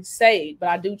being saved. But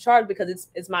I do charge because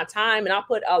it's my time, and I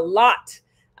put a lot.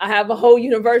 I have a whole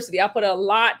university. I put a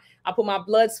lot. I put my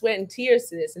blood, sweat, and tears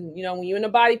to this. And, you know, when you're in the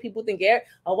body, people think,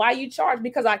 oh, why you charge?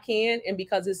 Because I can. And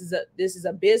because this is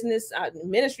a business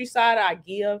ministry side I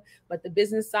give, but the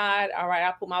business side, all right,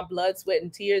 I put my blood, sweat,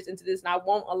 and tears into this. And I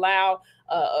won't allow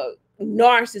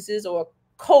narcissists or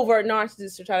covert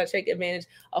narcissists to try to take advantage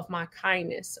of my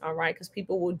kindness. All right. Because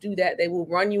people will do that. They will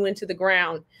run you into the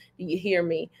ground. Do you hear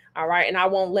me? All right. And I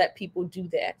won't let people do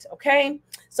that. Okay.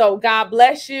 So God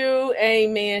bless you.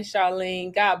 Amen,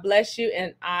 Charlene. God bless you.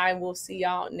 And I will see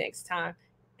y'all next time.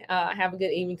 Have a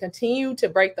good evening. Continue to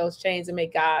break those chains, and may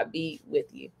God be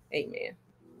with you. Amen.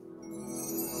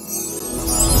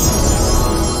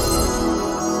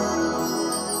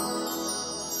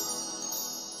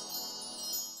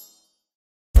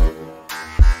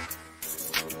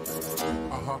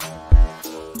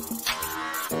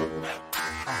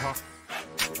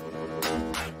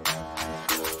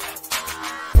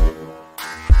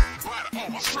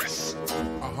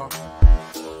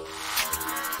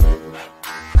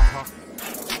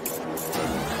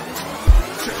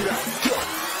 Check it out. Yo.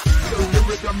 Feel the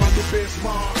rhythm on the bass,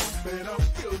 man. I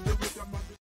feel